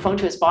got on the phone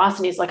to his boss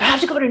and he's like, I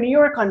have to go to New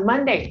York on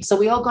Monday. So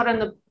we all got on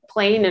the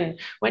plane and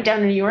went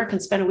down to New York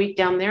and spent a week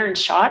down there and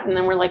shot. And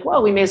then we're like,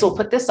 well, we may as well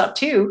put this up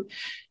too.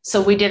 So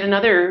we did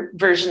another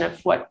version of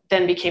what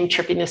then became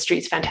Tripping the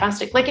Streets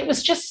Fantastic. Like, it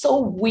was just so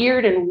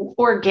weird and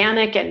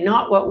organic and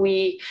not what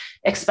we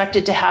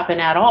expected to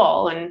happen at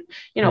all. And,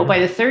 by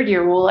the third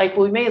year,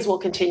 we may as well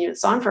continue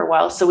this on for a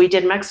while. So we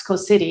did Mexico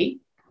City,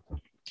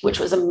 which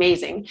was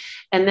amazing.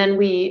 And then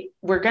we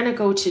were going to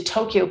go to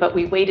Tokyo, but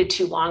we waited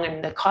too long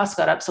and the cost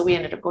got up. So we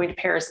ended up going to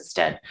Paris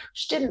instead,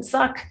 which didn't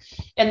suck.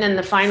 And then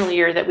the final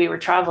year that we were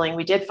traveling,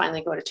 we did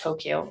finally go to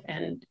Tokyo,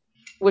 and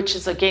which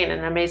is, again,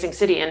 an amazing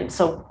city. And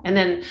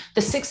then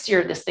the sixth year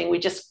of this thing, we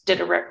just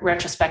did a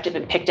retrospective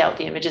and picked out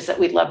the images that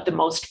we loved the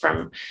most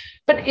from,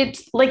 but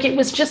it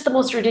was just the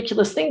most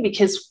ridiculous thing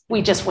because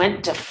we just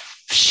went to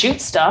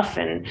shoot stuff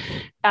and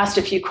asked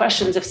a few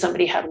questions if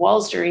somebody had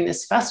walls during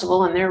this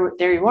festival. And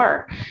there you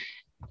are.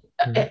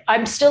 Mm-hmm.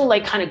 I'm still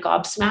kind of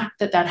gobsmacked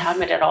that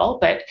happened at all,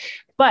 but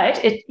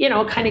it,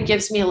 kind of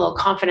gives me a little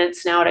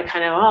confidence now to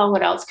kind of,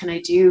 what else can I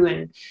do?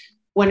 And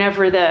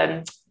whenever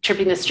the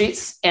Tripping the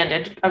Streets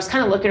ended, I was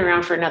kind of looking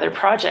around for another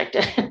project.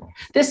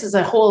 This is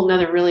a whole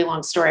nother really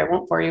long story. I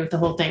won't bore you with the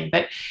whole thing,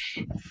 but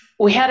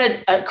we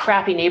had a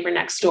crappy neighbor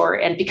next door.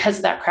 And because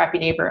of that crappy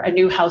neighbor, a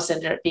new house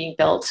ended up being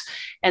built.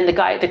 And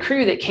the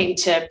crew that came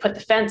to put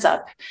the fence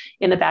up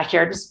in the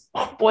backyard, was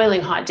a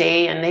boiling hot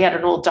day, and they had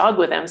an old dog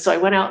with them. So I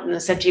went out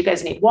and said, do you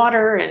guys need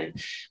water? And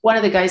one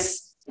of the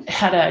guys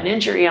had an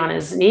injury on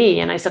his knee.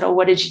 And I said, oh,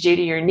 what did you do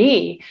to your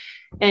knee?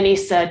 And he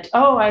said,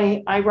 oh,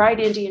 I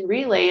ride Indian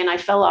relay and I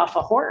fell off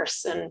a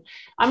horse. And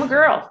I'm a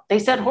girl. They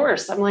said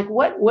horse. I'm like,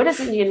 what is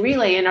Indian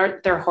relay? And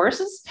are there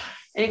horses?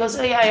 And he goes,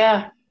 oh,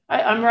 yeah.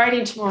 I'm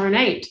riding tomorrow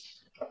night.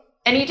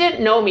 And he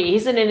didn't know me.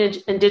 He's an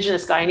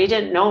Indigenous guy and he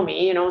didn't know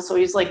me, so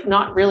he's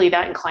not really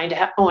that inclined to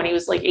have, and he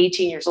was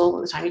 18 years old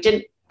at the time.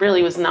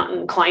 He was not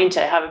inclined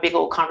to have a big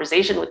old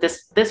conversation with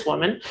this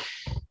woman.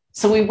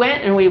 So we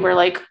went and we were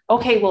like,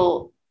 okay,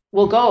 we'll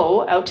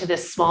go out to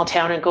this small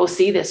town and go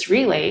see this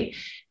relay.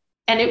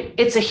 And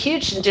it's a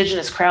huge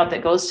Indigenous crowd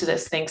that goes to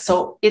this thing.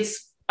 So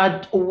it's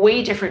a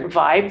way different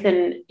vibe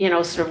than,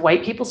 sort of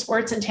white people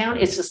sports in town.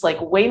 It's just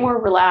way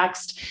more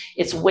relaxed.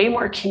 It's way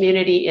more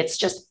community. It's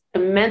just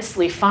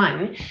immensely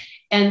fun.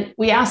 And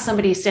we asked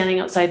somebody standing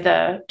outside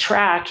the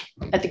track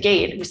at the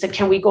gate, we said,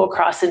 can we go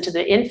across into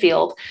the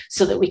infield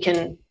so that we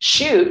can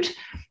shoot?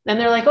 And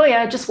they're like, oh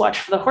yeah, just watch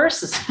for the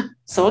horses.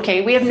 So,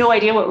 okay, we have no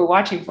idea what we're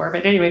watching for,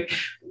 but anyway,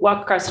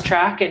 walk across the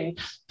track and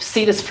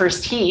see this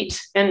first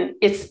heat. And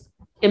it's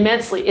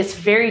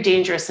very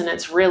dangerous and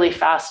it's really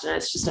fast and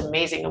it's just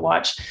amazing to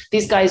watch.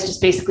 These guys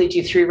just basically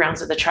do 3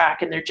 rounds of the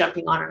track and they're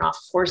jumping on and off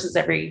horses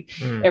every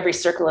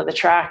circle of the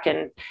track.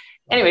 And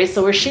anyway,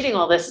 so we're shooting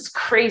all this. It's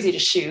crazy to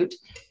shoot.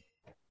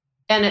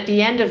 And at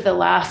the end of the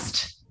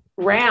last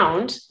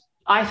round,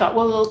 I thought,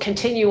 well, we'll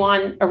continue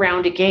on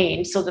around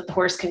again so that the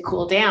horse can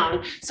cool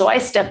down. So I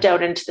stepped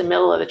out into the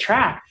middle of the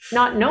track,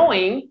 not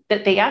knowing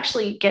that they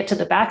actually get to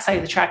the backside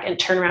of the track and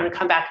turn around and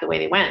come back the way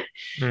they went.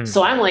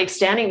 So I'm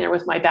standing there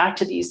with my back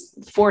to these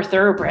 4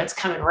 thoroughbreds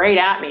coming right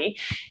at me.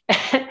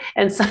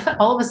 And so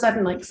all of a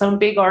sudden, some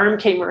big arm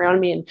came around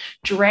me and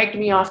dragged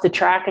me off the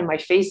track and my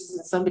face is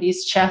in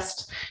somebody's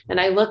chest. And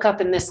I look up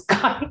and this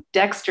guy,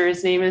 Dexter,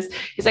 his name is,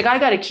 he's like, I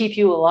got to keep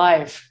you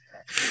alive.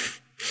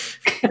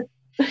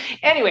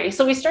 Anyway,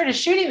 so we started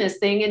shooting this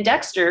thing, and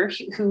Dexter,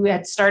 who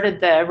had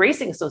started the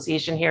racing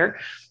association here,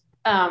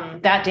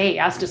 that day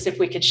asked us if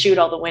we could shoot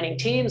all the winning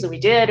teams, and we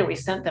did, and we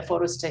sent the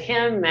photos to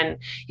him, and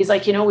he's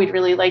like, we'd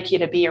really like you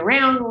to be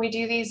around when we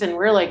do these, and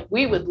we're like,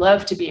 we would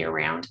love to be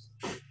around.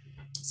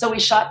 So we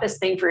shot this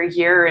thing for a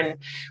year, and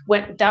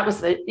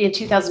in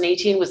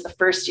 2018 was the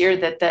first year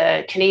that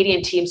the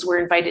Canadian teams were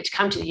invited to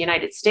come to the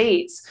United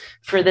States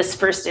for this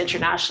first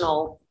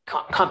international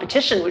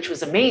competition, which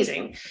was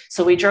amazing.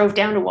 So we drove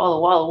down to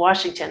Walla Walla,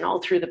 Washington, all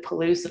through the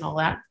Palouse and all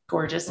that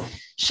gorgeous,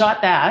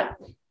 shot that.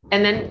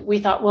 And then we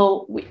thought,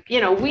 well,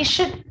 we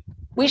should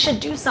we should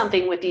do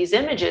something with these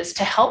images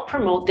to help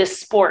promote this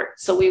sport.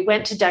 So we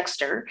went to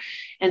Dexter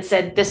and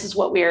said, this is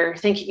what we're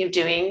thinking of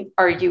doing.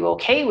 Are you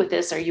okay with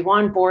this? Are you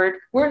on board?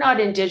 We're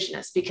not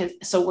Indigenous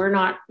so we're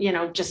not,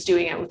 just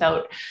doing it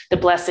without the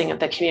blessing of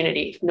the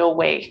community. No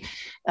way.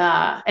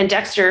 And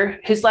Dexter,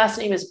 whose last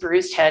name is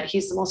Bruised Head,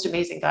 he's the most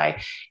amazing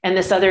guy. And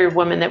this other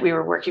woman that we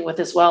were working with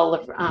as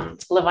well,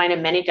 Levina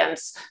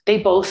Miniguns, they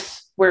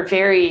both were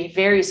very,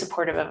 very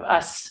supportive of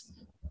us,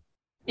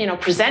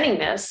 presenting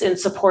this in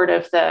support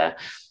of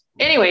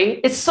anyway,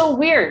 it's so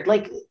weird.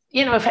 Like,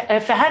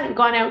 if I hadn't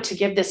gone out to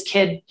give this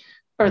kid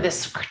or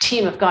this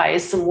team of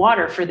guys some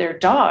water for their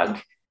dog,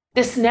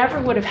 this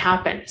never would have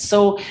happened.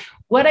 So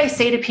what I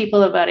say to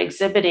people about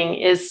exhibiting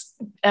is,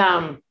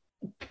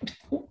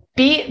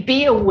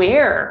 be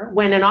aware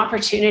when an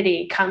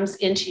opportunity comes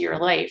into your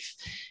life,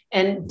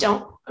 and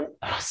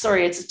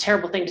it's a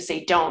terrible thing to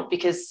say don't,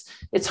 because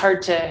it's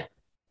hard to,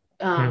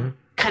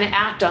 kind of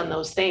act on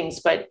those things.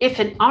 But if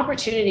an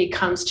opportunity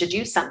comes to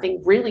do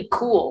something really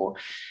cool,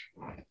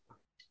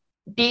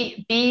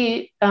 don't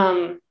be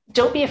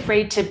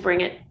afraid to bring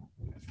it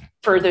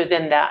further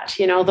than that.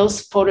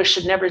 Those photos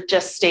should never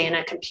just stay in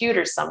a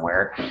computer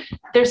somewhere.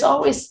 There's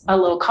always a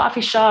little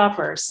coffee shop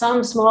or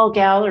some small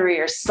gallery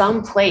or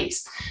some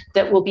place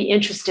that will be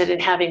interested in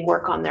having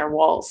work on their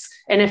walls.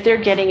 And if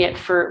they're getting it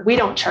we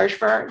don't charge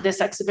for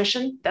this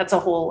exhibition, that's a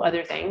whole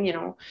other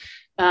thing,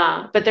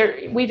 but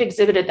we've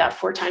exhibited that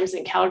 4 times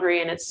in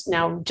Calgary, and it's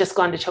now just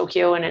gone to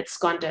Tokyo, and it's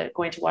going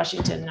to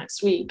Washington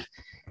next week.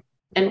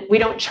 And we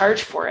don't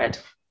charge for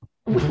it.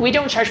 We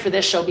don't charge for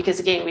this show because,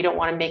 again, we don't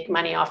want to make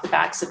money off the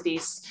backs of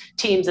these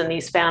teams and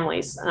these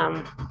families.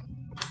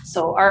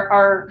 So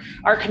our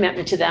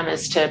commitment to them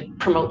is to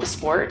promote the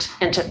sport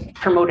and to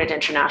promote it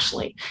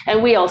internationally.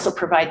 And we also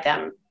provide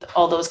them,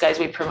 all those guys,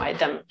 we provide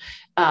them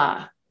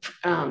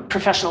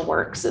professional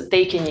works that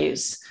they can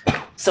use.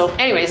 So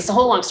anyways, it's a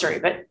whole long story,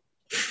 but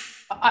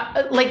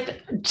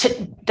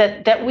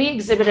that we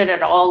exhibited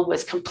at all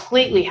was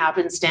completely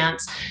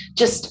happenstance,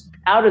 just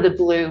out of the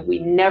blue. We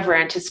never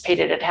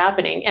anticipated it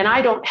happening. And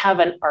I don't have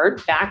an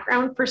art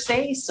background per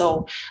se,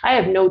 so I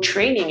have no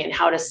training in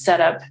how to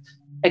set up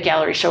a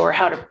gallery show or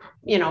how to,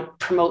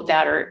 promote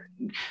that or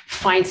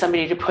find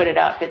somebody to put it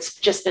up. It's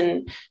just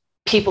been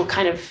people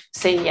kind of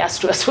saying yes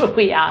to us when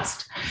we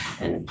asked.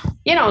 And,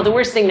 the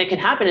worst thing that can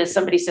happen is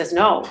somebody says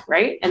no,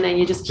 right? And then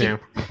you just keep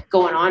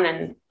going on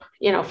and,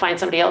 find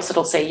somebody else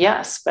that'll say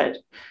yes. But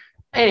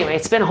anyway,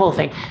 it's been a whole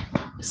thing.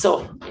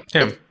 So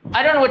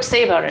I don't know what to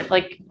say about it.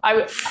 Like,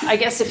 I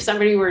guess if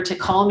somebody were to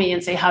call me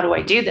and say, how do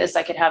I do this?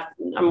 I could have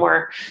a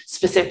more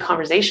specific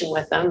conversation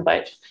with them,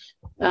 but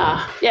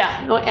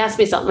ask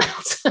me something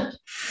else.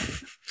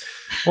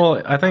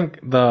 Well, I think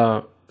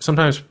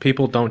sometimes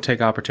people don't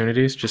take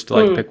opportunities, just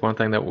to pick one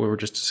thing that we were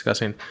just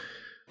discussing.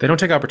 They don't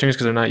take opportunities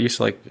because they're not used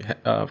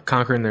to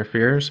conquering their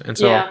fears. And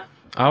so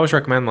I always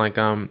recommend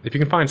if you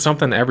can find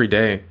something every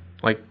day,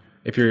 like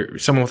if you're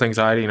someone with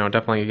anxiety,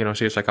 definitely,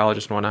 see a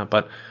psychologist and whatnot.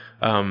 But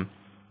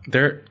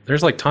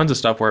there's tons of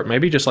stuff where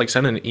maybe just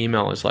sending an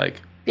email is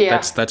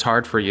that's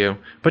hard for you,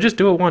 but just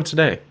do it once a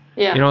day.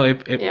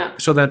 Yeah.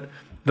 So that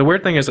the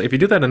weird thing is, if you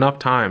do that enough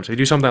times, if you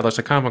do something that's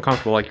kind of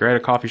uncomfortable, like you're at a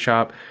coffee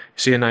shop, you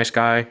see a nice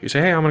guy, you say,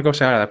 hey, I'm going to go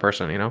say hi to that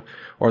person,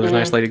 or there's a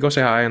nice lady, go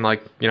say hi. And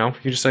you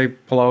just say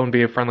hello and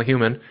be a friendly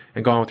human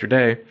and go on with your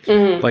day.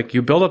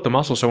 You build up the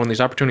muscle. So when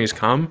these opportunities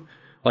come,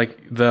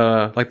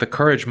 the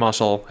courage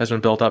muscle has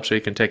been built up so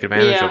you can take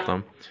advantage of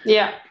them.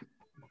 Yeah.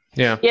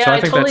 Yeah, so I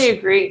totally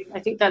agree. I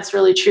think that's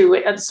really true.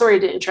 I'm sorry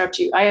to interrupt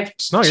you. I have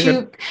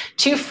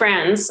two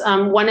friends.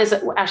 One's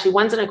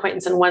an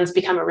acquaintance and one's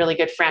become a really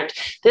good friend.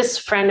 This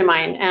friend of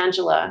mine,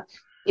 Angela,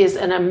 is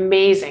an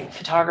amazing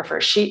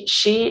photographer.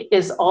 She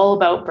is all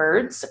about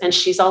birds, and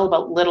she's all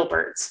about little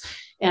birds.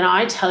 And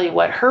I tell you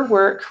what, her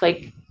work,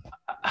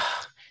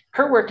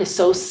 her work is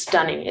so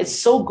stunning. It's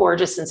so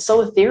gorgeous and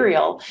so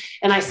ethereal.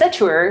 And I said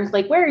to her,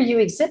 where are you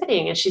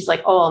exhibiting? And she's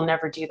like, oh, I'll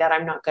never do that.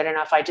 I'm not good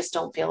enough. I just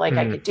don't feel like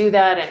I could do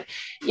that. And,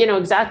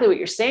 exactly what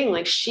you're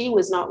saying, she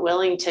was not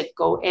willing to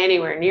go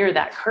anywhere near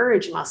that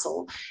courage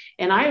muscle.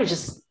 And I was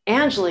just,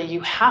 Angela,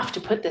 you have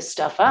to put this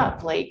stuff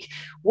up.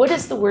 What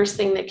is the worst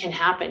thing that can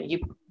happen?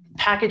 You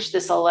package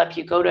this all up.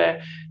 You go to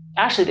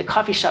actually the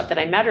coffee shop that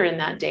I met her in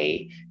that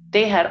day.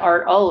 They had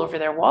art all over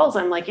their walls.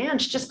 I'm like,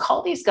 Ange, just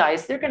call these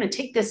guys. They're going to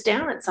take this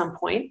down at some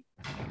point.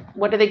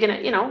 What are they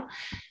going to,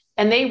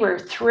 And they were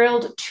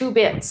thrilled to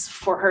bits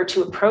for her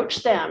to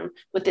approach them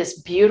with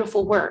this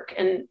beautiful work.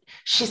 And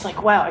she's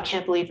like, wow, I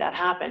can't believe that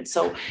happened.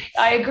 So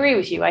I agree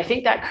with you. I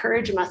think that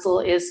courage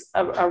muscle is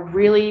a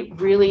really,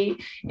 really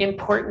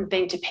important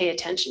thing to pay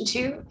attention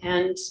to.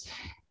 And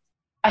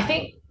I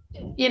think,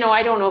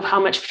 I don't know how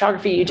much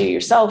photography you do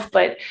yourself,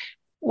 but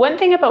one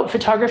thing about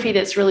photography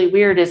that's really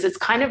weird is it's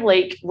kind of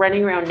like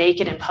running around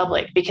naked in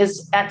public,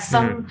 because at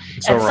some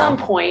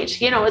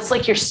point, it's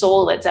like your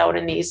soul that's out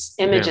in these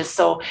images. Yeah.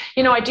 So,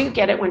 I do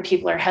get it when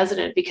people are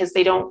hesitant because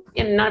they don't,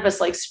 none of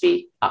us like to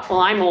be, well,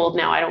 I'm old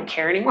now, I don't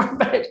care anymore,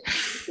 but,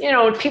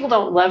 people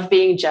don't love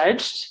being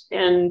judged.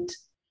 And,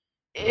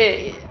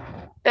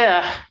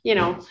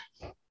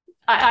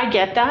 I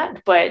get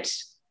that, but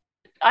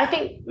I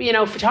think,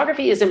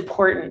 photography is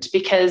important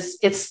because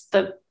it's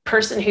the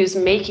person who's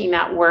making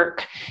that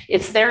work.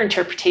 It's their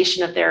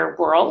interpretation of their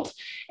world.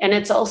 And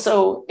it's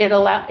also,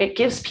 it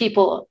gives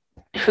people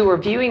who are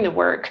viewing the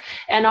work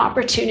an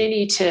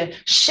opportunity to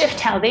shift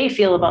how they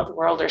feel about the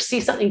world or see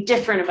something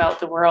different about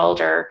the world.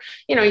 Or,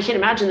 you can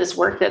imagine this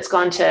work that's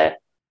gone to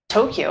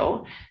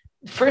Tokyo.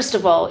 First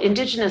of all,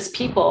 Indigenous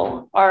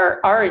people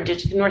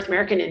North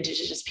American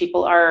Indigenous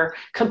people are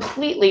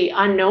completely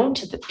unknown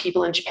to the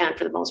people in Japan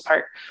for the most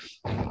part.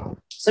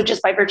 So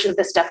just by virtue of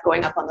this stuff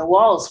going up on the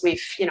walls,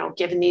 we've,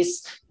 given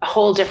these a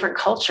whole different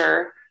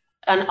culture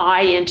an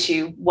eye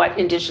into what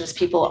Indigenous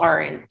people are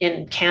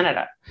in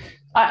Canada.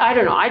 I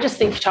don't know. I just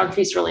think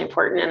photography is really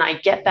important. And I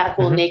get that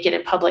whole naked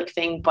in public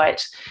thing,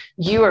 but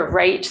you are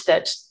right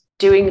that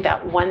doing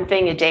that one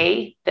thing a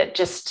day, that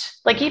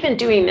just like even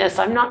doing this,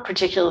 I'm not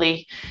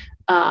particularly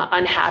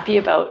unhappy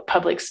about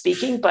public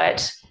speaking,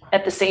 but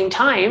at the same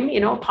time,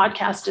 a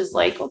podcast is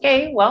like,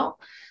 okay, well,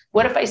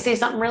 what if I say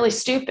something really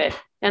stupid?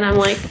 And I'm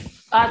like,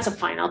 that's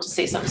fine. I'll just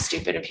say something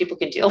stupid and people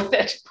can deal with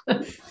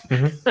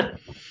it.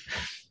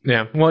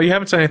 Yeah. Well, you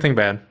haven't said anything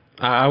bad.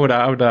 I would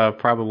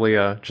probably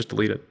just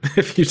delete it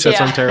if you said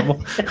something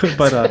terrible.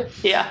 But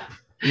yeah.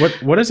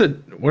 What is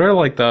it? What are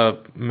like the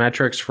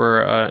metrics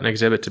for an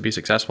exhibit to be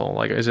successful?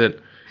 Like, is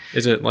it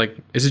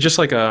just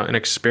like an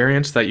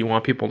experience that you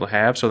want people to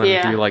have? So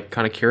then do you like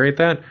kind of curate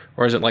that,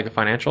 or is it like a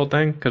financial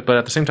thing? But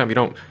at the same time, you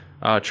don't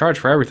charge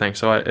for everything.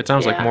 So it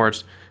sounds like more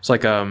it's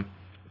like a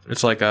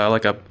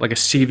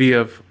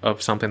CV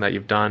of something that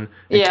you've done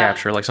and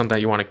capture, like something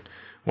that you want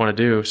to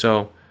do.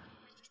 So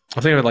I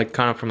think like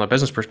kind of from the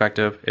business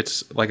perspective,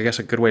 it's like, I guess,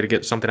 a good way to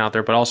get something out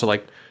there, but also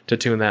like to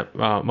tune that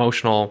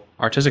emotional,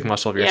 artistic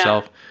muscle of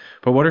yourself.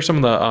 But what are some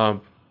of the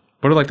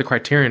what are like the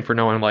criterion for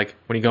knowing, like,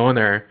 when you go in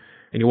there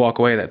and you walk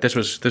away, that this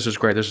was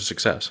great, this was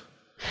success?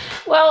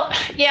 Well,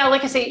 yeah,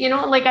 like I say,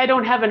 like I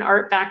don't have an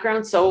art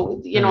background.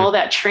 So, all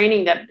that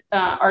training that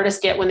artists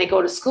get when they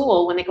go to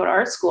school, when they go to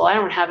art school, I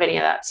don't have any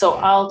of that. So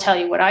I'll tell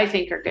you what I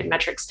think are good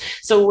metrics.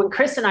 So when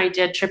Chris and I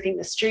did Tripping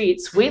the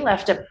Streets, we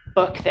left a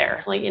book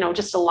there, like,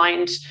 just a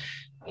lined,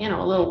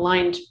 a little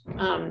lined,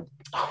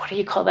 what do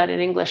you call that in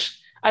English?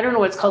 I don't know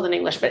what it's called in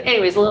English, but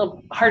anyways, a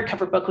little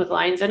hardcover book with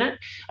lines in it.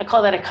 I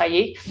call that a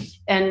cahier.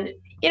 And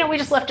we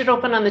just left it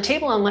open on the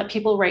table and let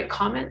people write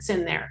comments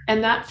in there.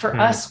 And that for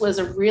us was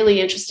a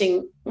really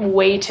interesting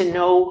way to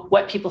know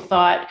what people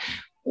thought,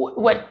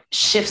 what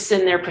shifts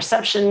in their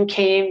perception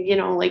came,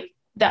 like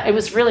that. It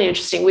was really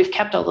interesting. We've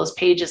kept all those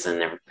pages and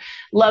they're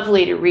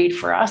lovely to read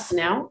for us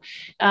now.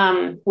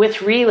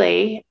 With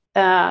Relay,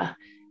 that's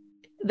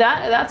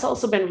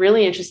also been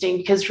really interesting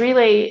because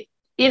Relay,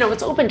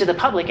 it's open to the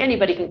public.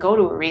 Anybody can go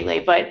to a relay,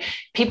 but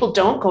people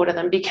don't go to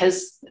them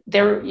because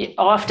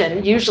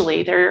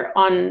usually they're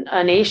on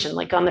a nation,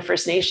 like on the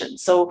First Nation.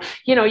 So,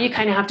 you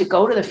kind of have to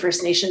go to the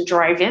First Nation,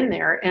 drive in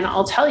there. And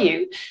I'll tell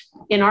you,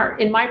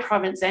 in my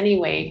province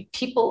anyway,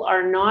 people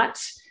are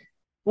not,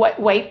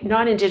 white,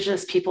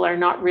 non-Indigenous people are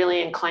not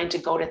really inclined to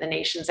go to the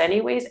nations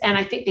anyways. And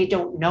I think they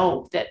don't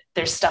know that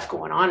there's stuff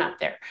going on up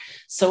there.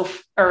 So,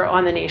 or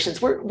on the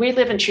nations, we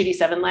live in Treaty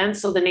 7 land.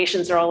 So the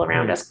nations are all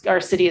around us. Our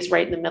city is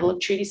right in the middle of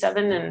Treaty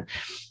 7.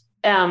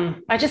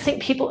 And I just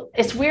think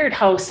it's weird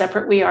how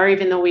separate we are,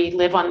 even though we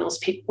live on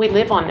we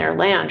live on their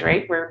land,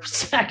 right? We're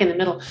smack in the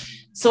middle.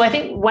 So I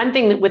think one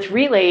thing that with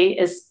Relay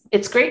is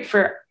it's great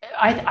for,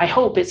 I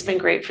hope it's been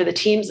great for the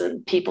teams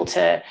and people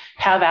to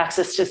have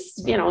access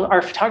to,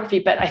 our photography.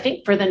 But I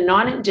think for the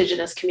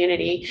non-Indigenous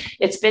community,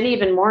 it's been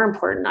even more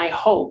important, I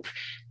hope,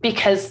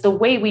 because the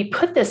way we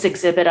put this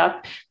exhibit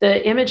up,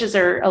 the images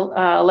are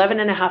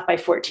 11.5 by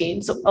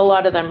 14. So a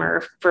lot of them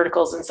are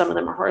verticals and some of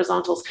them are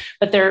horizontals,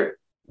 but they're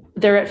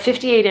at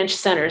 58-inch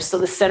centers. So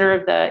the center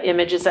of the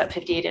image is at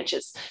 58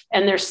 inches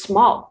and they're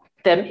small.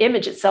 The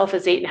image itself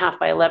is 8.5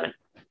 by 11.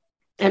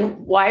 And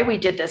why we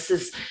did this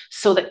is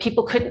so that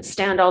people couldn't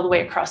stand all the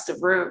way across the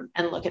room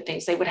and look at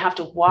things. They would have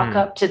to walk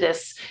up to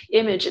this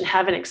image and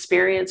have an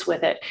experience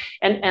with it.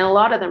 And a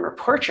lot of them are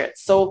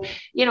portraits. So,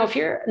 if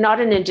you're not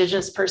an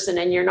Indigenous person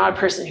and you're not a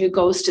person who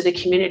goes to the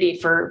community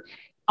for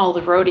all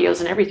the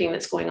rodeos and everything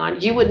that's going on,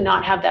 you would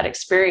not have that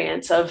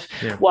experience of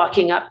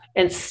walking up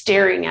and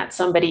staring at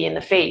somebody in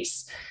the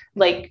face.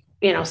 Like,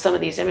 some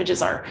of these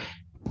images are,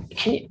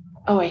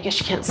 I guess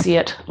you can't see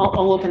it.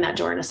 I'll open that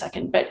door in a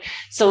second. But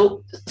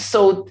so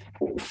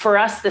for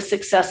us, the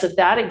success of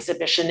that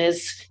exhibition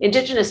is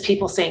Indigenous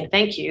people saying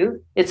thank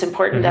you. It's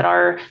important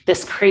that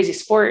this crazy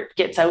sport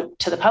gets out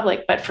to the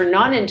public. But for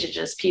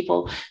non-Indigenous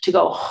people to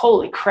go,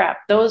 holy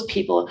crap, those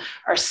people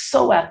are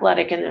so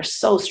athletic and they're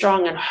so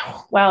strong. And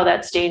wow,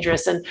 that's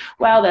dangerous. And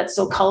wow, that's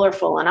so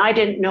colorful. And I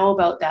didn't know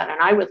about that. And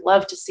I would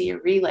love to see a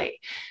relay.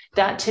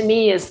 That to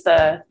me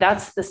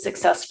that's the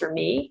success for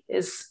me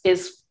is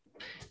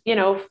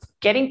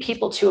getting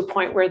people to a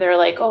point where they're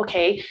like,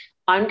 okay,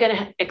 I'm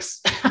going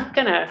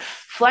to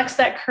flex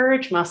that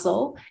courage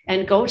muscle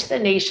and go to the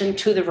nation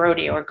to the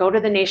rodeo or go to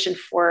the nation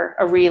for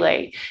a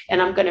relay.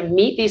 And I'm going to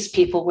meet these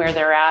people where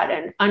they're at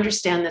and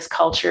understand this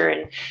culture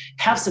and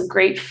have some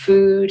great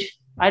food.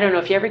 I don't know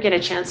if you ever get a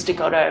chance to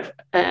go to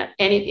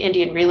any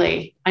Indian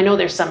relay. I know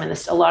there's some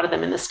a lot of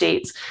them in the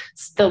States.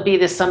 There'll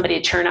be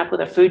somebody turn up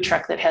with a food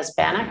truck that has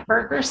bannock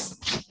burgers.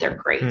 They're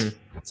great.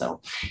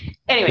 So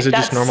anyway, is it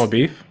just normal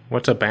beef?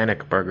 What's a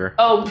bannock burger?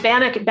 Oh,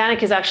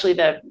 bannock is actually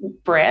the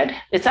bread.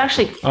 It's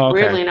actually,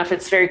 weirdly enough,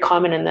 it's very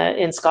common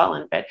in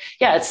Scotland. But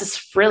yeah, it's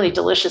this really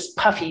delicious,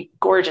 puffy,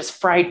 gorgeous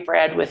fried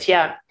bread with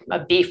a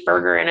beef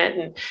burger in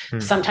it,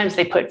 and sometimes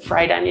they put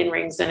fried onion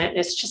rings in it. And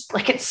it's just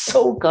like, it's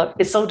so good,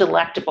 it's so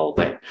delectable,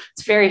 but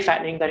it's very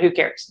fattening. But who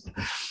cares?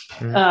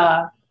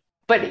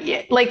 But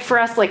like for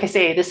us, like I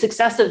say, the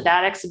success of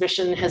that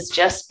exhibition has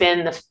just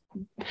been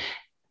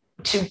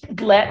to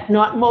let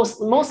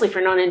mostly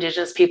for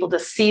non-Indigenous people to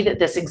see that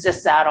this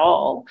exists at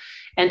all,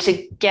 and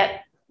to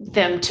get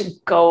them to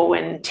go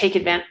and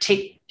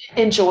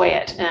enjoy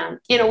it.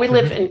 We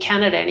live in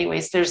Canada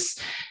anyways. There's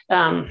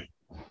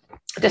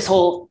this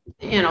whole,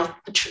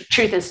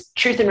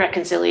 truth and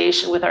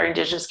reconciliation with our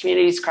Indigenous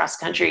communities across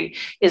the country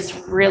is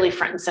really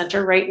front and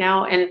center right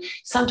now. And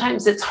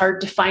sometimes it's hard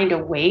to find a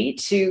way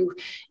to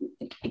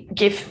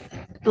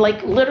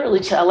literally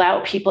to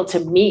allow people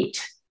to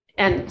meet,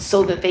 and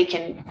so that they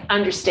can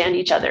understand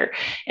each other.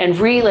 And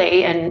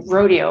relay and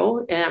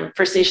rodeo,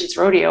 First Nations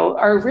rodeo,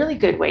 are really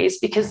good ways,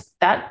 because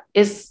that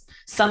is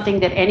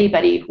something that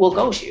anybody will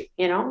go to,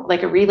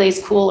 like a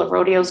relay's cool, a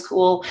rodeo's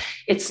cool.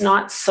 It's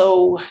not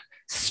so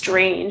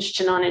strange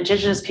to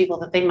non-Indigenous people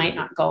that they might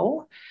not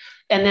go.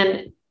 And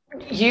then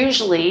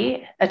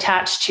usually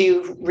attached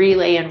to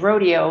relay and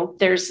rodeo,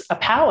 there's a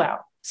powwow.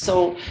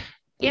 So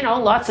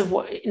lots of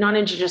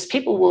non-Indigenous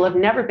people will have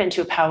never been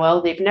to a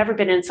powwow. They've never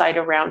been inside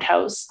a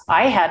roundhouse.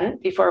 I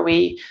hadn't before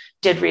we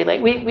did relay.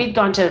 We'd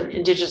gone to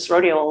Indigenous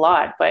rodeo a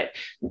lot, but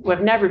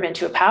we've never been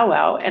to a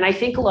powwow. And I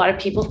think a lot of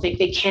people think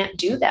they can't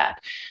do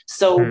that.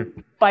 So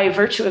by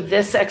virtue of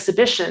this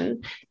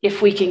exhibition,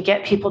 if we can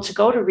get people to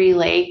go to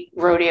relay,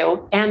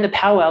 rodeo, and the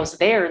powwows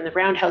there, and the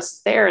roundhouse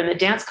is there, and the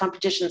dance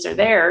competitions are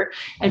there,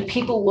 and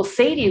people will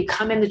say to you,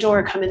 come in the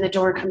door, come in the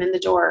door, come in the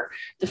door.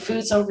 The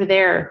food's over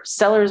there,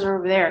 sellers are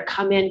over there,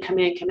 come in, come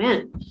in, come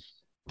in.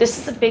 This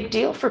is a big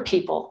deal for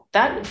people.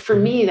 That, for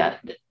me,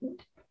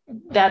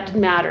 that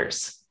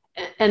matters.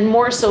 And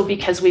more so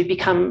because we've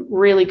become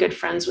really good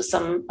friends with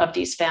some of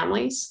these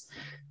families.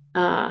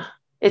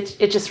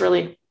 It just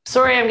really,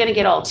 sorry, I'm going to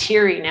get all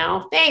teary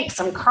now.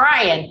 Thanks, I'm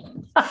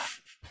crying.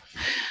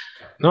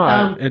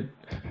 No,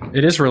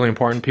 it is really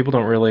important. People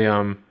don't really,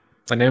 like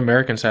Native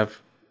Americans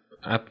have,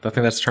 I think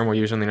that's the term we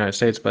use in the United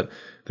States, but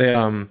they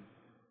don't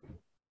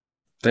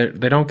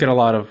get a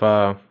lot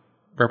of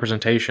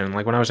representation.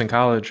 Like when I was in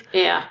college,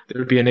 there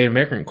would be a Native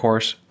American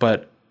course,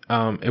 but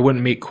it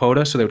wouldn't meet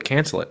quota, so they would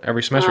cancel it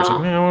every semester. It's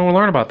like, I want to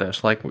learn about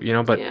this. Like,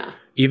 but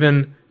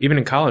even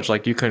in college,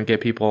 like you couldn't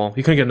get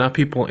enough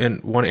people in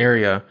one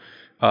area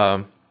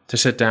to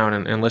sit down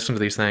and listen to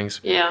these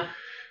things. Yeah.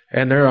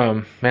 And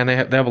they're, they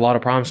have a lot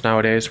of problems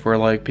nowadays where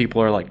like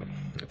people are like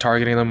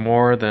targeting them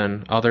more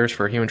than others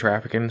for human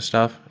trafficking and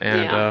stuff.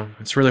 And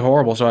it's really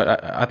horrible. So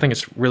I think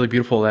it's really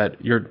beautiful that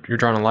you're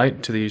drawing a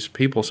light to these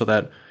people, so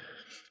that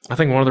I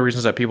think one of the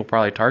reasons that people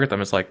probably target them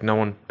is like no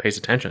one pays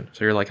attention.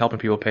 So you're like helping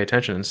people pay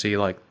attention and see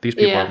like these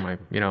people are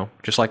my,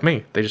 just like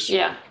me. They just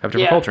have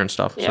different culture and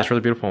stuff. So that's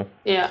really beautiful.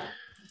 Yeah.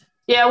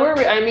 Yeah.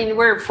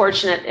 We're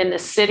fortunate in the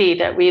city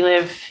that we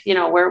live,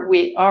 where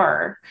we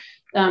are.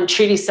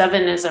 Treaty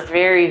 7 is a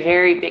very,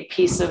 very big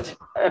piece of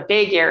a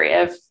big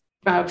area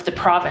of the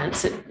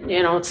province.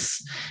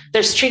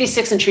 There's Treaty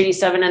 6 and Treaty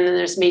 7, and then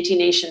there's Métis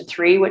Nation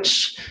 3,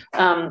 which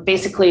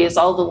basically is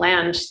all the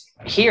land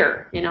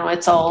here.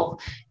 It's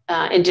all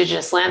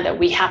Indigenous land that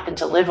we happen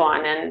to live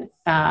on.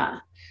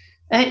 And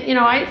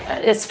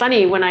it's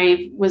funny, when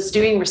I was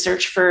doing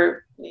research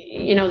for,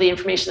 the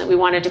information that we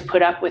wanted to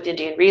put up with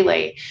Indian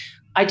Relay,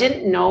 I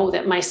didn't know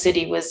that my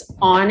city was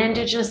on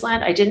Indigenous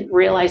land. I didn't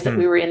realize that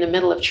we were in the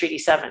middle of Treaty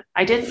 7.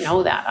 I didn't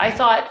know that. I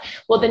thought,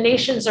 well, the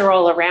nations are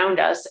all around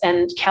us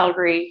and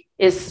Calgary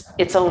is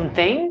its own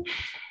thing.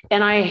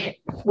 And I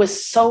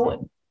was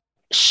so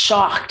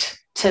shocked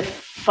to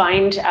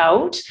find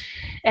out.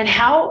 And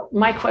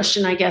my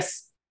question, I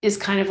guess, is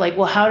kind of like,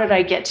 well, how did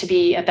I get to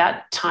be at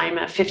that time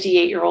a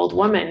 58-year-old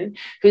woman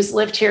who's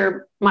lived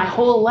here my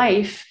whole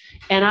life?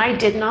 And I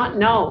did not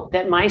know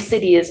that my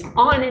city is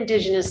on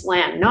Indigenous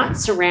land, not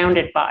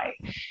surrounded by.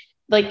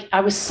 Like,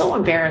 I was so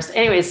embarrassed.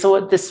 Anyway,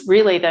 so this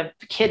relay, the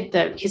kid,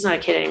 he's not a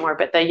kid anymore,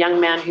 but the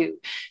young man who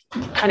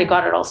kind of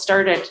got it all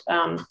started,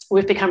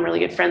 we've become really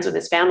good friends with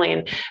his family.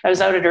 And I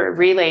was out at a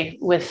relay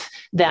with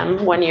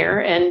them one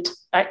year, and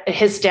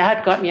his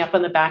dad got me up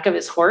on the back of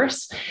his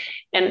horse.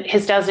 And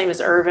his dad's name is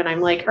Irv. And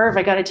I'm like, Irv,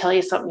 I got to tell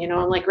you something,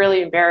 I'm like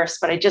really embarrassed,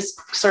 but I just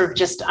sort of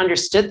just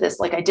understood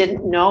this. Like I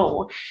didn't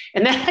know.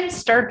 And then I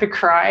started to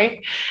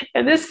cry.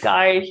 And this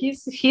guy,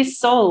 he's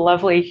so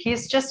lovely.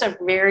 He's just a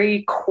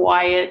very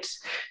quiet,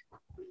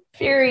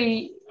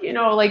 very,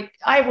 like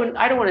I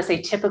don't want to say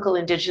typical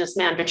Indigenous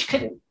man, but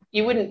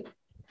you wouldn't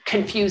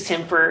confuse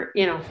him for,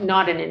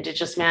 not an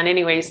Indigenous man.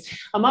 Anyways,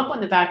 I'm up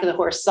on the back of the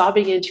horse,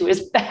 sobbing into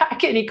his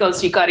back. And he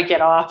goes, you got to get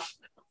off.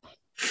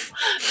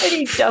 And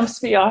he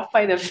dumps me off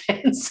by the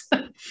fence.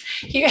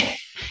 he,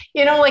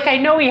 like I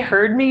know he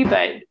heard me,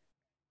 but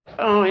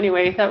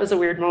anyway, that was a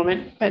weird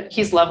moment. But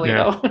he's lovely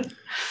though.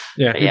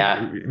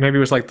 Yeah. Maybe it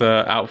was like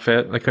the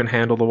outfit. I couldn't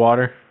handle the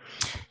water.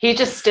 He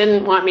just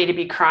didn't want me to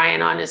be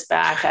crying on his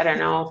back. I don't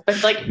know.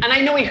 But and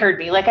I know he heard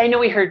me. Like I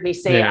know he heard me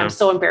say, I'm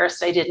so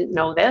embarrassed I didn't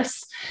know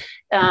this.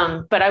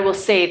 But I will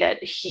say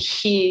that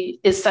he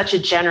is such a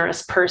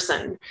generous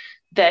person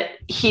that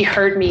he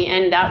heard me,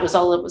 and that was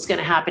all that was going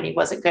to happen. He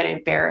wasn't going to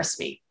embarrass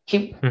me.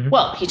 He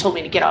told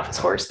me to get off his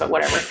horse, but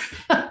whatever.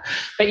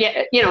 But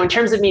yeah, in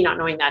terms of me not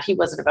knowing that, he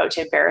wasn't about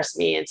to embarrass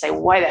me and say,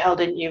 why the hell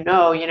didn't you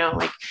know?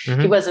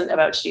 He wasn't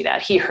about to do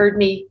that. He heard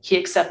me, he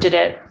accepted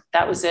it.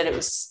 That was it. It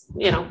was,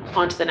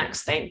 on to the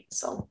next thing.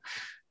 So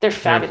they're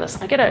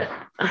fabulous. I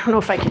don't know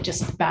if I could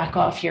just back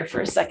off here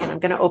for a second. I'm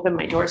going to open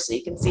my door so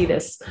you can see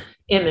this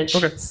image.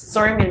 Okay.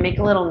 Sorry, I'm going to make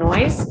a little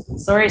noise.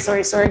 Sorry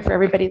for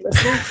everybody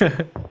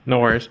listening. No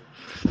worries.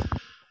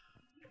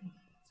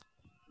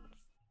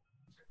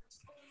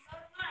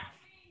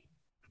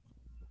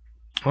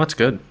 Oh, that's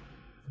good.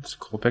 That's a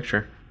cool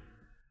picture.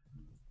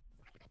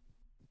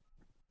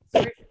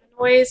 Sorry for the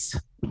noise.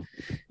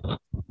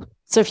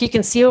 So if you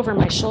can see over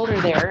my shoulder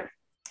there,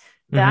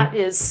 that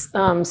is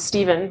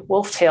Stephen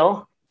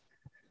Wolftail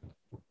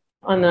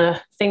on the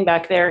thing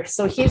back there.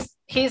 So he's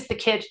the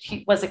kid.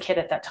 He was a kid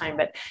at that time,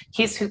 but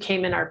he's who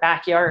came in our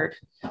backyard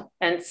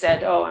and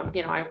said,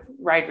 I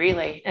ride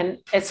relay. And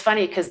it's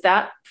funny because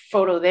that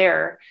photo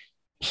there,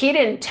 he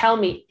didn't tell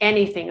me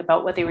anything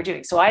about what they were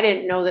doing. So I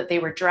didn't know that they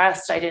were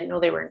dressed. I didn't know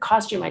they were in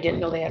costume. I didn't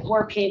know they had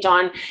war paint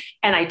on,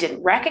 and I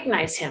didn't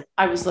recognize him.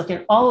 I was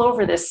looking all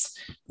over this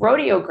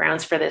rodeo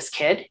grounds for this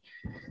kid.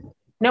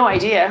 No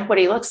idea what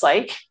he looks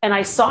like. And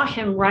I saw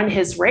him run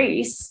his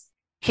race.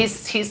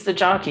 He's the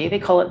jockey. They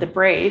call it the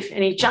Brave.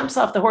 And he jumps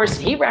off the horse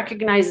and he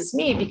recognizes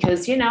me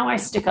because, I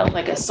stick out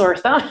like a sore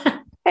thumb.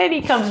 And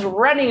he comes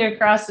running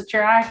across the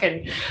track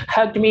and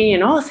hugged me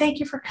and, thank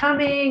you for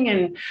coming.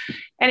 And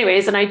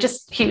anyways,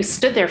 he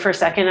stood there for a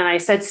second and I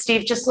said,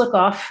 Steve, just look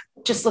off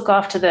to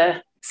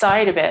the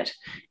side a bit.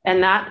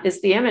 And that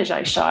is the image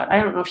I shot.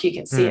 I don't know if you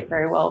can see it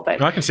very well, but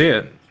I can see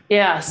it.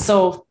 Yeah.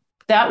 So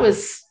that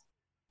was,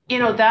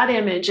 that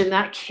image and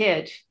that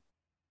kid,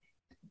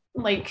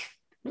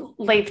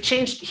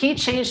 he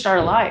changed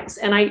our lives.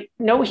 And I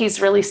know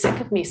he's really sick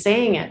of me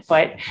saying it,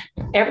 but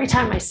every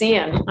time I see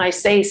him, I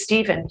say,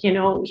 Stephen,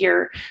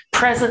 your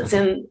presence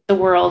in the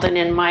world and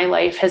in my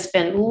life has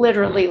been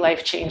literally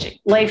life-changing.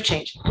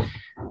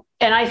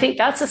 And I think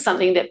that's just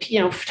something that,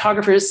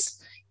 photographers,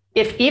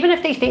 even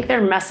if they think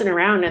they're messing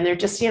around and they're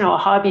just, a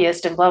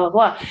hobbyist and blah, blah,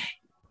 blah,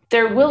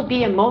 there will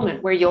be a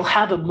moment where you'll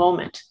have a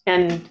moment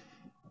and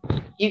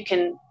you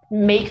can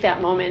make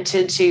that moment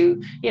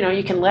into,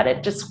 you can let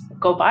it just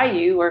go by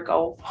you or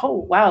go, oh,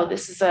 wow,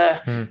 this is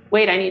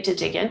wait, I need to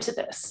dig into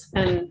this.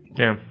 And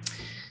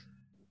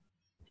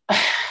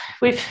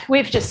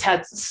we've just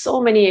had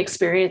so many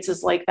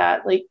experiences like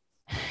that. Like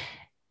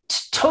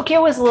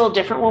Tokyo was a little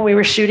different when we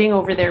were shooting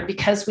over there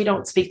because we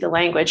don't speak the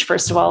language,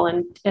 first of all.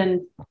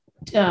 And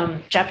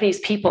Japanese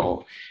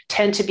people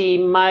tend to be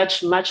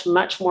much, much,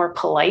 much more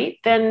polite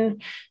than,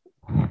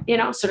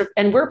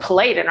 and we're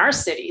polite in our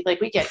city.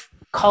 Like we get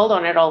called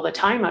on it all the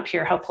time up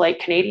here, how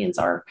polite Canadians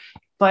are.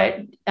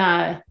 But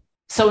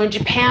so in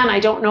Japan, I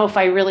don't know if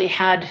I really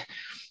had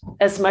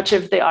as much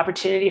of the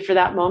opportunity for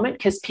that moment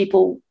because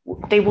people,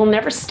 they will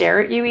never stare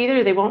at you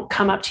either. They won't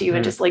come up to you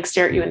and just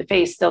stare at you in the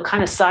face. They'll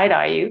kind of side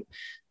eye you.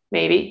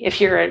 Maybe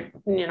if you're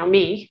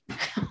me,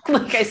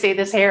 like I say,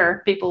 this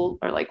hair, people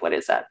are like, what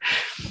is that?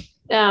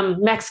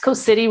 Mexico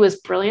City was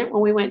brilliant.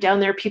 When we went down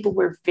there, people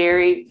were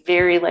very,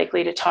 very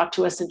likely to talk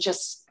to us and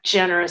just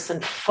generous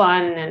and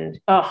fun. And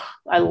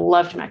I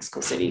loved Mexico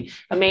City.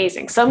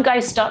 Amazing. Some guy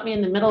stopped me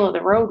in the middle of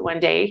the road one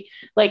day,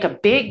 like a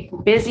big,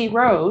 busy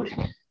road.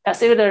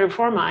 Paseo de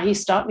Reforma. He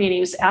stopped me and he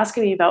was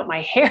asking me about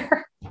my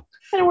hair.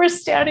 And we're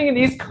standing in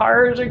these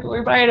cars are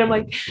going by and I'm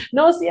like,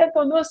 no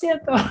siento, no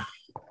siento.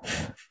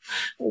 It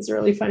was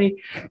really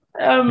funny.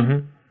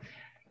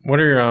 What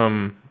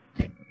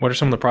are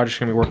some of the projects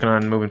you're going to be working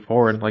on moving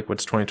forward? Like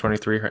what's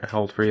 2023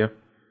 held for you?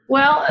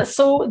 Well,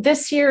 so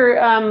this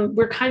year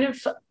we're kind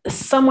of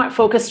somewhat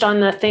focused on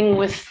the thing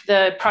with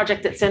the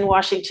project that's in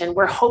Washington.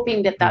 We're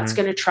hoping that that's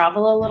going to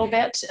travel a little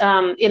bit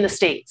in the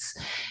States.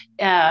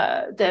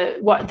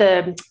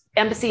 The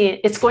embassy,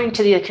 it's going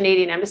to the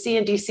Canadian embassy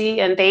in DC,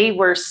 and they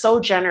were so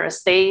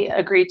generous. They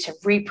agreed to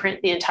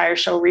reprint the entire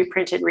show,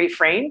 reprint and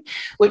reframe,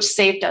 which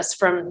saved us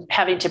from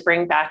having to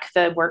bring back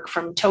the work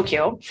from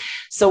Tokyo.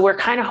 So we're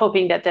kind of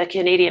hoping that the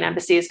Canadian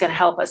embassy is going to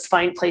help us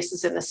find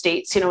places in the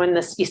States, in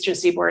this Eastern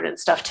Seaboard and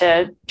stuff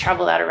to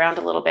travel that around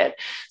a little bit.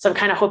 So I'm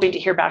kind of hoping to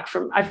hear back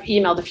I've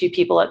emailed a few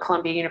people at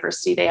Columbia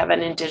University. They have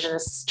an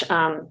Indigenous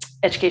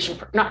education,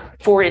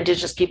 not for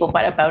Indigenous people,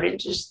 but about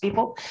Indigenous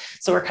people.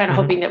 So we're kind of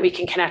hoping that we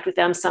can connect with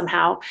them somehow.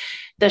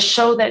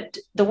 The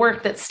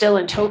work that's still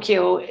in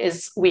Tokyo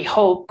is, we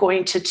hope,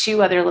 going to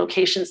two other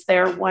locations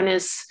there. One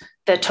is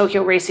the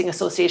Tokyo Racing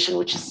Association,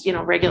 which is,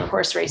 regular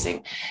horse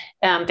racing.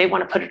 They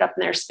want to put it up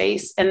in their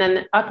space. And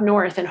then up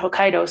north in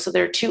Hokkaido, so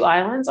there are 2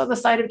 islands on the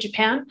side of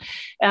Japan.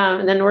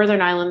 And the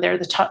northern island there,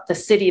 the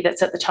city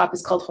that's at the top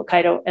is called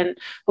Hokkaido. And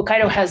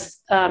Hokkaido has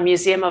a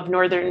museum of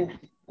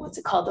what's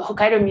it called? The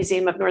Hokkaido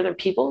Museum of Northern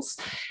Peoples.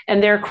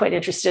 And they're quite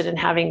interested in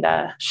having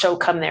the show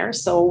come there.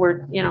 So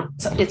we're,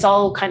 it's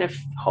all kind of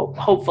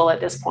hopeful at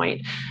this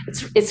point.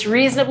 It's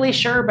reasonably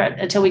sure, but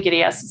until we get a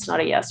yes, it's not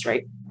a yes,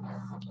 right?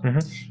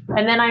 Mm-hmm.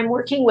 And then I'm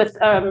working with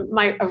a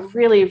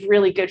really,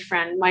 really good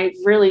friend, my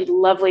really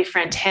lovely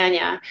friend,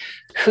 Tanya,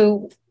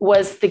 who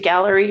was the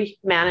gallery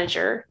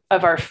manager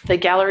of the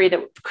gallery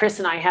that Chris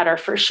and I had our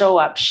first show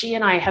up. She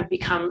and I have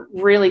become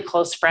really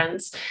close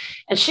friends,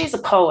 and she's a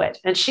poet,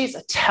 and she's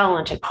a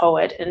talented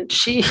poet. And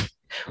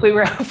we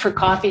were out for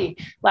coffee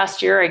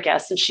last year, I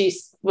guess, and she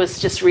was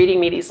just reading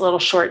me these little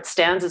short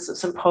stanzas of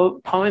some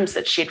poems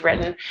that she'd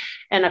written.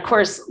 And of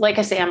course, like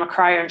I say, I'm a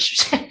crier, and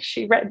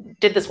she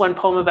did this one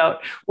poem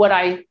about what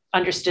I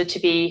understood to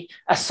be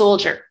a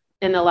soldier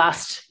in the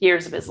last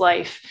years of his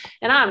life.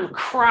 And I'm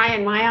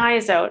crying my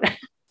eyes out.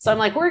 So I'm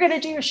like, we're going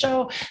to do a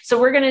show. So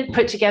we're going to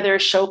put together a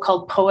show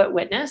called Poet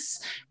Witness,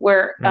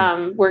 where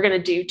we're going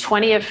to do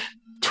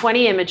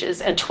 20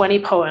 images and 20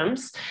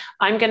 poems.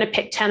 I'm going to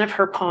pick 10 of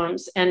her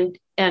poems and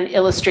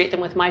illustrate them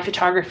with my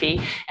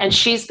photography. And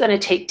she's going to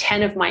take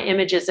 10 of my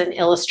images and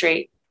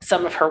illustrate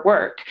some of her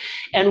work.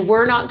 And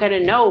we're not going to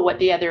know what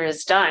the other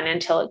has done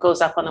until it goes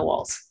up on the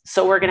walls.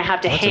 So we're going to have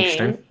to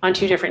hang on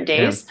 2 different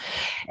days.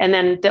 Yeah. And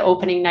then the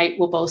opening night,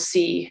 we'll both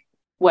see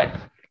what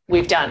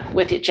we've done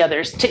with each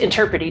other's to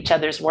interpret each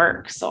other's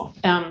work. So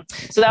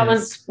that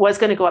was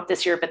going to go up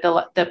this year, but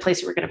the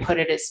place we're going to put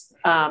it is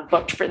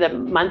booked for the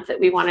month that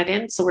we want it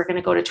in. So we're going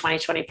to go to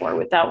 2024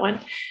 with that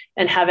one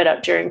and have it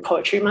up during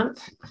Poetry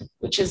Month,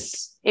 which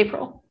is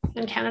April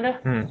in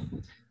Canada.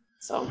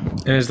 So,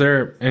 and is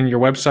there in your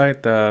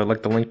website,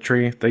 the link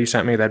tree that you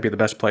sent me, that'd be the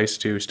best place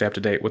to stay up to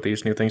date with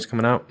these new things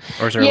coming out?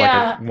 Or is there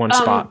like one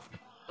spot?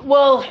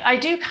 Well, I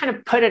do kind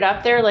of put it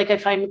up there. Like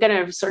if I'm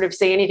going to sort of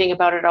say anything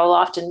about it, I'll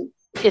often,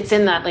 it's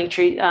in that link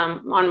tree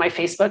on my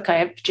Facebook. I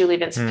have Julie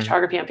Vincent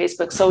Photography on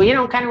Facebook. So,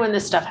 kind of when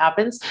this stuff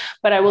happens,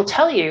 but I will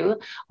tell you,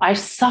 I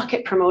suck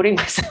at promoting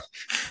myself.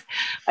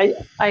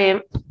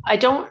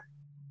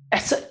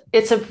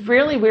 It's a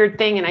really weird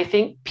thing. And I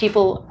think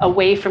people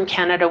away from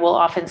Canada will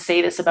often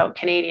say this about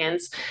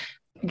Canadians.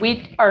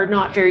 We are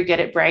not very good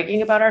at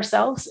bragging about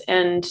ourselves.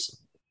 And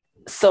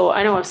so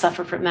I know I've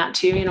suffered from that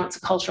too. It's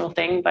a cultural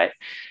thing, but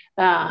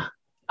I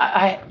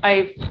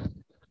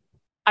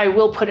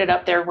will put it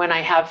up there when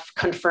I have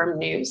confirmed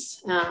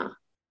news,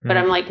 but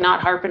I'm like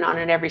not harping on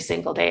it every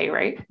single day.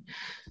 Right.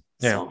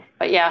 Yeah. So,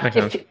 but yeah,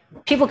 if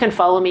people can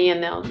follow me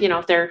and they'll,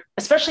 if they're,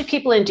 especially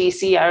people in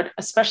DC, I would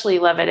especially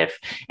love it if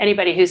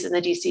anybody who's in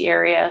the DC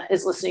area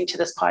is listening to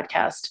this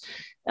podcast.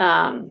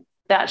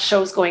 That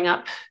show's going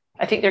up.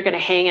 I think they're going to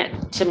hang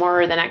it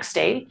tomorrow or the next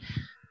day.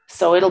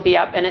 So it'll be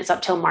up, and it's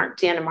up till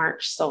the end of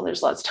March. So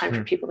there's lots of time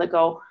for people to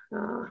go.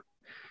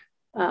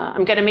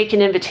 I'm going to make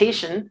an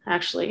invitation,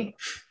 actually.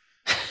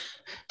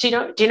 Do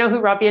you know who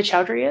Rabia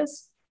Chowdhury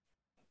is?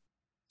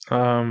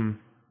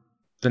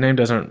 The name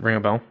doesn't ring a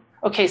bell.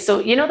 Okay,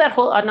 so that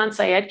whole Adnan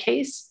Syed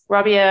case,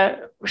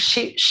 Rabia,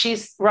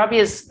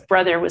 Rabia's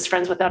brother was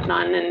friends with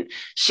Adnan, and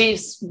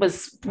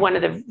was one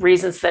of the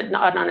reasons that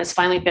Adnan has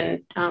finally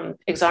been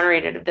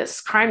exonerated of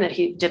this crime that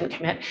he didn't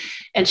commit.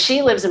 And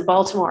she lives in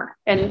Baltimore,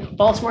 and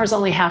Baltimore is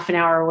only half an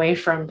hour away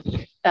from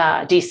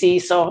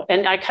DC. So,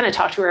 and I kind of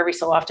talk to her every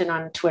so often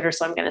on Twitter.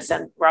 So I'm going to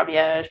send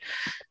Rabia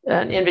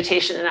an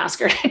invitation and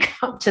ask her to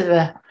come to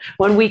the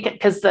one weekend,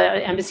 because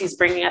the embassy is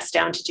bringing us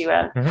down to do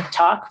a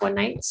talk one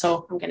night.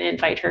 So I'm going to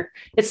invite her.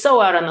 It's so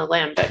out on the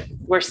limb, but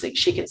worst thing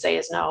she can say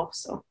is no.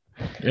 So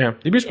yeah,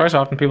 you'd be surprised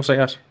how often people say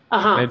yes.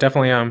 They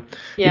definitely,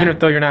 even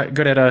though you're not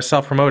good at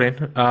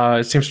self-promoting,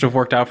 it seems to have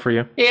worked out for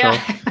you. Yeah.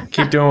 So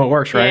keep doing what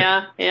works,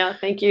 right? Yeah.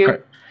 Thank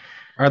you.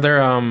 Are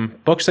there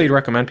books that you'd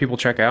recommend people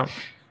check out?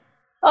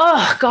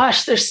 Oh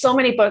gosh, there's so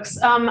many books.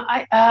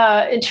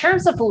 In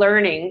terms of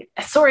learning,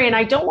 and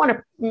I don't want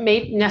to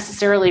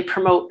necessarily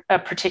promote a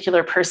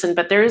particular person,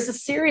 but there is a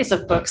series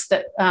of books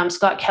that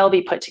Scott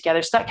Kelby put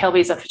together. Scott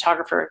Kelby is a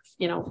photographer,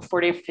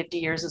 40 or 50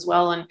 years as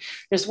well. And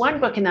there's one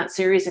book in that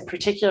series in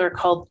particular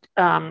called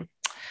How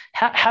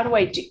Do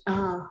I Do?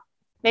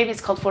 Maybe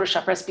it's called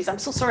Photoshop Recipes. I'm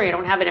so sorry, I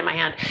don't have it in my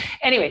hand.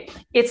 Anyway,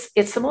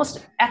 it's the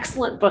most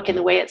excellent book in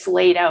the way it's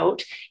laid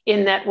out,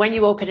 in that when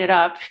you open it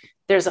up,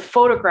 there's a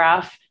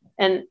photograph.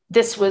 And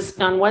this was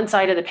on one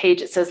side of the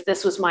page, it says,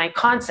 this was my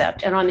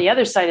concept. And on the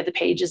other side of the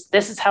page is,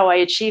 this is how I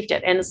achieved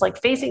it. And it's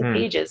like facing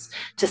pages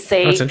to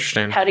say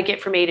how to get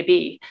from A to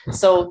B.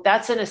 So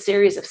that's in a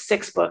series of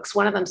 6 books.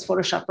 One of them's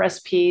Photoshop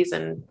Recipes,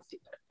 and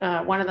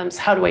one of them's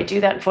How Do I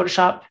Do That in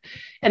Photoshop?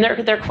 And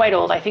they're quite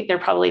old. I think they're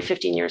probably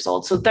 15 years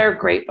old. So they're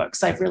great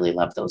books. I've really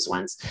loved those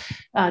ones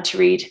to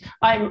read.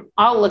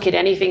 I'll look at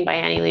anything by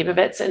Annie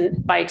Leibovitz,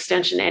 and by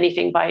extension,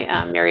 anything by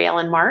Mary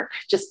Ellen Mark,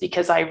 just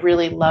because I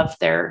really love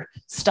their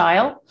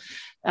style.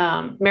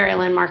 Mary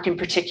Landmark in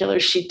particular,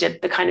 she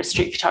did the kind of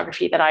street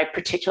photography that I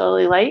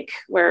particularly like,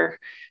 where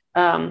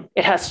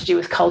it has to do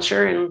with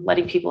culture and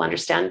letting people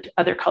understand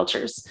other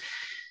cultures.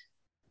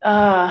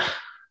 I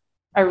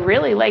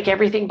really like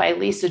everything by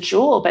Lisa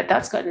Jewell, but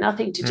that's got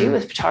nothing to do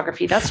with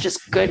photography. That's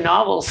just good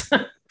novels.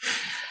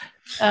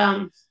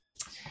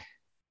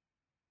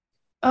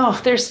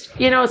 There's,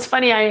 it's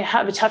funny. I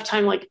have a tough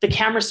time. Like the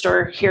Camera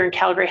Store here in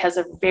Calgary has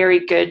a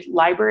very good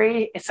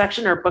library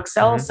section or book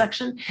sale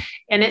section.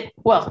 And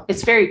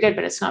it's very good,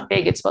 but it's not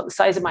big. It's about the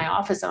size of my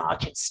office, and I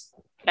can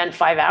spend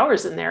 5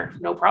 hours in there,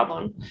 no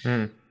problem.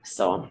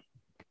 So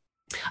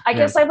I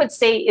guess I would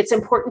say it's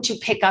important to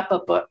pick up a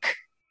book,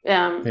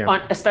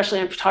 especially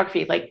on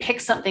photography, like pick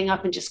something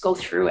up and just go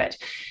through it,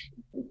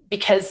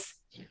 because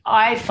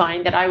I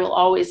find that I will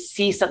always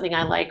see something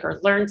I like or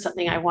learn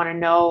something I want to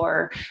know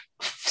or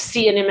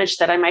see an image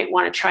that I might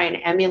want to try and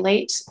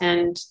emulate.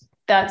 And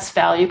that's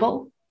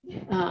valuable.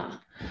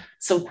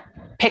 So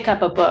pick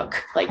up a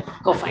book, like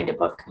go find a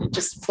book and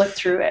just flip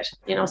through it.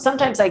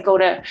 Sometimes I go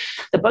to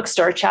the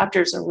bookstore,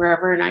 Chapters or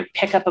wherever, and I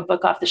pick up a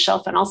book off the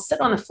shelf and I'll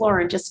sit on the floor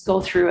and just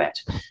go through it.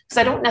 Because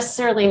I don't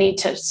necessarily need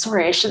to,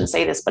 sorry, I shouldn't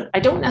say this, but I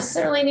don't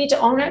necessarily need to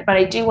own it, but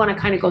I do want to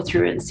kind of go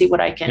through it and see what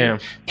I can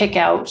pick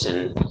out.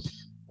 And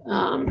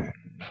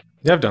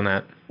I've done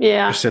that.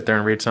 Yeah. Just sit there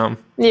and read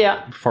something.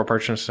 Yeah. Before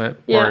purchasing it,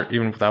 or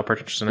even without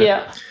purchasing it.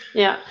 Yeah.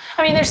 Yeah.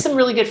 I mean, there's some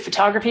really good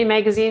photography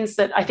magazines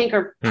that I think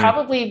are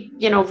probably,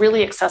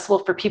 really accessible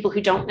for people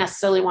who don't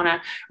necessarily want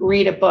to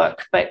read a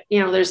book. But,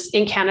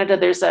 in Canada,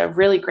 there's a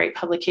really great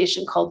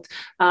publication called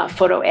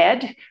Photo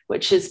Ed,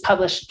 which is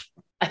published,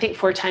 I think,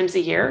 4 times a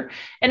year.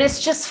 And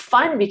it's just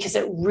fun because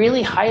it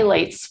really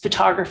highlights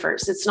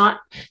photographers.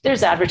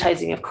 There's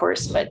advertising, of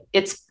course, but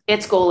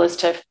its goal is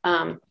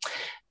to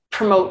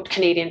promote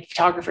Canadian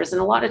photographers,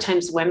 and a lot of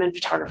times women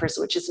photographers,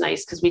 which is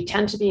nice because we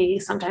tend to be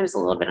sometimes a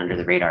little bit under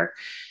the radar.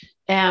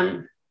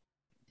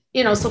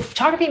 So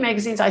photography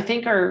magazines, I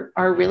think, are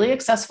really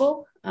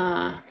accessible,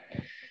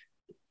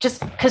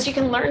 just because you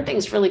can learn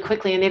things really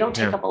quickly and they don't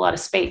take up a lot of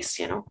space.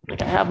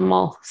 Like I have them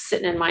all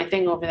sitting in my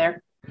thing over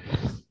there.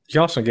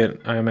 You also get,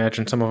 I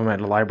imagine, some of them at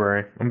the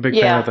library. I'm a big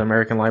fan of the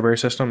American library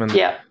system, and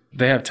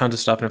they have tons of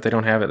stuff. And if they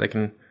don't have it,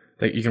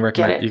 you can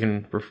recommend. You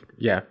can,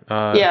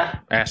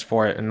 ask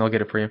for it, and they'll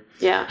get it for you.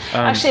 Yeah,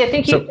 actually,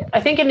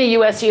 I think in the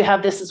U.S. you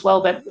have this as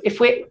well. But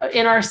if we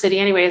in our city,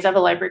 anyways, I have a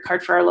library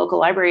card for our local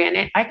library,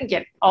 and I can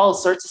get all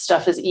sorts of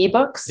stuff as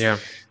ebooks. Yeah.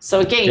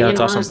 So again,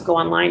 awesome. Just go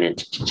online and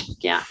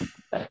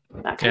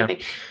that kind of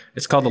thing.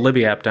 It's called the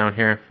Libby app down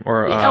here,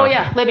 or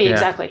Libby,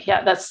 exactly.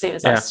 Yeah, that's the same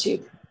as us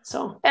too.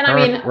 So, and I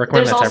mean,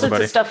 there's all sorts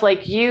of stuff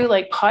like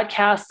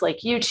podcasts, like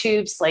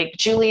YouTubes, like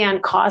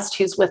Julianne Cost,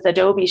 who's with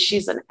Adobe.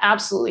 She's an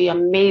absolutely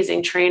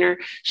amazing trainer.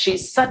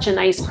 She's such a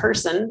nice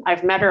person.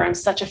 I've met her. I'm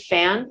such a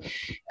fan.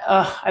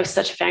 I was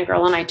such a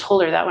fangirl. And I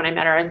told her that when I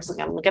met her, I'm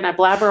going to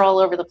blabber all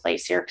over the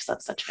place here because I'm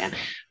such a fan.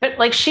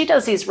 But she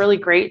does these really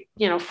great,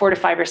 4 to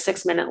 5 or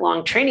 6 minute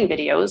long training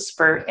videos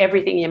for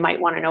everything you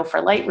might want to know for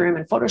Lightroom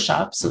and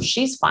Photoshop. So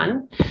she's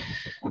fun.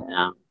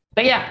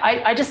 But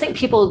I just think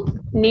people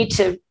need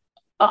to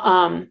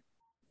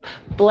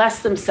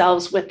bless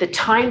themselves with the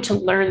time to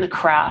learn the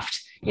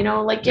craft,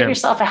 give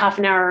yourself a half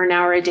an hour or an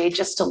hour a day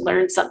just to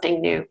learn something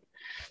new.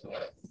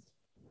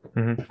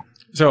 Mm-hmm.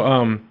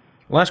 So,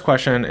 last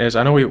question is,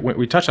 I know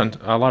we touched on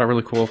a lot of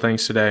really cool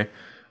things today.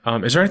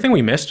 Is there anything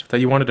we missed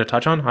that you wanted to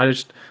touch on? I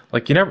just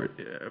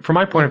from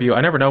my point of view, I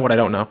never know what I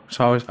don't know.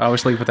 So I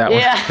always leave with that one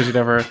because you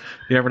never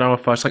know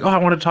if it's I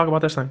wanted to talk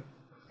about this thing.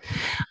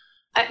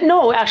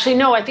 No, actually,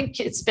 no. I think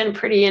it's been a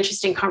pretty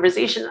interesting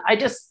conversation. I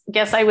just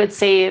guess I would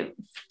say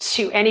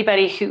to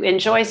anybody who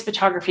enjoys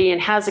photography and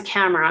has a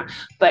camera,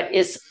 but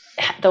is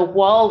the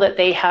wall that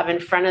they have in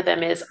front of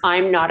them is,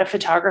 I'm not a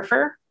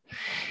photographer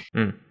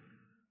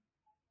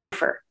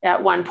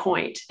at one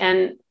point.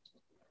 And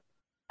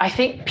I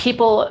think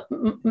people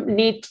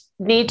need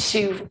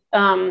to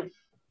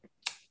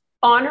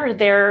honor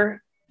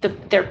their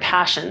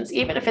passions,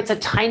 even if it's a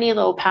tiny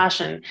little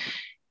passion.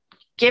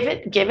 Give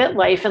it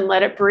life and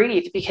let it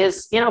breathe,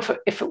 because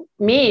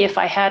if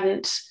I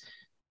hadn't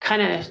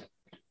kind of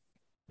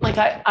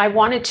I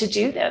wanted to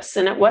do this,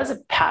 and it was a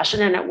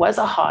passion and it was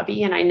a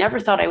hobby, and I never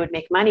thought I would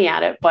make money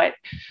at it, but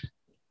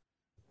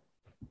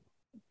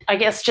I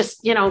guess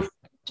just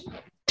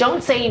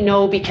don't say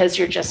no because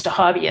you're just a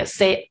hobbyist.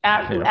 Say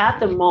at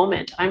the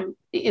moment,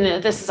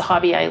 this is a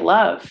hobby I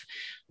love.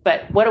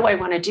 But what do I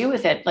want to do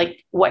with it?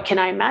 What can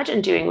I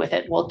imagine doing with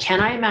it? Well, can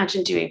I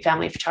imagine doing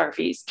family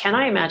photographies? Can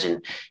I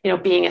imagine,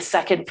 being a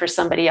second for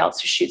somebody else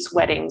who shoots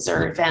weddings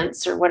or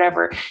events or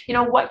whatever?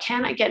 What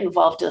can I get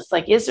involved with?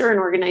 Is there an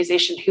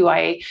organization who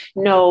I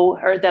know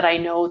or that I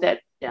know that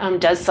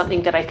does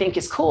something that I think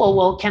is cool?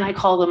 Well, can I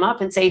call them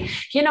up and say,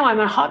 I'm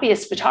a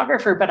hobbyist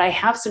photographer, but I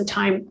have some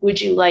time. Would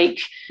you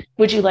like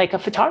a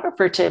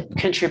photographer to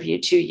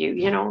contribute to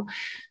you?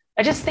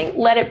 I just think,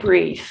 let it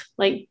breathe.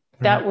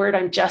 That word,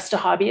 I'm just a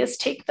hobbyist,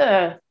 take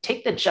the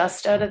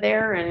just out of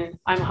there, and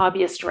I'm a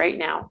hobbyist right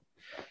now.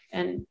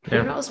 And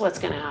who knows what's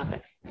going to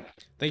happen.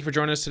 Thank you for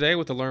joining us today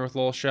with the Learn with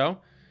Lowell show.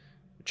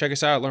 Check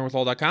us out at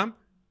learnwithlowell.com.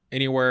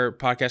 Anywhere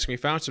podcasts can be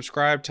found,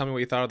 subscribe. Tell me what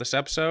you thought of this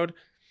episode.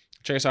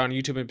 Check us out on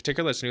YouTube in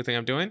particular. It's a new thing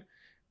I'm doing.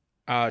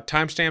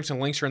 Timestamps and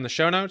links are in the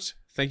show notes.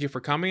 Thank you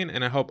for coming,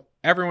 and I hope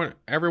every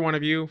one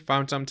of you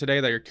found something today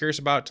that you're curious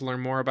about to learn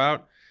more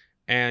about,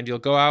 and you'll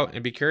go out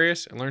and be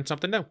curious and learn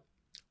something new.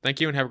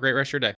 Thank you, and have a great rest of your day.